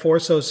 I've had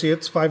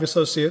 5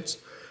 associates.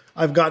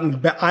 I've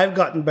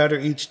gotten better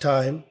each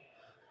time.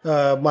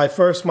 My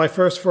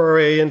first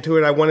foray into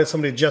it, I wanted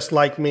somebody just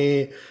like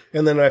me,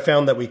 and then I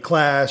found that we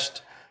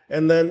clashed.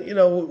 And then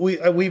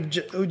we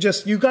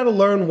just you got to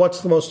learn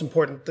what's the most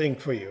important thing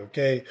for you,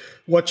 okay?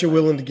 What you're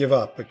willing to give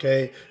up,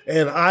 okay?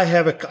 And I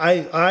have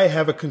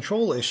a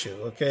control issue,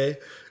 okay?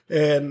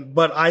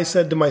 But I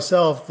said to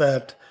myself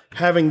that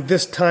having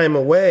this time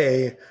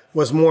away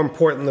was more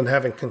important than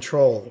having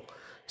control.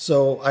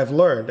 So I've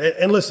learned.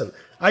 And listen,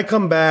 I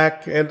come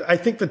back, and I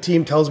think the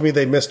team tells me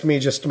they missed me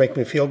just to make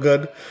me feel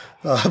good.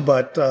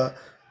 But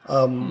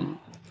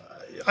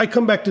I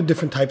come back to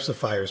different types of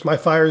fires. My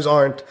fires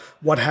aren't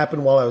what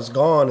happened while I was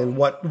gone and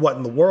what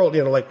in the world,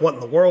 what in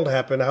the world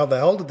happened? How the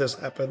hell did this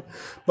happen?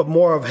 But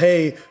more of,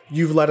 hey,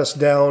 you've let us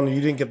down.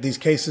 You didn't get these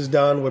cases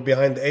done. We're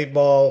behind the 8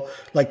 ball.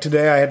 Like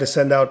today, I had to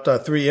send out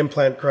 3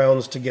 implant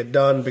crowns to get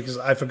done because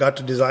I forgot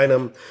to design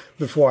them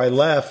before I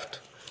left.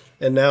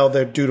 And now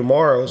they're due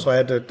tomorrow. So I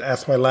had to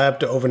ask my lab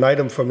to overnight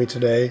them for me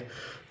today.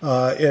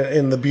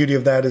 And the beauty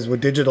of that is we're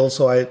digital.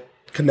 So I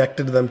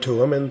connected them to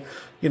them and,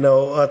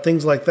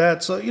 things like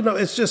that. So,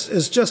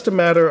 it's just a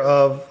matter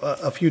of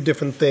a few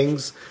different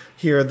things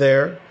here or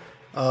there.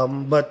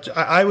 But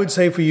I would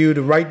say for you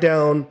to write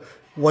down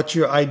what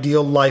your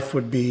ideal life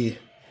would be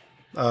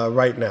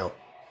right now.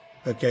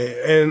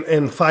 Okay.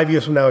 And 5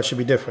 years from now, it should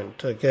be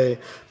different. Okay.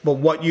 But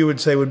what you would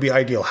say would be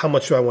ideal. How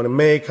much do I want to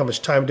make? How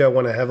much time do I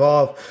want to have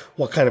off?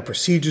 What kind of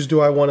procedures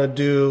do I want to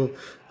do?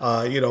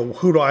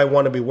 Who do I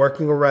want to be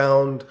working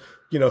around?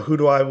 Who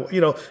do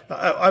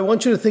I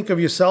want you to think of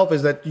yourself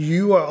as that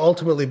you are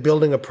ultimately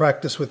building a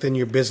practice within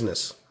your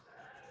business.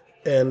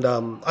 And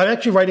I'm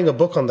actually writing a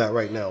book on that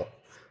right now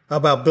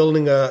about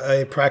building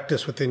a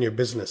practice within your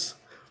business.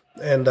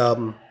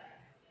 And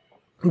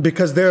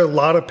because there are a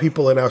lot of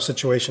people in our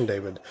situation,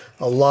 David,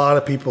 a lot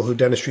of people who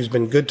dentistry has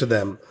been good to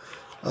them.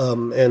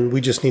 And we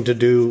just need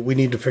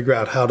to figure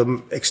out how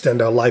to extend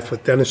our life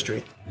with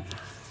dentistry.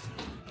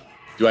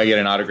 Do I get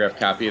an autographed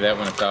copy of that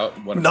when it's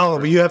out? No,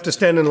 but you have to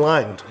stand in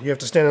line. You have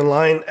to stand in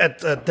line at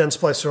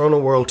Dentsply Sirona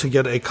World to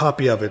get a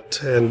copy of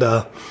it. And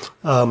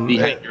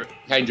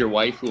behind your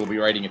wife, who will be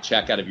writing a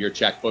check out of your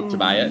checkbook to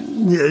buy it.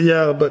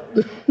 Yeah, but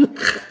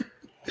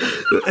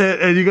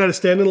and you got to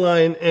stand in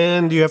line,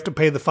 and you have to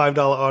pay the $5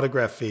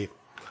 autograph fee.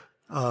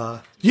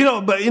 On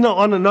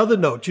another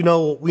note,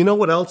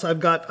 what else I've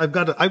got a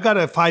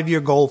 5-year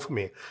goal for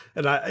me.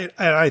 And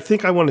I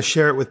think I want to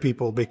share it with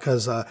people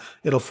because,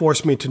 it'll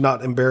force me to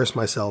not embarrass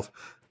myself.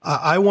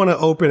 I want to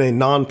open a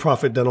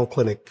nonprofit dental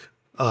clinic,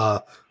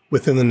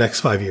 within the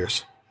next 5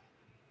 years.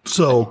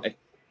 So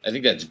I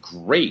think that's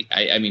great.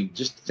 I mean,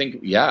 just think,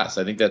 yes,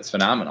 I think that's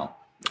phenomenal.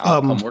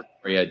 I'll come work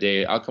for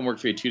you I'll come work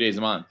for you 2 days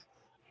a month.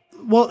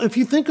 Well, if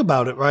you think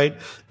about it, right?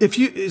 If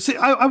you see,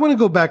 I want to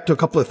go back to a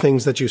couple of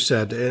things that you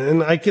said,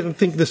 and I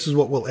think this is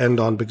what we'll end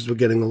on because we're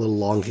getting a little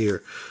long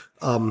here.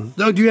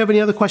 Do you have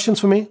any other questions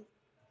for me?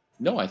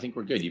 No, I think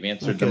we're good. You've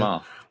answered them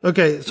all.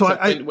 Okay, so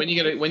when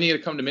you gonna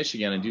come to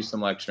Michigan and do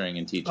some lecturing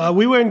and teaching?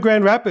 We were in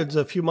Grand Rapids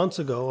a month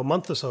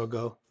or so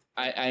ago.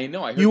 I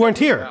know. I heard you weren't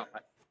here.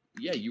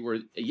 Yeah, you were.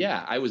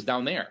 Yeah, I was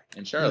down there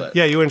in Charlotte.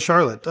 Yeah, you were in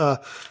Charlotte.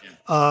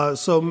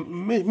 So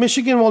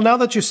Michigan. Well, now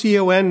that your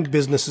CON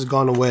business has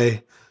gone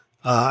away.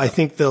 I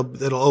think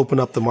it'll open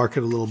up the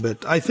market a little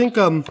bit. I think,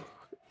 so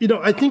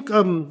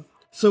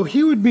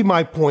here would be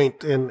my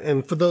point.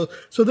 And for those,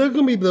 so there are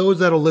going to be those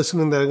that are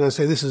listening that are going to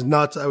say, this is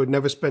nuts. I would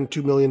never spend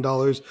 $2 million.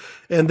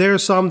 And there are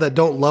some that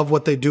don't love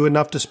what they do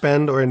enough to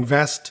spend or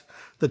invest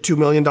the $2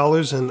 million.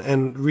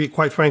 And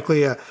quite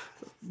frankly,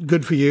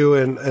 good for you.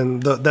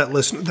 And that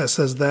listener that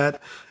says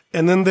that.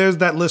 And then there's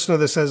that listener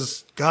that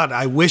says, God,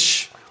 I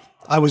wish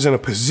I was in a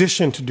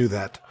position to do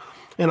that.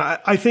 And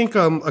I think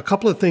a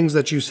couple of things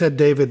that you said,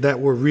 David, that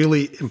were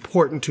really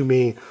important to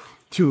me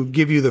to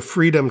give you the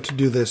freedom to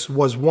do this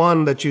was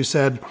one that you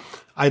said,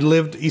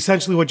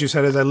 essentially what you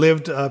said is I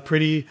lived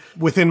pretty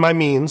within my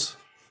means,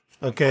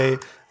 okay,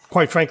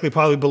 quite frankly,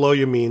 probably below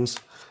your means,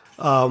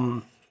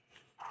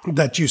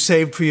 that you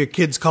saved for your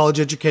kids' college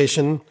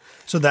education,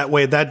 so that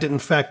way that didn't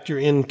factor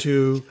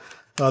into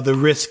the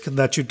risk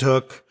that you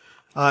took,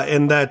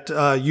 and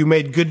that you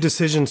made good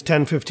decisions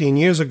 10, 15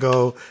 years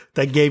ago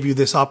that gave you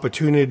this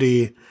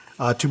opportunity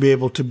to be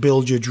able to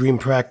build your dream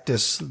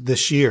practice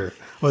this year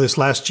or this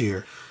last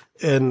year.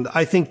 And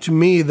I think, to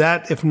me,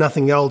 that, if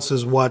nothing else,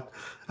 is what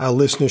our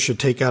listeners should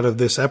take out of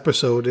this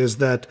episode, is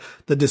that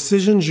the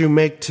decisions you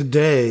make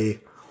today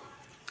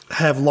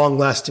have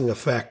long-lasting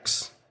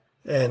effects.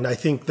 And I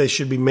think they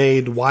should be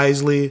made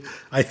wisely.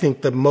 I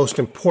think the most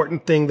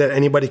important thing that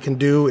anybody can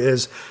do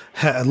is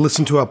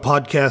listen to our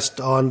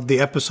podcast on the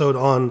episode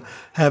on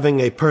having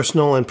a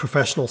personal and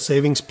professional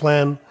savings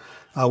plan,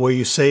 where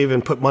you save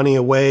and put money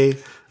away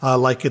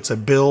like it's a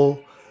bill.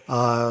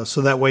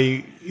 So that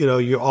way,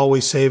 you're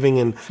always saving,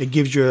 and it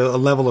gives you a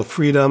level of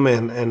freedom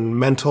and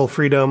mental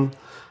freedom.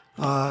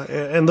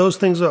 And those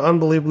things are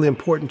unbelievably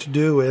important to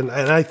do. And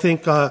I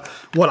think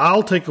what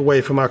I'll take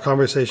away from our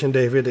conversation,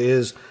 David,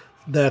 is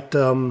that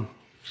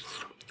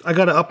I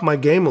got to up my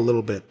game a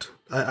little bit.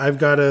 I've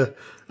got to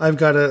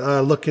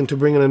look into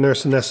bringing a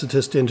nurse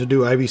anesthetist in to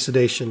do IV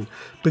sedation,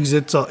 because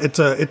it's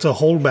a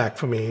holdback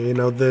for me.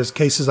 There's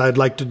cases I'd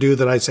like to do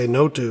that I say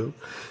no to,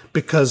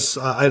 because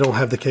I don't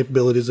have the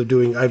capabilities of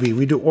doing IV.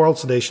 We do oral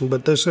sedation,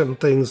 but there's certain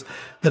things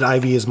that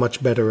IV is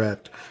much better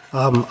at.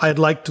 I'd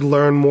like to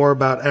learn more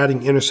about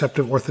adding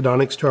interceptive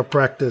orthodontics to our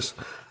practice.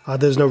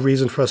 There's no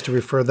reason for us to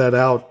refer that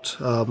out.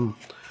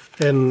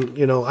 And,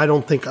 I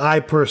don't think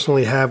I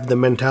personally have the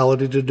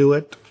mentality to do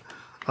it.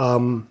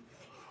 Although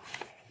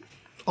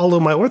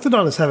my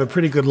orthodontists have a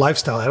pretty good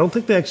lifestyle, I don't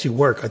think they actually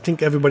work. I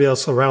think everybody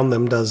else around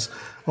them does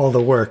all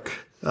the work.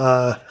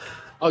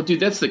 Oh,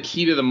 dude, that's the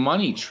key to the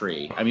money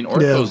tree. I mean,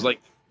 ortho's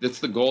that's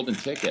the golden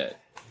ticket.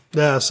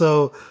 Yeah.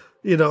 So,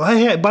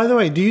 by the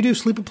way, do you do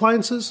sleep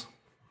appliances?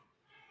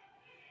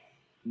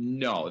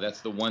 No,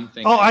 that's the one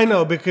thing. Oh, I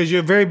know, because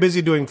you're very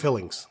busy doing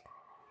fillings.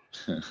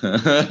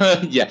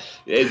 Yeah.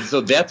 And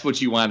so that's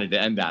what you wanted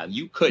to end on.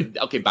 You could.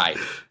 Okay, bye.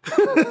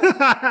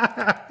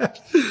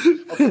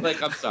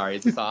 I'm sorry.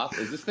 It's soft.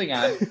 Is this thing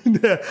on?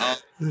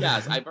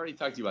 Yes, I've already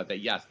talked to you about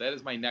that. Yes, that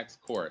is my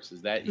next course.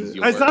 Is that easy?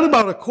 It's not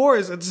about a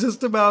course. It's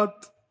just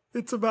about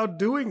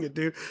doing it,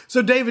 dude.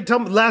 So, David, tell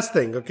me, last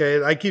thing,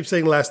 okay? I keep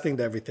saying last thing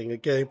to everything,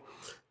 okay?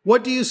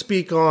 What do you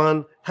speak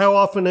on? How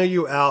often are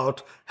you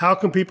out? How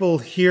can people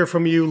hear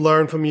from you,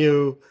 learn from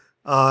you,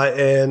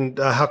 and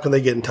how can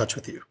they get in touch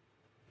with you?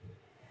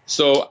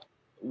 So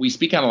we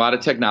speak on a lot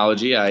of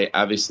technology. I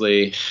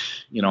obviously,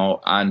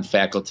 on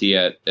faculty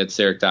at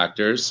CEREC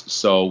Doctors.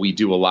 So we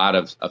do a lot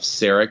of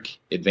CEREC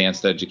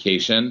advanced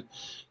education.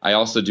 I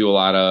also do a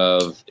lot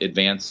of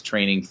advanced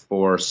training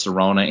for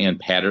Sirona and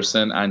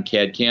Patterson on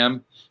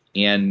CAD/CAM.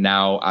 And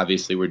now,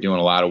 obviously, we're doing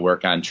a lot of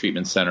work on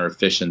treatment center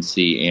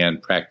efficiency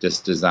and practice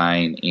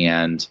design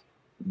and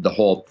the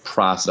whole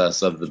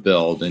process of the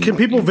build. And can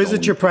people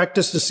visit your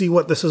practice to see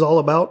what this is all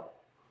about?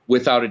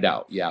 Without a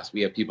doubt, yes.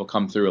 We have people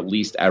come through at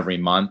least every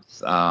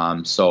month.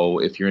 So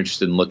if you're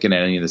interested in looking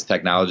at any of this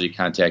technology,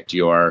 contact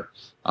your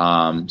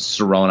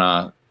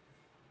Sirona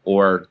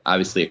or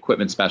obviously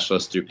equipment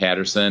specialist through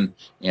Patterson,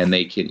 and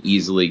they can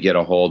easily get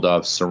a hold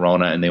of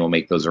Sirona, and they will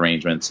make those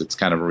arrangements. It's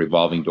kind of a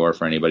revolving door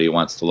for anybody who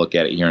wants to look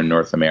at it here in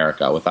North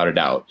America, without a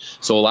doubt.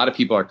 So a lot of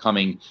people are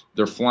coming.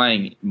 They're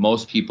flying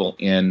most people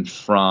in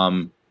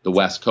from the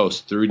West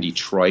Coast through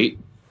Detroit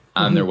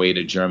on their way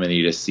to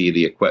Germany to see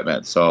the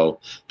equipment. So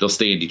they'll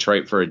stay in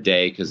Detroit for a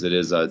day because it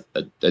is a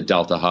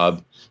Delta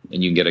hub,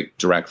 and you can get a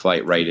direct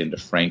flight right into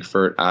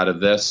Frankfurt out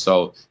of this.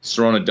 So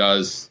Sirona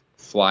does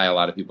fly a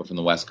lot of people from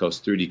the West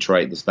Coast through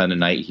Detroit. They'll spend a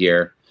night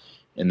here,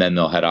 and then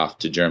they'll head off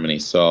to Germany.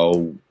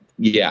 So,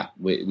 yeah,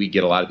 we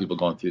get a lot of people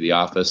going through the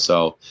office.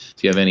 So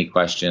if you have any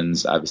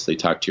questions, obviously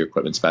talk to your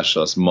equipment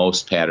specialist.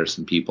 Most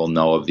Patterson people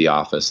know of the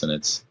office, and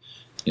it's,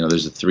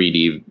 there's a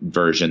 3D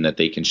version that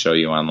they can show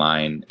you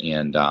online,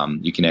 and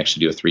you can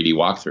actually do a 3D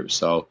walkthrough.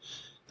 So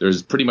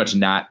there's pretty much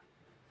not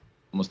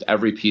almost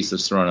every piece of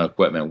Sirona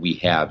equipment we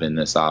have in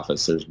this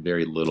office. There's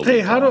very little. Hey,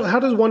 how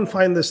does one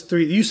find this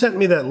 3D? You sent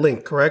me that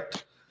link,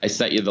 correct? I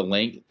sent you the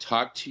link.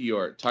 Talk to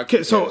your.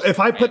 So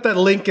if I put that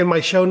link in my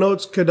show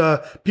notes, could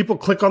people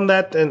click on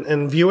that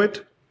and view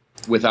it?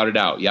 Without a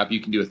doubt. Yep, you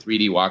can do a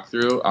 3D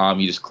walkthrough.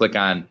 You just click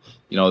on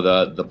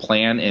the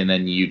plan, and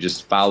then you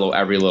just follow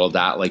every little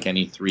dot like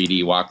any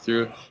 3D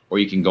walkthrough, or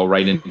you can go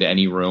right into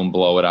any room,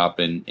 blow it up,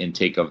 and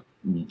take a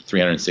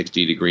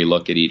 360-degree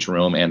look at each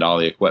room and all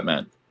the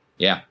equipment.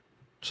 Yeah.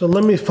 So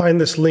let me find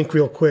this link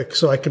real quick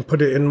so I can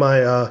put it in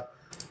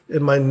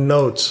my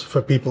notes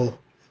for people.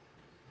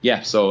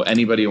 Yeah, so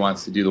anybody who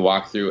wants to do the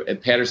walkthrough, and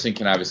Patterson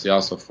can obviously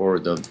also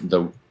forward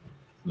the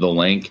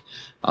link.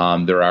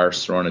 There are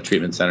Sirona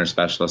treatment center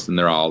specialists, and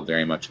they're all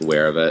very much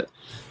aware of it.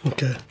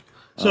 Okay.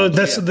 So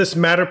that's this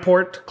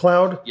Matterport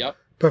cloud? Yep.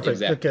 Perfect.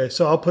 Exactly. Okay,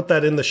 so I'll put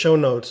that in the show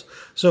notes.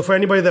 So for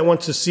anybody that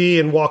wants to see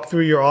and walk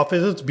through your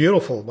office, it's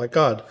beautiful. My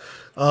God.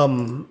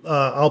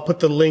 I'll put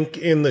the link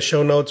in the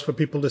show notes for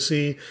people to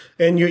see.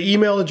 And your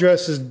email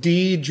address is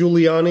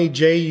djuliani,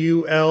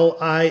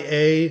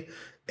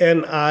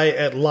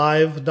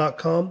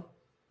 JULIANI@live.com.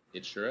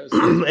 It sure is.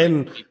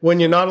 And when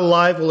you're not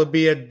alive, will it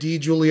be at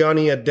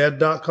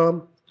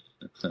djuliani@dead.com?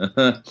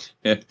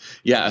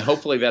 Yeah,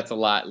 hopefully that's a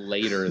lot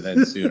later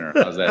than sooner.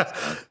 How's that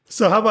sound?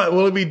 So how about,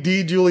 will it be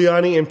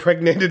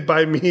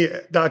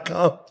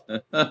djuliani.impregnatedbyme.com?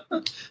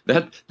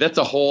 That's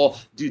a whole,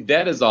 dude,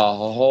 that is a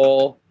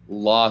whole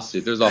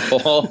lawsuit. There's a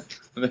whole,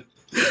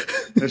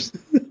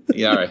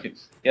 yeah, right.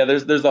 Yeah,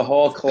 there's a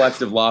whole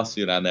collective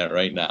lawsuit on that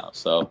right now.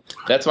 So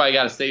that's why I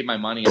got to save my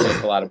money and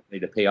make a lot of money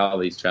to pay all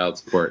these child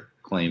support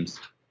claims.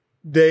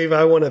 Dave,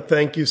 I want to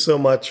thank you so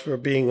much for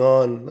being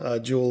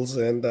on, Jules.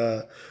 And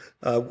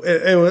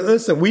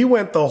listen, we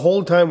went the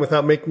whole time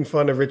without making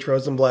fun of Rich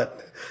Rosenblatt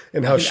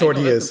and how short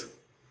he is.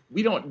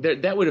 We don't.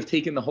 That would have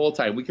taken the whole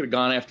time. We could have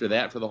gone after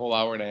that for the whole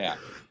hour and a half.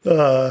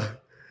 That's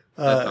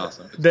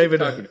awesome.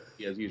 David,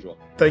 as usual.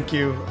 Thank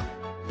you.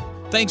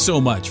 Thanks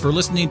so much for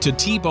listening to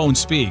T-Bone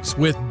Speaks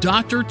with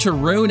Dr.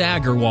 Tarun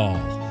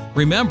Agarwal.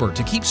 Remember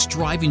to keep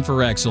striving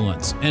for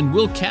excellence, and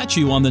we'll catch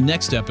you on the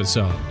next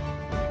episode.